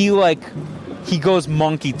 He goes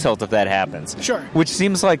monkey tilt if that happens. Sure. Which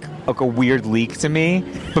seems like a weird leak to me.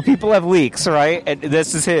 But people have leaks, right? And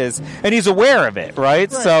this is his. And he's aware of it,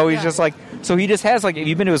 right? So he's just like... So he just has, like, if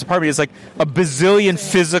you've been to his apartment, it's like a bazillion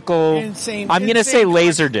physical... I'm going to say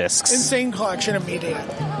laser discs. Insane collection of media.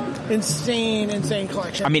 Insane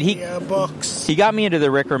collection of media, books. He got me into the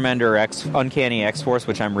Rick Remender Uncanny X-Force,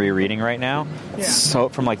 which I'm rereading right now. Yeah. So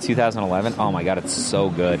from, like, 2011. Oh, my God, it's so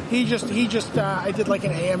good. He just I did, like,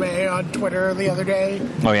 an AMA on Twitter the other day.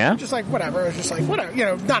 Oh, yeah? Just like, whatever. It was just like, whatever. You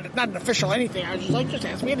know, not an official anything. I was just like, just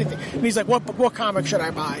ask me anything. And he's like, what comic should I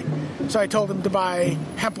buy? So I told him to buy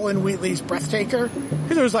Hempel and Wheatley's Breathtaker.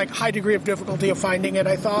 Because there was, like, high degree of difficulty of finding it,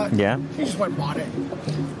 I thought. Yeah. He just went and bought it.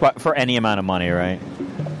 But for any amount of money, right?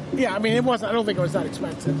 Yeah, I mean, it wasn't. I don't think it was that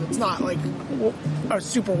expensive. It's not like a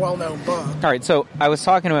super well-known book. All right, so I was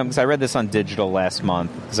talking to him because I read this on digital last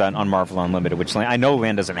month on Marvel Unlimited, which I know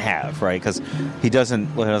Lan doesn't have, right? Because he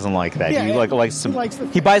doesn't like that. Yeah,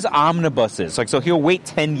 he buys omnibuses, like, so he'll wait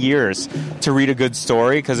 10 years to read a good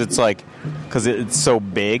story because it's so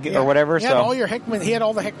big or whatever. He had all your Hickman. He had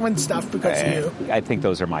all the Hickman stuff because of you. I think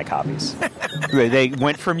those are my copies. They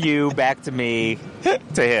went from you back to me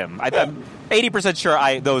to him. I'm 80%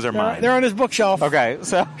 sure those are mine. They're on his bookshelf. Okay,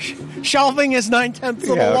 so shelving is 9/10 of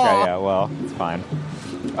the law. Okay, yeah, well, it's fine.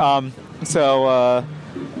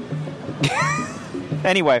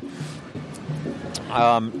 Anyway,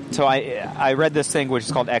 so I read this thing which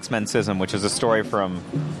is called X-Men Schism, which is a story from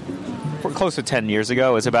close to 10 years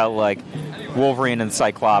ago. It's about, like, Wolverine and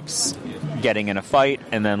Cyclops getting in a fight,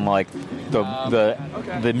 and then, like,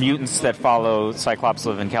 the mutants that follow Cyclops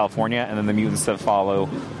live in California, and then the mutants that follow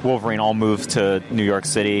Wolverine all move to New York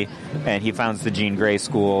City, and he founds the Jean Grey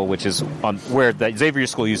School, which is where the Xavier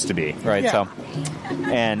School used to be, right? Yeah. So,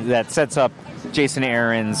 and that sets up Jason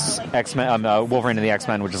Aaron's X-Men, Wolverine and the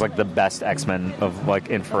X-Men, which is, like, the best X-Men of, like,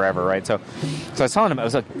 in forever, right? So I was telling him,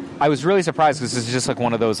 I was really surprised because this is just, like,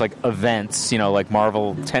 one of those, like, events, you know, like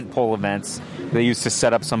Marvel tentpole events they used to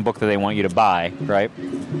set up some book that they want you to buy, right?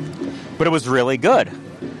 But it was really good.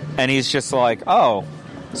 And he's just like, oh,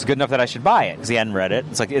 it's good enough that I should buy it because he hadn't read it.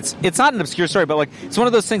 It's like it's not an obscure story, but, like, it's one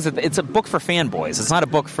of those things that it's a book for fanboys. It's not a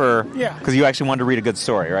book for because you actually wanted to read a good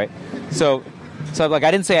story, right? So like,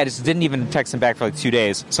 I didn't even text him back for, like, 2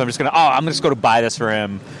 days. So I'm just go to buy this for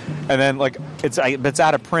him, and then, like, it's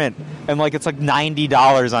out of print, and, like, it's like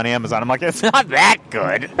 $90 on Amazon. I'm like, it's not that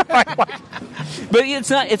good. But it's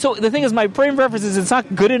not. The thing is, my frame of reference is it's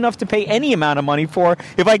not good enough to pay any amount of money for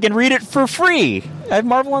if I can read it for free. I have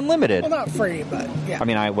Marvel Unlimited. Well, not free, but yeah. I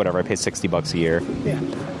mean, I pay $60 a year.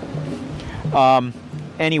 Yeah.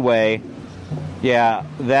 Anyway, yeah,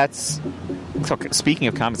 that's. So, speaking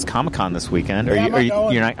of comics, Comic-Con this weekend. I'm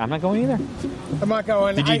not going either. I'm not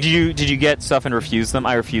going. Did you get stuff and refuse them?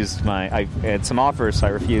 I refused I had some offers, so I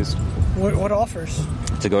refused. What offers?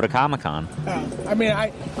 To go to Comic-Con. I mean,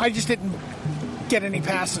 I just didn't get any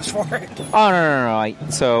passes for it. Oh, no.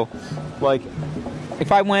 So, like,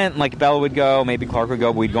 if I went, like, Bella would go, maybe Clark would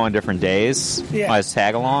go, but we'd go on different days as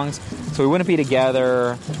tag-alongs. so we wouldn't be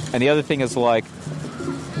together. And the other thing is, like,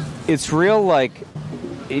 it's real, like,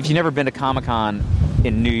 if you've never been to Comic-Con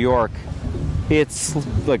in New York, it's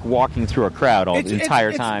like walking through a crowd the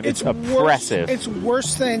entire time. It's oppressive. It's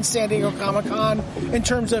worse than San Diego Comic-Con in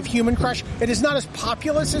terms of human crush. It is not as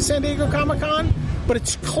populous as San Diego Comic-Con, but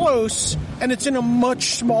it's close, and it's in a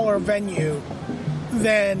much smaller venue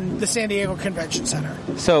than the San Diego Convention Center.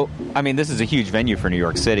 So, I mean, this is a huge venue for New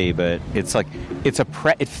York City, but it's like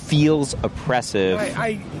it feels oppressive.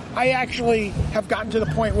 I actually have gotten to the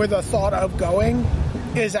point where the thought of going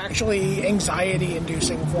is actually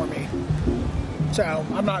anxiety-inducing for me. So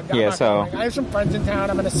I'm not going. I have some friends in town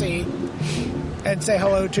I'm going to see and say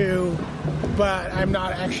hello to, but I'm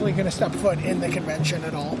not actually going to step foot in the convention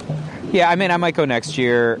at all. Yeah, I mean, I might go next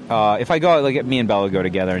year. If I go, like, me and Bella go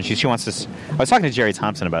together, and she wants to. I was talking to Jerry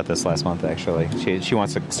Thompson about this last month, actually. She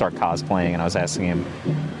wants to start cosplaying, and I was asking him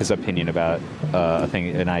his opinion about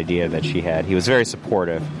an idea that she had. He was very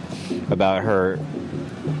supportive about her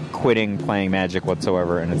quitting playing Magic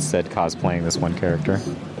whatsoever, and instead cosplaying this one character.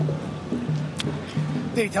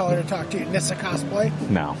 Did he tell her to talk to you, Nissa Cosplay?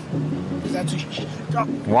 No. That's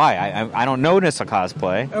Why? I don't know Nissa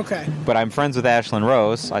Cosplay. Okay. But I'm friends with Ashlyn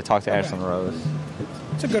Rose. I talked to Ashlyn Rose.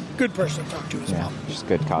 It's a good person to talk to as well. She's a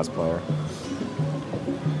good cosplayer.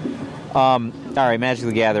 All right, Magic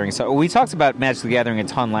the Gathering. So we talked about Magic the Gathering a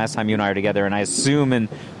ton last time you and I were together, and I assume in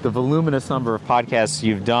the voluminous number of podcasts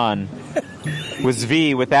you've done with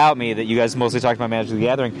Zvi without me that you guys mostly talked about Magic the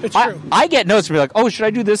Gathering. It's true. I get notes from you like, oh, should I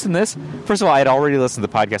do this and this? First of all, I had already listened to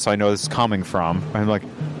the podcast, so I know this is coming from. I'm like,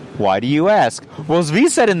 why do you ask? Well, Zvi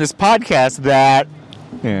said in this podcast that...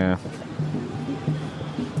 Yeah.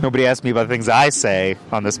 Nobody asked me about things I say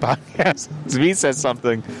on this podcast. Zvi says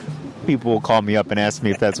something, people will call me up and ask me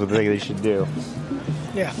if that's what they should do.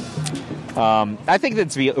 Yeah. I think that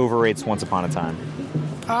Zvi overrates Once Upon a Time.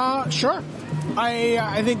 Sure.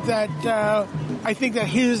 I think that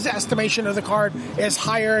his estimation of the card is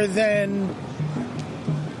higher than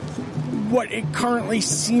what it currently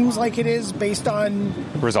seems like it is based on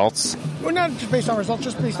results. Well, not just based on results,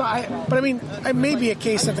 just based on. But I mean, it may be a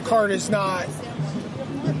case that the card is not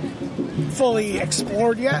fully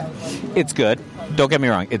explored yet. It's good. Don't get me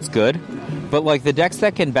wrong. It's good. But like the decks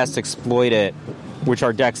that can best exploit it, which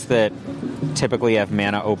are decks that typically have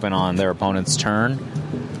mana open on their opponent's turn,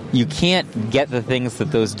 you can't get the things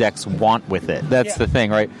that those decks want with it. That's the thing,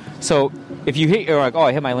 right? So if you're like, oh,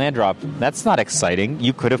 I hit my land drop, that's not exciting.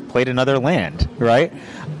 You could have played another land, right?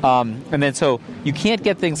 And then so you can't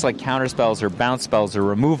get things like counter spells or bounce spells or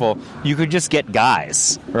removal. You could just get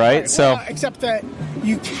guys, right? So except that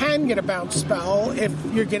you can get a bounce spell if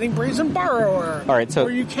you're getting Brazen Borrower. All right, so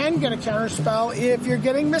or you can get a counter spell if you're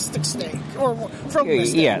getting Mystic Stake or from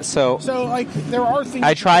Mystic. Yeah, so like there are things.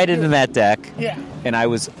 I tried it in that deck. Yeah. And I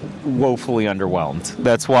was woefully underwhelmed.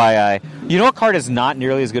 That's why you know what card is not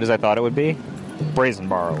nearly as good as I thought it would be? Brazen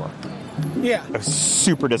Borrower. Yeah. I was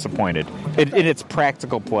super disappointed in its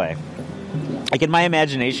practical play. Like, in my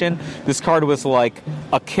imagination, this card was like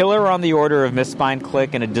a killer on the order of Mistbind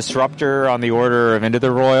Click and a disruptor on the order of Into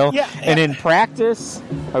the Royal. Yeah. And in practice,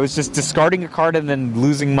 I was just discarding a card and then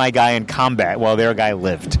losing my guy in combat while their guy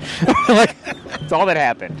lived. Like, that's all that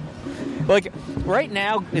happened. Like, right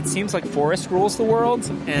now, it seems like Forest rules the world,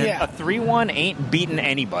 and a 3-1 ain't beating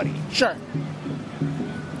anybody. Sure.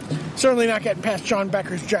 Certainly not getting past John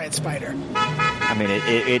Becker's Giant Spider. I mean,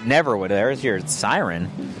 it never would. There's your Siren.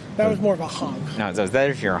 That was more of a honk. No,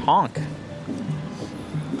 there's your honk.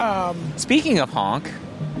 Speaking of honk,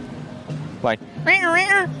 like,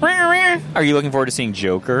 are you looking forward to seeing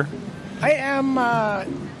Joker? I am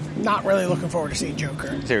not really looking forward to seeing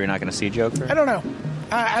Joker. So you're not going to see Joker? I don't know.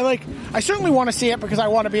 I certainly want to see it because I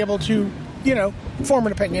want to be able to, form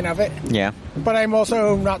an opinion of it. Yeah. But I'm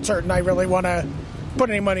also not certain I really want to put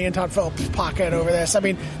any money in Todd Phillips' pocket over this. I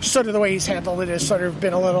mean, sort of the way he's handled it has sort of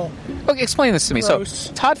been a little... Okay, explain this to me. gross.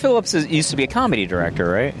 So, Todd Phillips used to be a comedy director,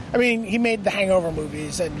 right? I mean, he made the Hangover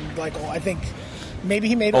movies, and, I think maybe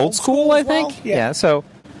he made Old School, I well. think? Yeah, so...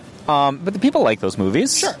 but the people like those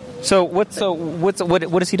movies. Sure. So, what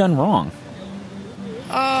has he done wrong?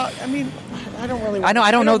 I mean... I don't really.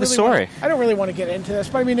 I don't know the story. I don't really want to get into this,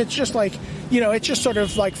 but I mean, it's just like it's just sort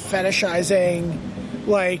of like fetishizing,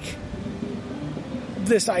 like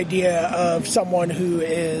this idea of someone who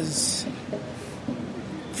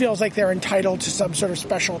feels like they're entitled to some sort of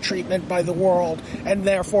special treatment by the world, and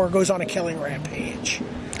therefore goes on a killing rampage.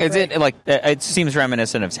 Is it like it seems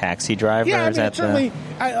reminiscent of Taxi Driver? Yeah, I mean,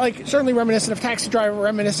 it's certainly reminiscent of Taxi Driver,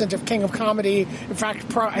 reminiscent of King of Comedy. In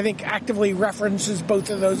fact, I think actively references both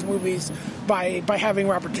of those movies by having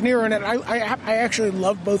Robert De Niro in it. I actually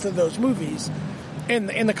love both of those movies,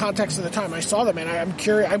 in the context of the time I saw them, and I'm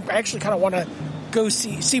curious. I actually kind of want to go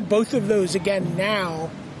see both of those again now.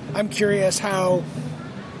 I'm curious how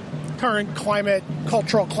current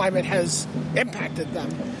cultural climate has impacted them.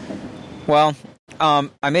 Well,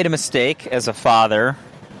 I made a mistake as a father.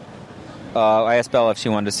 I asked Bella if she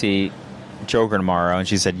wanted to see Joker tomorrow, and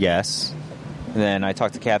she said yes. And then I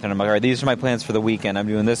talked to Catherine. I'm like, all right, these are my plans for the weekend. I'm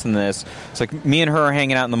doing this and this. It's like me and her are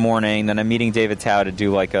hanging out in the morning. Then I'm meeting David Tao to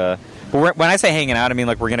do like a... But when I say hanging out, I mean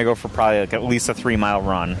like we're going to go for probably like at least a 3-mile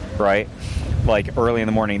run, right? Like early in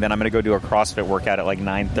the morning. Then I'm going to go do a CrossFit workout at like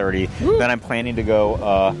 9:30. Then I'm planning to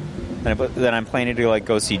go... Then I'm planning to like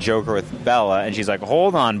go see Joker with Bella. And she's like,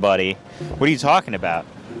 hold on, buddy. What are you talking about?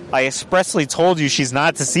 I expressly told you she's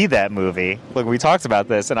not to see that movie. Look, we talked about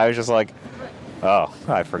this. And I was just like, oh,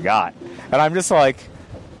 I forgot. And I'm just like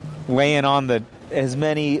laying on as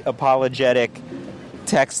many apologetic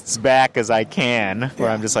texts back as I can, where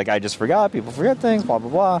I'm just like, I just forgot. People forget things, blah, blah,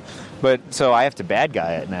 blah. But so I have to bad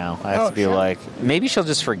guy it now. I have to be like, maybe she'll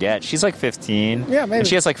just forget. She's like 15. Yeah, maybe. And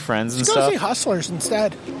she has like friends and stuff. Let's go see Hustlers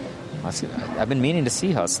instead. I've been meaning to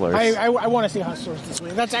see Hustlers. I want to see Hustlers this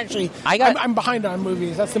week. That's actually I'm behind on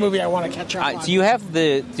movies. That's the movie I want to catch up on. Do you have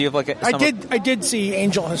like a... I did see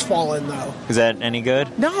Angel Has Fallen though. Is that any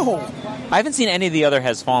good? No. I haven't seen any of the other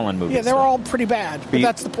Has Fallen movies. Yeah, they were all pretty bad, but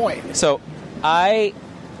that's the point. So,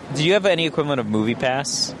 do you have any equivalent of Movie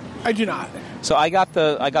Pass? I do not. So I got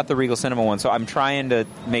the Regal Cinema one, so I'm trying to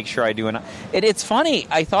make sure I do it. It's funny.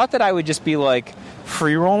 I thought that I would just be like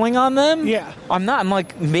free rolling on them. Yeah. I'm not. I'm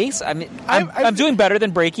like Mace. I mean, I'm doing better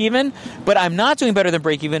than Break Even, but I'm not doing better than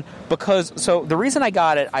Break Even because. So the reason I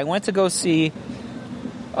got it, I went to go see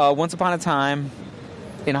Once Upon a Time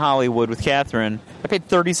in Hollywood with Catherine. I paid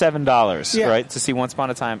 $37, right, to see Once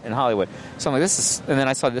Upon a Time in Hollywood. So I'm like, this is, and then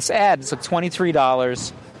I saw this ad. It's like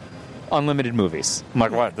 $23, unlimited movies. I'm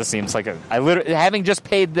like, what? This seems like I literally having just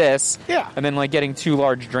paid this, and then like getting 2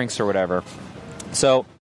 large drinks or whatever. So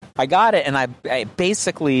I got it, and I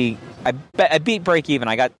basically beat Break Even.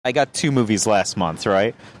 I got 2 movies last month,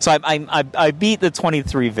 right? So I beat the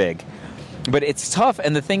 23 vig, but it's tough.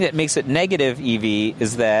 And the thing that makes it negative, Evie,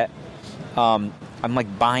 is that I'm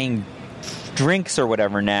like buying drinks or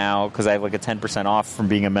whatever now because I have like a 10% off from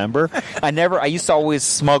being a member. I used to always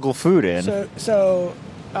smuggle food in. So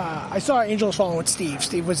I saw Angel Has Fallen with Steve.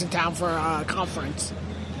 Steve was in town for a conference.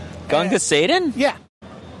 Gunga Satan? Yeah.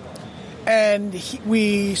 And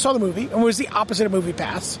we saw the movie, and it was the opposite of Movie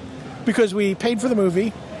Pass because we paid for the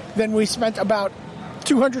movie, then we spent about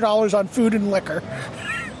 $200 on food and liquor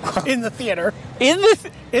in the theater. In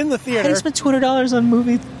the theater. I spent $200 on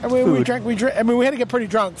movie food. We drank. I mean, we had to get pretty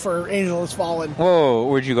drunk for Angel Has Fallen. Whoa,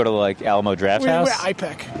 where'd you go to, like, Alamo Draft House? We went to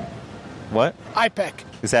IPIC. What? IPIC.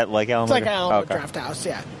 Is that like Alamo? It's like Alamo Draft House,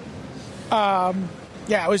 yeah.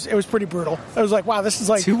 Yeah, it was pretty brutal. I was like, wow, this is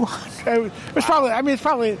like $200. It was probably. I mean, it's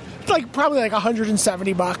probably like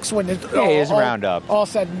 $170 when it's round up, all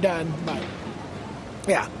said and done. But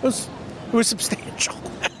yeah, it was substantial.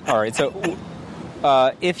 All right, so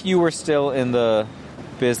if you were still in the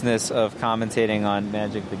business of commentating on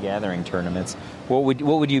Magic the Gathering tournaments, what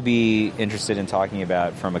would you be interested in talking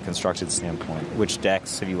about from a constructed standpoint? Which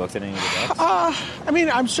decks have you looked at? Any of the decks? I mean,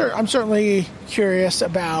 I'm certainly curious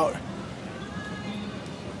about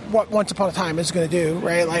what Once Upon a Time is going to do,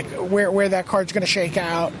 right? Like where that card's going to shake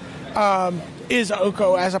out. Is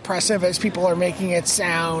Oko as oppressive as people are making it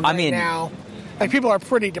sound now? Like people are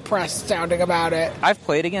pretty depressed sounding about it. I've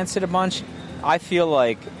played against it a bunch. I feel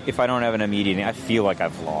like if I don't have an immediate, I feel like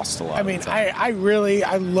I've lost a lot. I mean,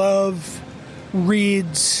 I love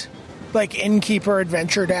Reed's like Innkeeper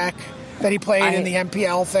Adventure deck that he played in the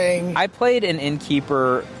MPL thing. I played an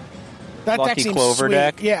Innkeeper that Lucky deck seems Clover sweet.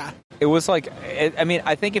 deck. Yeah. It was like, I mean,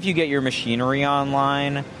 I think if you get your machinery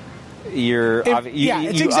online,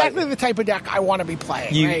 it's exactly the type of deck I want to be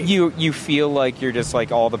playing. You feel like you're just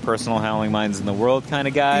like all the personal Howling Minds in the world kind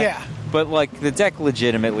of guy. Yeah. But like the deck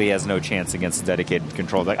legitimately has no chance against a dedicated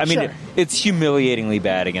control deck. I mean, it's humiliatingly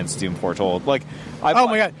bad against Doom Foretold. Like, oh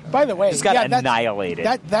my god! By the way, just got annihilated.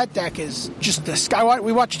 That deck is just the sky.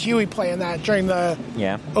 We watched Huey playing that during the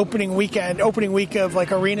opening week of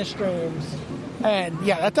like arena streams, and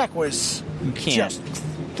that deck was just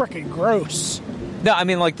freaking gross. No, I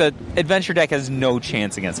mean, like, the adventure deck has no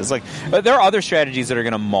chance against this. Like, there are other strategies that are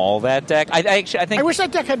going to maul that deck. I think... I wish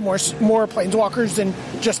that deck had more Planeswalkers than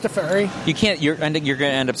just Teferi. You can't... You're going to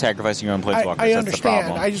end up sacrificing your own Planeswalkers. I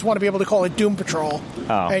understand. I just want to be able to call it Doom Patrol.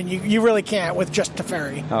 Oh. And you really can't with just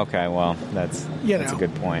Teferi. Okay, well, that's a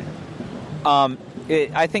good point.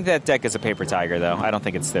 I think that deck is a paper tiger, though. I don't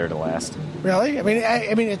think it's there to last. Really? I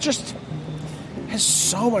mean, it just has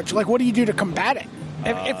so much... Like, what do you do to combat it?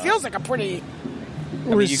 It feels like a pretty You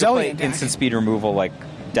can resilient play deck. instant speed removal like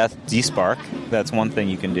Death Despark. That's one thing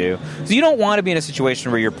you can do. So you don't want to be in a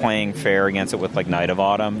situation where you're playing fair against it with like Knight of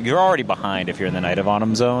Autumn. You're already behind if you're in the Knight of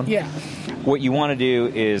Autumn zone. Yeah. What you want to do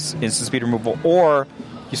is instant speed removal, or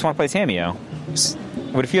you just want to play Tamiyo.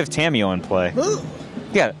 What if you have Tamiyo in play? Ooh,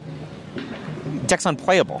 Yeah. Deck's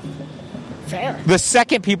unplayable. fair. The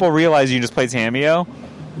second people realize you just play Tamiyo,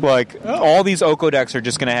 like, all these Oko decks are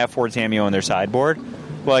just going to have 4 Tamiyo in their sideboard.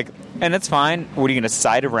 Like, and that's fine. What are you going to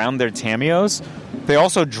side around their Tamiyos? They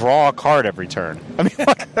also draw a card every turn. I mean,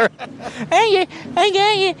 like, I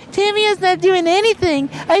got you. Tamiyo's not doing anything.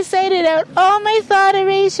 I cited out all my thought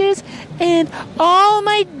erasures and all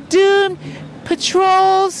my Doom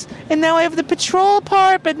patrols, and now I have the patrol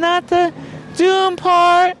part, but not the Doom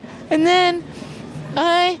part. And then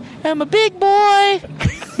I am a big boy.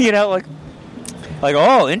 you know, like,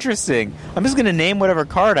 oh, interesting. I'm just going to name whatever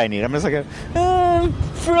card I need. I'm just like,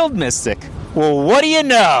 Frilled Mystic. Well, what do you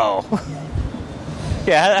know?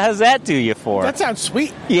 Yeah, how's that do you for? That sounds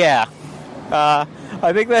sweet. Yeah.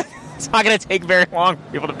 I think that it's not going to take very long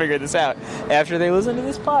for people to figure this out after they listen to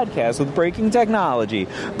this podcast with Breaking Technology.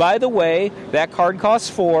 By the way, that card costs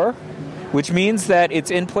 4, which means that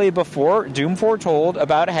it's in play before Doom Foretold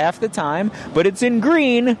about half the time, but it's in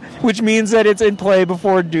green, which means that it's in play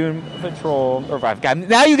before Doom Patrol.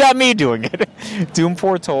 Now you got me doing it. Doom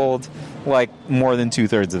Foretold, like, more than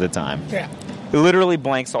 2/3 of the time. Yeah. It literally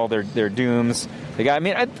blanks all their Dooms.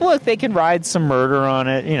 Look, they can ride some murder on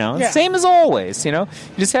it, Yeah. Same as always, You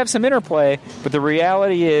just have some interplay, but the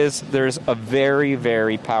reality is there's a very,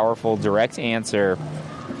 very powerful direct answer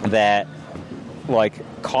that, like,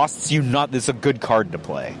 costs you not... This is a good card to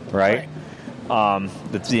play, right?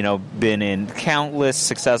 That's, been in countless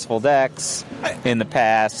successful decks in the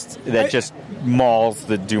past that just mauls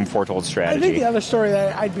the Doom Foretold I strategy. think the other story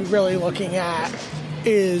that I'd be really looking at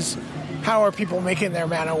is how are people making their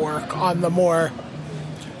mana work on the more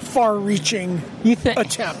far-reaching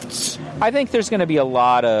attempts. I think there's going to be a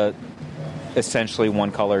lot of essentially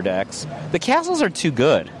one-color decks. The castles are too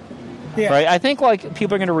good, Yeah. right? I think like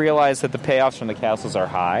people are going to realize that the payoffs from the castles are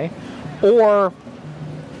high, or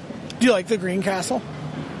Do you like the Green Castle?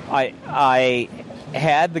 I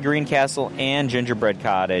had the Green Castle and Gingerbread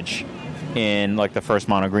Cottage in like the first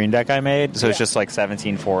mono green deck I made, so it's just like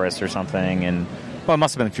 17 forests or something, and well, it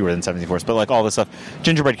must have been fewer than 17 forests, but like all this stuff.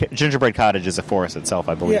 Gingerbread Cottage is a forest itself,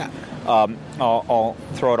 I believe. Yeah. I'll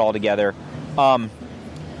throw it all together. I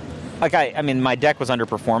mean, my deck was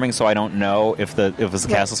underperforming, so I don't know if it was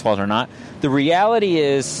the castle's fault or not. The reality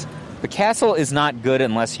is, the castle is not good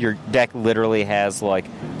unless your deck literally has like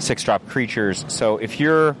 6-drop creatures. So if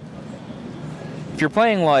you're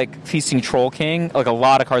playing like Feasting Troll King, like a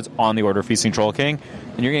lot of cards on the order of Feasting Troll King,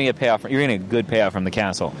 and you're gonna get payoff. You're gonna get a good payoff from the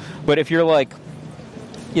castle. But if you're like,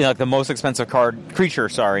 like the most expensive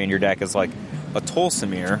creature in your deck is like a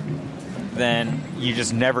Tolsimir, then you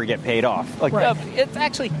just never get paid off. Like, it's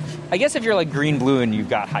actually, I guess if you're like green blue and you've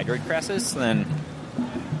got Hydroid Cressus, then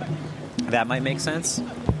that might make sense.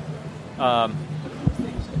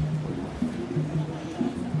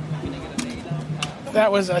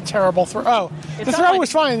 That was a terrible throw. Oh, the throw was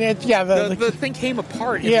fine. The thing came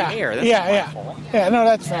apart in the air. That's not my fault. Yeah, no,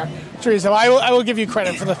 that's fair. It's reasonable. I will give you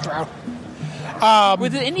credit for the throw.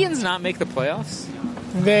 Would the Indians not make the playoffs?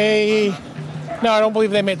 No, I don't believe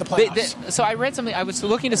they made the playoffs. So I read something. I was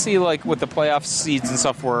looking to see like what the playoff seeds and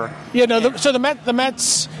stuff were. Yeah, no. So the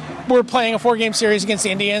Mets were playing a 4-game series against the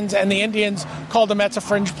Indians, and the Indians called the Mets a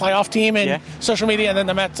fringe playoff team in social media, and then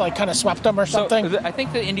the Mets like kind of swept them or something. So I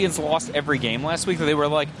think the Indians lost every game last week. They were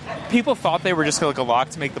like, people thought they were just like a lock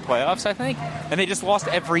to make the playoffs, I think, and they just lost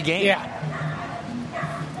every game. Yeah.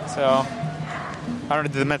 So I don't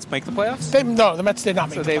know. Did the Mets make the playoffs? No, the Mets did not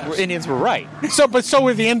make the playoffs. Indians were right. But so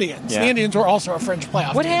were the Indians. Yeah. The Indians were also a fringe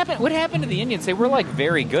playoff. What team. happened? What happened to the Indians? They were like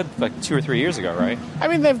very good like 2 or 3 years ago, right? I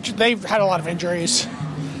mean, they've had a lot of injuries.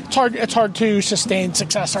 It's hard to sustain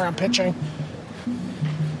success around pitching,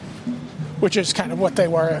 which is kind of what they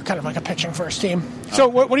were, kind of like a pitching first team. So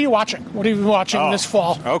what are you watching? What are you watching this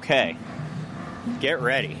fall? Okay, get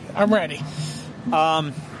ready. I'm ready.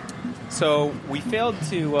 So we failed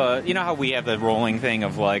to, you know how we have the rolling thing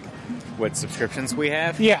of like what subscriptions we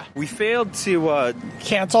have? Yeah. We failed to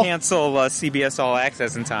cancel CBS All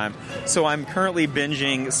Access in time. So I'm currently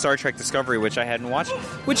binging Star Trek Discovery, which I hadn't watched,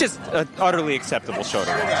 which is an utterly acceptable show to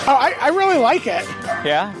watch. Oh, I really like it.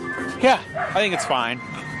 Yeah? Yeah. I think it's fine.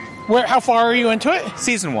 How far are you into it?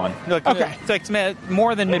 Season 1. Okay. It's like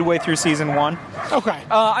more than midway through season 1. Okay.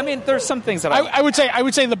 I mean, there's some things that I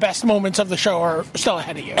would say the best moments of the show are still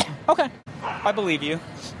ahead of you. Okay. I believe you.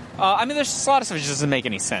 I mean, there's a lot of stuff that just doesn't make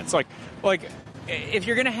any sense. Like if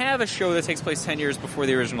you're going to have a show that takes place 10 years before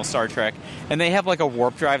the original Star Trek, and they have like a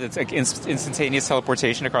warp drive that's like instantaneous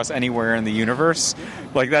teleportation across anywhere in the universe,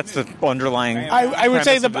 like that's the underlying. I would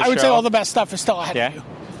say premise of I would say show. all the best stuff is still ahead of Yeah, you.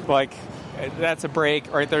 like that's a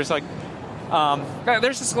break, right? There's like.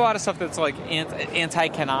 There's just a lot of stuff that's like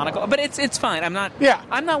anti-canonical, but it's fine. I'm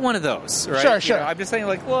not one of those, right? Sure. You know, I'm just saying,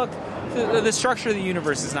 like, look, the structure of the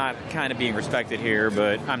universe is not kind of being respected here,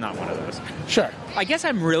 but I'm not one of those. Sure. I guess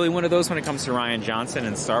I'm really one of those when it comes to Rian Johnson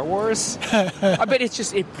and Star Wars. But he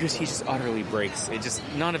just utterly breaks.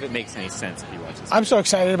 None of it makes any sense if you watch this. I'm so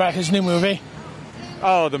excited about his new movie.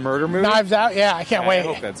 Oh, the murder movie? Knives Out. Yeah, I can't wait. I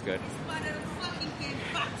hope that's good.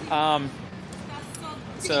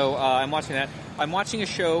 So I'm watching that. I'm watching a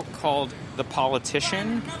show called The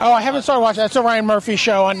Politician. Oh, I haven't started watching. That's a Ryan Murphy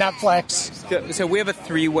show on Netflix. So we have a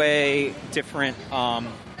three-way different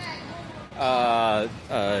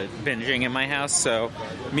binging in my house. So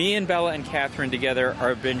me and Bella and Catherine together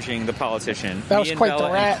are binging The Politician. That was me and quite Bella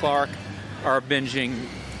the rat. and Clark are binging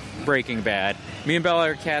Breaking Bad. Me and Bella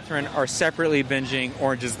and Catherine are separately binging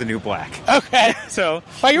Orange is the New Black. Okay. So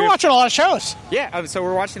Well, you're watching a lot of shows. yeah, so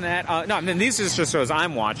we're watching that. No, I mean these are just shows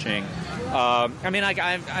I'm watching. I mean, like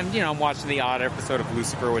I'm watching the odd episode of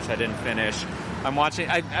Lucifer, which I didn't finish. I'm watching.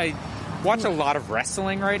 I watch a lot of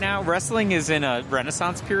wrestling right now. Wrestling is in a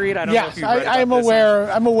renaissance period. I don't know if Yes, you've read about I'm this.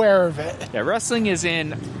 aware. I'm aware of it. Yeah, wrestling is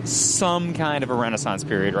in some kind of a renaissance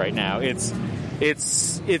period right now. It's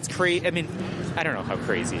crazy. I mean, I don't know how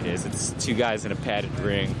crazy it is. It's two guys in a padded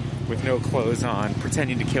ring with no clothes on,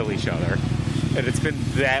 pretending to kill each other, and it's been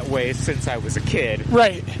that way since I was a kid.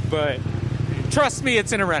 Right. But trust me,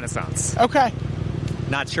 it's in a renaissance. Okay.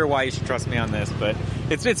 Not sure why you should trust me on this, but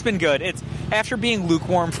it's been good. It's after being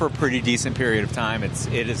lukewarm for a pretty decent period of time.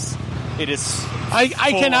 It is. I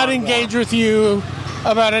cannot full-on engage warm. with you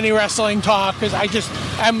about any wrestling talk because I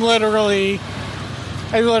literally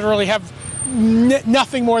have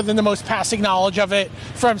nothing more than the most passing knowledge of it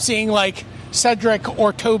from seeing like Cedric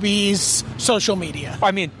or Toby's social media.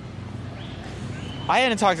 I mean, I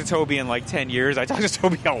hadn't talked to Toby in like 10 years. I talk to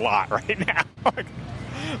Toby a lot right now.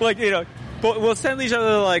 Like, you know, we'll send each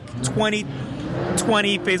other like 20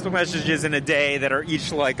 Facebook messages in a day that are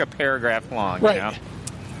each like a paragraph long, Right. you know?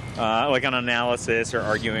 Like an analysis or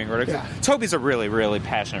arguing or whatever. Yeah. Toby's a really, really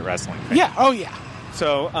passionate wrestling fan. Yeah. Oh yeah.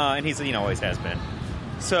 So, and he's, you know, always has been.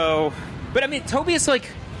 So, but I mean, Toby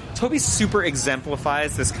super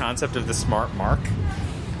exemplifies this concept of the smart mark.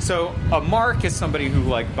 So, a mark is somebody who,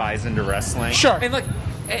 like, buys into wrestling. Sure. And, like,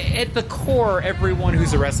 at the core, everyone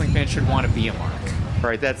who's a wrestling fan should want to be a mark.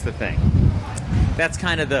 Right? That's the thing. That's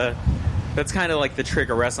kind of like the trick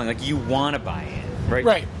of wrestling. Like, you want to buy in. Right?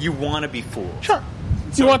 Right. You want to be fooled. Sure.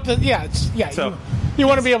 So- you want the So- you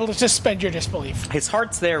want to be able to suspend your disbelief. His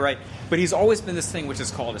heart's there, right? But he's always been this thing which is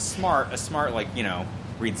called a smart, like, you know,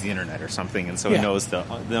 reads the internet or something, and so Yeah. he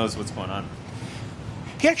knows what's going on.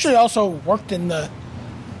 He actually also worked in the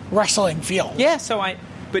wrestling field. Yeah,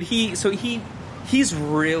 he's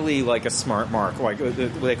really like a smart mark, like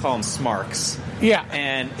they call them smarks. Yeah.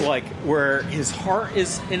 And like where his heart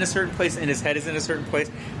is in a certain place and his head is in a certain place,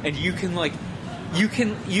 and you can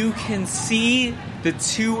see the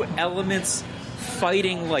two elements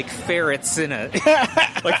fighting like ferrets in a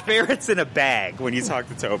bag when you talk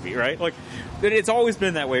to Toby, right? Like it's always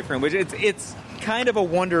been that way for him, which it's kind of a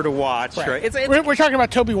wonder to watch, right? It's We're talking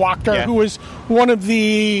about Toby Wachter, Yeah. who was one of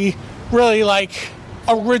the really like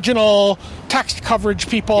original text coverage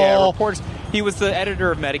people. Yeah, reports. He was the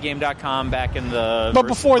editor of Metagame.com back in the. But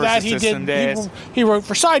before that, Versus System days. he wrote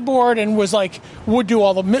for Sideboard and would do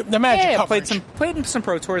all the Magic Yeah, coverage. played in some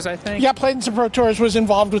Pro Tours, I think. Yeah, played in some Pro Tours, was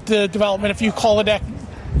involved with the development. If you call a deck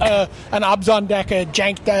an Obzon deck, a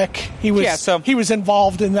Jank deck, he was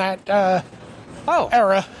involved in that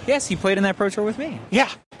era. Yes, he played in that Pro Tour with me. Yeah,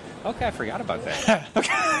 Okay, I forgot about that.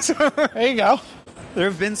 Okay, so there you go. there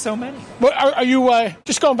have been so many. But are you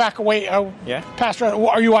just going back away? Yeah. Past,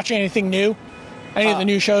 are you watching anything new? Any of the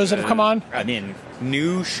new shows that have come on? I mean,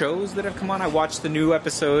 new shows that have come on. I watched the new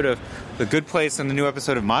episode of The Good Place and the new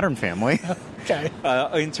episode of Modern Family. Okay.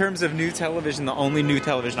 In terms of new television, the only new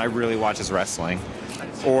television I really watch is wrestling.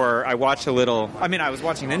 Or I watch a little. I mean, I was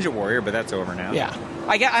watching Ninja Warrior, but that's over now. Yeah.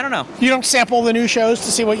 I don't know. You don't sample the new shows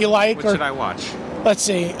to see what you like? What should I watch? Let's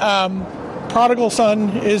see. Prodigal Son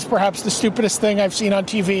is perhaps the stupidest thing I've seen on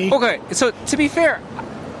TV. Okay, so to be fair,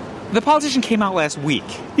 The Politician came out last week.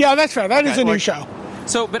 Yeah, that's fair. That is a new like- show.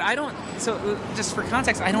 So, but I don't. So, just for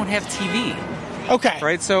context, I don't have TV. Okay.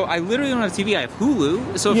 Right, so I literally don't have TV. I have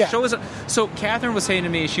Hulu. So if Yeah. show is. So Catherine was saying to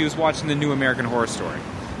me she was watching the new American Horror Story,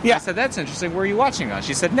 Yeah. I said, that's interesting. Where are you watching it on?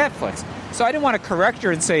 She said, Netflix. So I didn't want to correct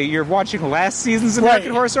her and say, you're watching last season's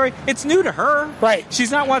American Horror Story. It's new to her. Right.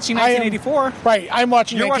 She's not watching 1984. Right. I'm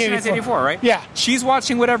watching 1984. You're watching 1984, right? Yeah. She's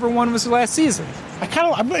watching whatever one was last season.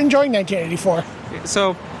 I'm enjoying 1984.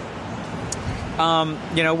 So, I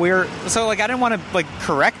didn't want to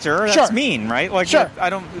correct her. That's Sure. mean, right? Like, Sure. I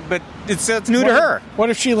don't. But it's new to her. What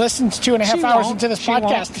if she listens 2.5 hours into this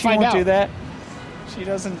podcast to find out? She won't do that. She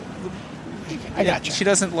doesn't. I gotcha. She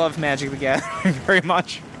doesn't love Magic the Gathering very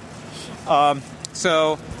much.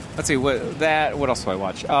 So let's see what else do I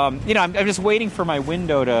watch? I'm just waiting for my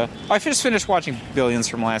window to. I just finished watching Billions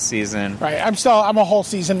from last season. Right. I'm a whole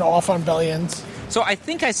season off on Billions. So I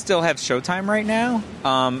think I still have Showtime right now,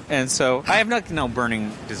 and so I have no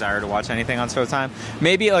burning desire to watch anything on Showtime.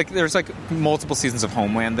 Maybe there's multiple seasons of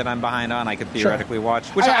Homeland that I'm behind on. I could theoretically watch,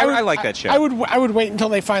 which I like that show. I would wait until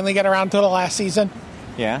they finally get around to the last season.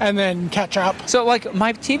 Yeah, and then catch up. So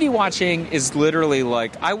my TV watching is literally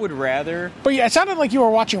I would rather. But yeah, it sounded like you were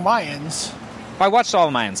watching Mayans. I watched all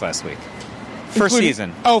of Mayans last week. First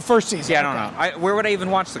season. Oh, first season. Yeah, I don't know. Where would I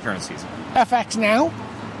even watch the current season? FX Now.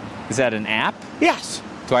 Is that an app? Yes.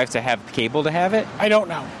 Do I have to have cable to have it? I don't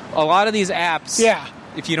know. A lot of these apps, yeah.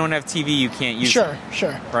 If you don't have TV, you can't use them.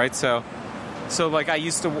 Sure. Right? So I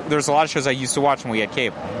used to, there's a lot of shows I used to watch when we had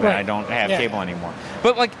cable. Right. I don't have cable anymore.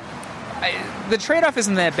 But the trade-off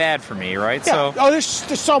isn't that bad for me, right? Yeah. So, there's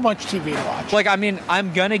so much TV to watch.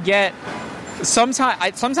 I'm going to get,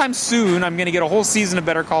 sometime soon, I'm going to get a whole season of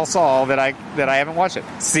Better Call Saul that I haven't watched it.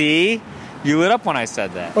 See? You lit up when I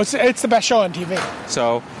said that. Well, it's the best show on TV.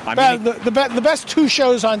 So the best two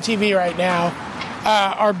shows on TV right now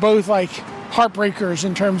are both heartbreakers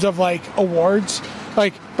in terms of awards.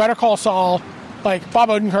 Better Call Saul, Bob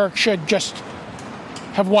Odenkirk should just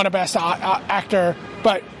have won a Best Actor,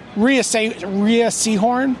 but Rhea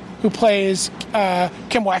Seehorn, who plays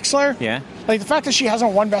Kim Wexler, the fact that she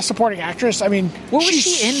hasn't won Best Supporting Actress. I mean, what was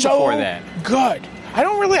she in before that? Good. I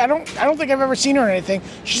don't think I've ever seen her in anything.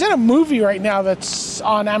 She's in a movie right now that's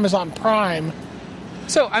on Amazon Prime.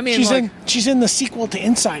 So I mean, she's in the sequel to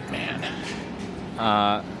Inside Man.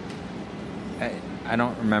 I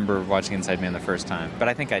don't remember watching Inside Man the first time, but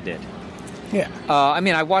I think I did. Yeah.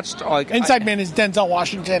 I watched Inside Man is Denzel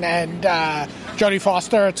Washington and Jodie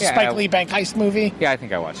Foster. It's a Spike Lee bank heist movie. Yeah, I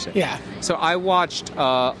think I watched it. Yeah. So I watched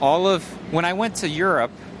when I went to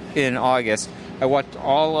Europe in August. I watched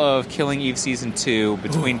all of Killing Eve Season 2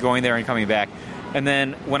 between going there and coming back. And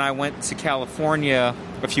then when I went to California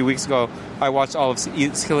a few weeks ago, I watched all of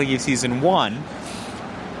Killing Eve Season 1.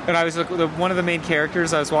 And I was one of the main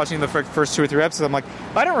characters. I was watching the first 2 or 3 episodes. I'm like,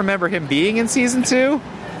 I don't remember him being in Season 2.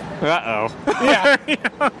 Uh-oh. Yeah.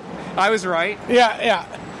 I was right. Yeah.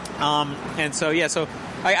 And so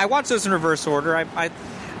I watched those in reverse order.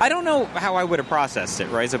 I don't know how I would have processed it,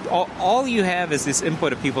 right? So all you have is this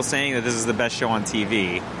input of people saying that this is the best show on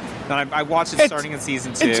TV. And I watched it starting in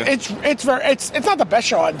season 2. It's not the best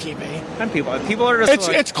show on TV. And people are just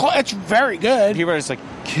it's very good. People are just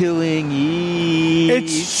Killing Eve.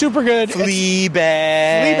 It's super good.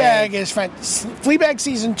 Fleabag. Fleabag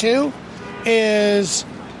Season 2 is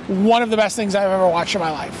one of the best things I've ever watched in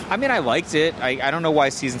my life. I mean, I liked it. I don't know why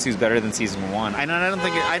Season 2 is better than Season 1. I don't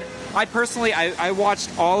think I personally, I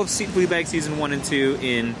watched all of Fleabag Season 1 and 2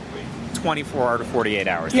 in 24 to 48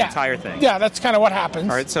 hours, the entire thing. Yeah, that's kind of what happens.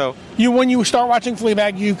 All right, so when you start watching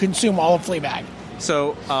Fleabag, you consume all of Fleabag.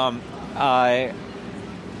 So I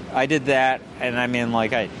did that, and I mean,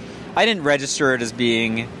 I didn't register it as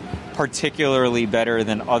being particularly better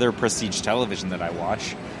than other prestige television that I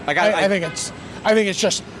watch. I think it's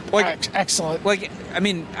just excellent. I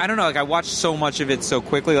mean, I don't know. I watched so much of it so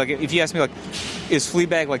quickly. If you ask me, is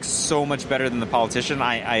Fleabag so much better than The Politician?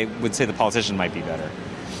 I would say The Politician might be better.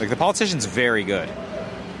 The Politician's very good.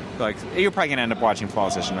 You're probably gonna end up watching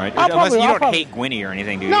Politician, right? Unless you don't hate Gwynnie or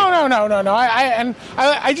anything, do you? No. I'm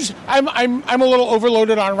a little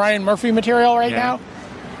overloaded on Ryan Murphy material right now.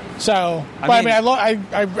 So,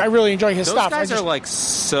 I really enjoy his stuff. Those guys are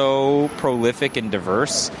so prolific and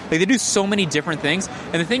diverse. They do so many different things,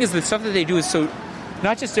 and the thing is, the stuff that they do is so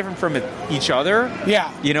not just different from each other.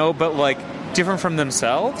 Yeah, but different from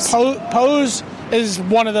themselves. Pose is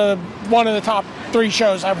one of the top 3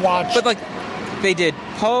 shows I've watched. But they did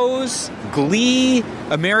Pose, Glee,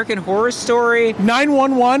 American Horror Story,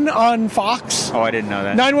 911 on Fox. Oh, I didn't know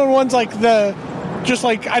that. 911's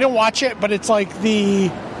I don't watch it, but it's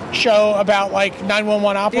the show about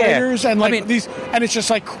 911 operators and these, and it's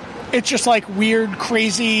just weird,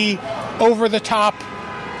 crazy, over the top,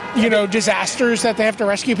 disasters that they have to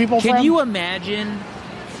rescue people from. Can you imagine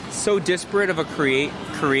so disparate of a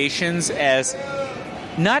creations as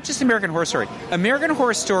not just American Horror Story, American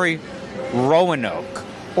Horror Story Roanoke,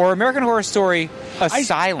 or American Horror Story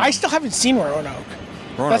Asylum. I still haven't seen Roanoke.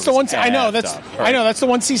 Roanoke's That's the one. I know. effed That's. up, I right? know. That's the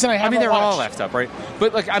one season I haven't. I mean, they're all watched. effed up, right?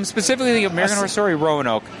 But like, I'm specifically thinking American Horror Story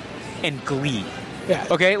Roanoke and Glee. Yeah.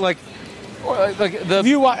 Okay, like the.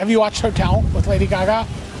 Have you watched Hotel with Lady Gaga?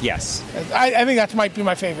 Yes. I think that might be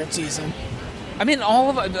my favorite season. I mean, all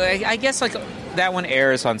of I guess like that one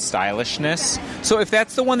airs on stylishness. So if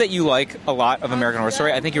that's the one that you like a lot of American Horror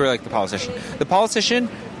Story, I think you really like The Politician. The Politician.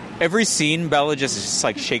 Every scene, Bella just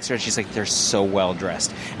like shakes her head. She's like, they're so well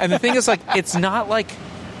dressed. And the thing is, like, it's not like,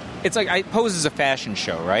 it's like, Pose is a fashion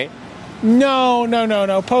show, right? No.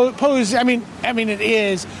 Pose. I mean, it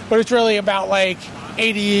is, but it's really about like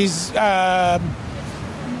 80s.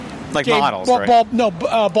 Like models, right?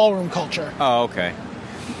 Ballroom culture. Oh, okay.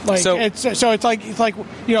 Like So- it's like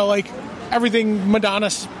like everything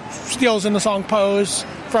Madonna steals in the song Pose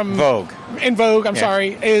from Vogue. In Vogue, I'm Yeah.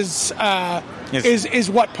 sorry, is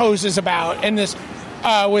what Pose is about, and this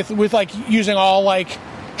with like using all like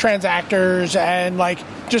trans actors and like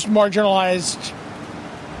just marginalized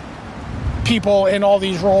people in all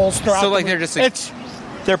these roles throughout. So like they're just like,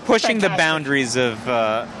 they're pushing the fantastic. boundaries of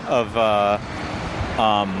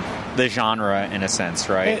the genre in a sense,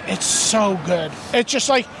 right? It's so good. It's just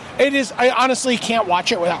like it is. I honestly can't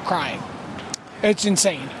watch it without crying. It's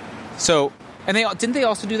insane. So, and didn't they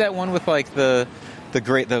also do that one with like the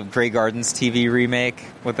Grey Gardens TV remake?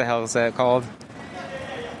 What the hell is that called?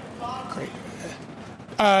 Great.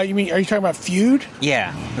 You mean? Are you talking about Feud?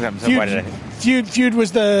 Yeah. Why did I? Feud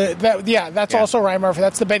was that's also Ryan Murphy.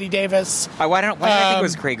 That's the Betty Davis. Why did I think it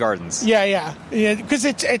was Grey Gardens? Yeah. Because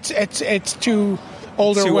it's two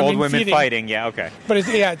older Two women old women feeding. fighting. Yeah, okay. But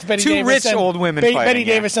it's Betty Two Davis rich and old women fighting, Betty yeah.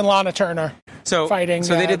 Davis and Lana Turner. Fighting.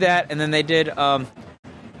 So they did that, and then they did The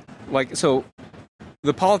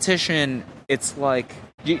Politician. It's like,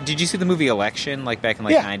 did you see the movie Election like back in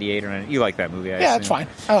like '98 or 90? You like that movie? I Yeah, assume. it's fine.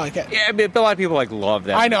 I like it. Yeah, but a lot of people like love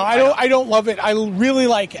that. I know. movie. I don't love it. I really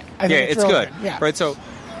like it. I think It's really good. Yeah. Right. So,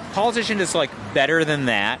 Politician is like better than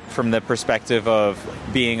that from the perspective of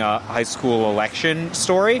being a high school election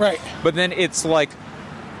story. Right. But then it's like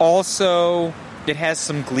also it has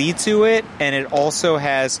some glee to it, and it also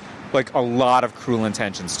has like a lot of Cruel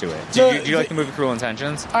Intentions to it. Did you like the movie Cruel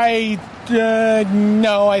Intentions?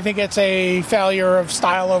 No. I think it's a failure of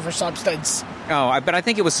style over substance. Oh, but I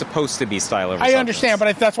think it was supposed to be style over I substance. understand,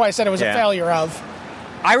 but that's why I said it was a Yeah. failure of.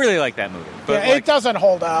 I really like that movie. But It doesn't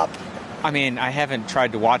hold up. I mean, I haven't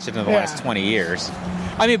tried to watch it in the Yeah. last 20 years.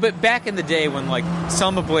 I mean, but back in the day when, like,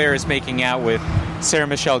 Selma Blair is making out with Sarah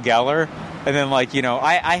Michelle Gellar, and then, like,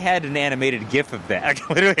 I had an animated GIF of that.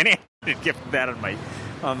 Literally an animated GIF of that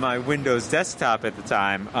on my Windows desktop at the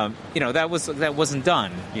time. That wasn't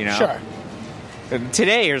done, Sure. And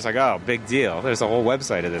today, it's like, oh, big deal. There's a whole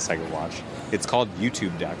website of this I could watch. It's called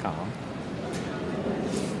YouTube.com.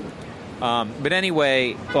 But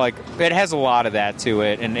anyway, like, it has a lot of that to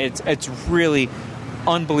it, and it's really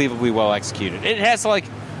unbelievably well executed. It has like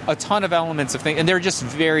a ton of elements of things, and they're just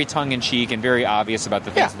very tongue in cheek and very obvious about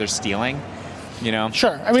the things that they're stealing.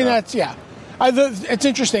 Sure. I mean, that's it's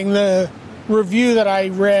interesting. The review that I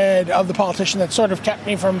read of The Politician that sort of kept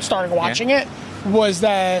me from starting watching it was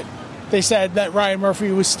that they said that Ryan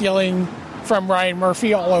Murphy was stealing from Ryan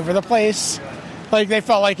Murphy all over the place. Like, they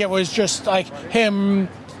felt like it was just like him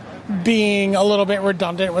being a little bit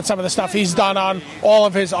redundant with some of the stuff he's done on all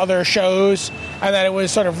of his other shows, and that it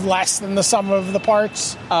was sort of less than the sum of the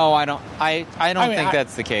parts. Oh, I don't think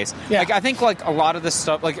that's the case. Yeah. Like, I think like a lot of this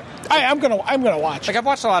stuff, like I'm gonna watch. Like, I've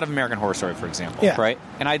watched a lot of American Horror Story, for example, Yeah. right?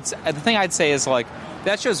 And the thing I'd say is, like,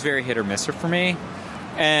 that show's very hit or miss for me.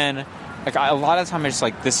 And, like, a lot of the time, I'm just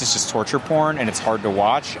like, this is just torture porn, and it's hard to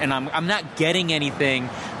watch. And I'm not getting anything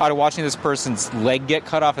out of watching this person's leg get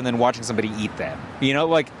cut off and then watching somebody eat that. You know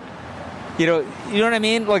what I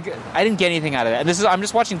mean? Like, I didn't get anything out of that. And I'm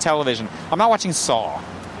just watching television. I'm not watching Saw.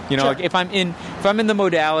 Sure. Like, if I'm in the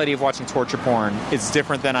modality of watching torture porn, it's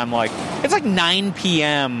different than I'm like, it's like 9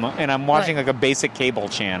 p.m. and I'm watching like a basic cable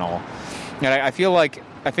channel. And I feel like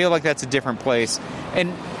that's a different place.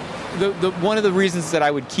 And the one of the reasons that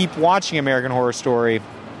I would keep watching American Horror Story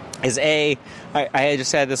is I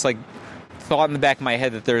just had this like thought in the back of my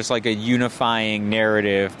head that there's like a unifying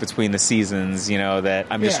narrative between the seasons, that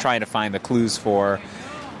I'm just trying to find the clues for.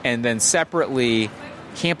 And then separately,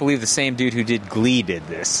 can't believe the same dude who did Glee did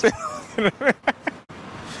this.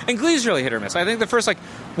 And Glee's really hit or miss. I think the first like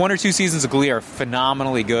 1 or 2 seasons of Glee are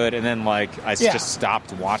phenomenally good, and then like I just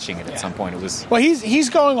stopped watching it at some point. It was he's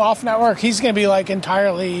going off network. He's going to be like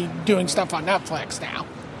entirely doing stuff on Netflix now.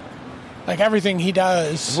 Like everything he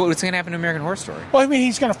does. What's going to happen to American Horror Story? Well, I mean,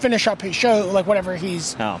 he's going to finish up his show, like whatever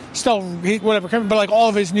he's whatever, but like all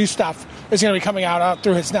of his new stuff is going to be coming out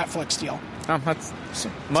through his Netflix deal.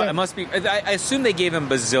 It must be. I assume they gave him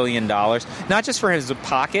 $bazillion, not just for his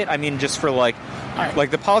pocket. I mean, just for like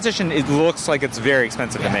the Politician. It looks like it's very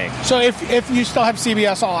expensive to make. So if you still have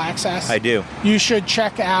CBS All Access, I do. You should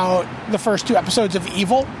check out the first 2 episodes of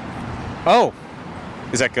Evil. Oh,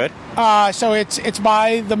 is that good? So it's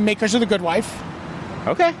by the makers of The Good Wife.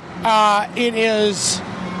 Okay. It is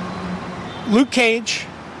Luke Cage.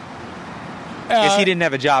 Yes, he didn't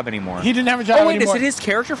have a job anymore. He didn't have a job anymore. Is it his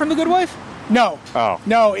character from The Good Wife? No. Oh.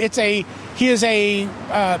 No, he is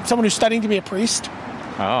someone who's studying to be a priest.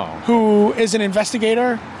 Oh. Who is an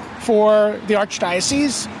investigator for the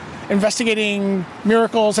Archdiocese, investigating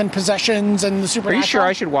miracles and possessions and the supernatural. Are you sure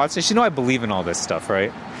I should watch this? You know I believe in all this stuff,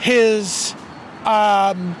 right? His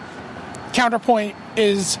counterpoint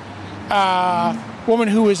is a woman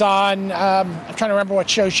who was on, I'm trying to remember what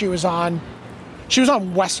show she was on. She was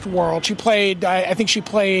on Westworld. She played, I think she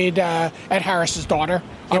played Ed Harris's daughter.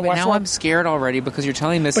 Yeah, but now I'm scared already because you're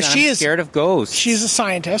telling me this. But I'm scared of ghosts. She's a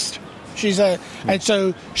scientist. And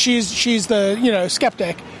so she's the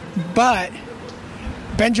skeptic, but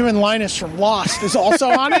Benjamin Linus from Lost is also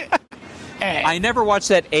on it. I never watched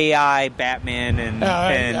that AI Batman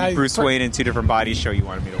and Bruce Wayne in 2 different bodies show you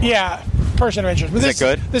wanted me to watch. Yeah, Person of Interest. But is it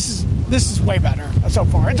good? This is way better so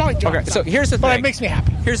far. It's only 2 Okay, so here's the thing. But it makes me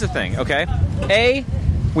happy. Here's the thing, okay? A,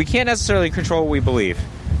 we can't necessarily control what we believe.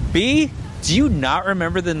 B, do you not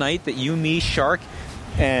remember the night that you, me, Shark,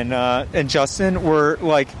 and Justin were,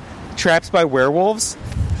 like, trapped by werewolves?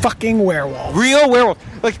 Fucking werewolves. Real werewolves.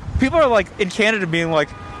 Like, people are, like, in Canada being like,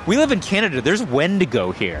 we live in Canada. There's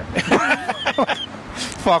Wendigo here.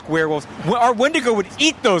 Fuck werewolves. Our Wendigo would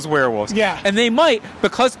eat those werewolves. Yeah. And they might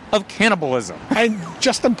because of cannibalism. And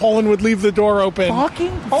Justin Poland would leave the door open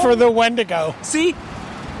for the Wendigo. See?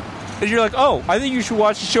 And you're like, oh, I think you should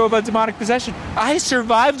watch a show about demonic possession. I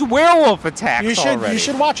survived werewolf attacks already. You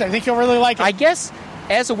should watch it. I think you'll really like it. I guess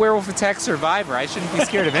as a werewolf attack survivor, I shouldn't be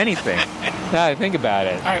scared of anything. Now I think about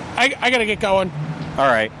it. All right. I got to get going. All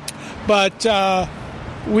right. But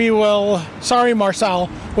we will... Sorry, Marcel.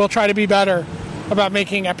 We'll try to be better about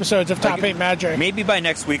making episodes of Top 8 Magic. Maybe by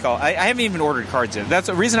next week I haven't even ordered cards yet. That's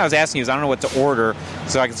the reason I was asking you is I don't know what to order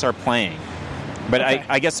so I can start playing. But okay.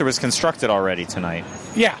 I guess there was constructed already tonight.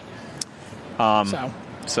 Yeah.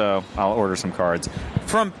 So I'll order some cards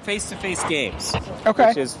from Face to Face Games. Okay.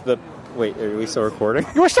 Which is the... Wait, are we still recording?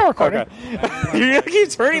 We're still recording. Okay. You gotta keep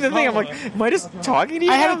turning the thing. I'm like, am I just talking to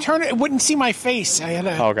you? I had to turn it. It wouldn't see my face. I had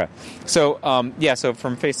to... Okay. So, so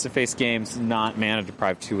from Face to Face Games, not Mana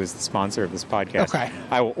Deprived 2 is the sponsor of this podcast. Okay.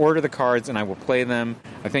 I will order the cards and I will play them.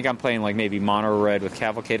 I think I'm playing like maybe Mono Red with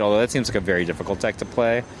Cavalcade, although that seems like a very difficult deck to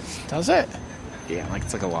play. Does it? Yeah, like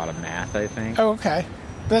it's like a lot of math, I think. Oh, okay.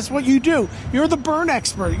 That's what you do. You're the burn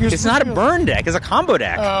expert. It's not a burn deck. It's a combo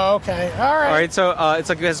deck. Oh, okay. All right. All right. So it's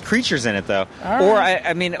like it has creatures in it, though. All or right.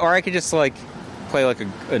 I could just like play like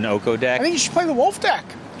an Oko deck. I think you should play the wolf deck.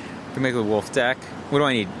 I can make a wolf deck. What do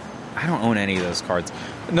I need? I don't own any of those cards.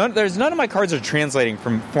 None of my cards are translating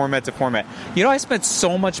from format to format. You know, I spent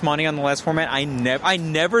so much money on the last format. I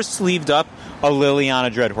never sleeved up a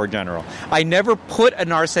Liliana Dreadhorde General. I never put a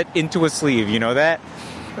Narset into a sleeve. You know that?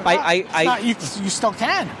 You still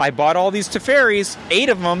can. I bought all these Teferis, 8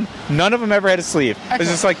 of them. None of them ever had a sleeve. It's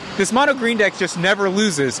just like, this mono green deck just never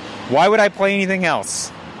loses. Why would I play anything else?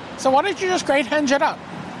 So why don't you just Great Henge it up?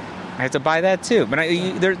 I have to buy that too.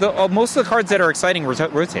 But most of the cards that are exciting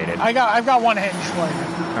rotated. I've got one henge for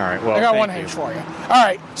you. All right, well, I got one henge for you. All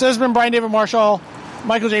right, so this has been Brian David Marshall,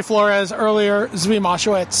 Michael J. Flores, earlier Zvi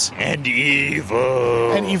Moshowitz. And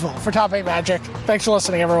Evil. For Top 8 Magic. Thanks for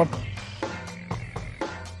listening, everyone.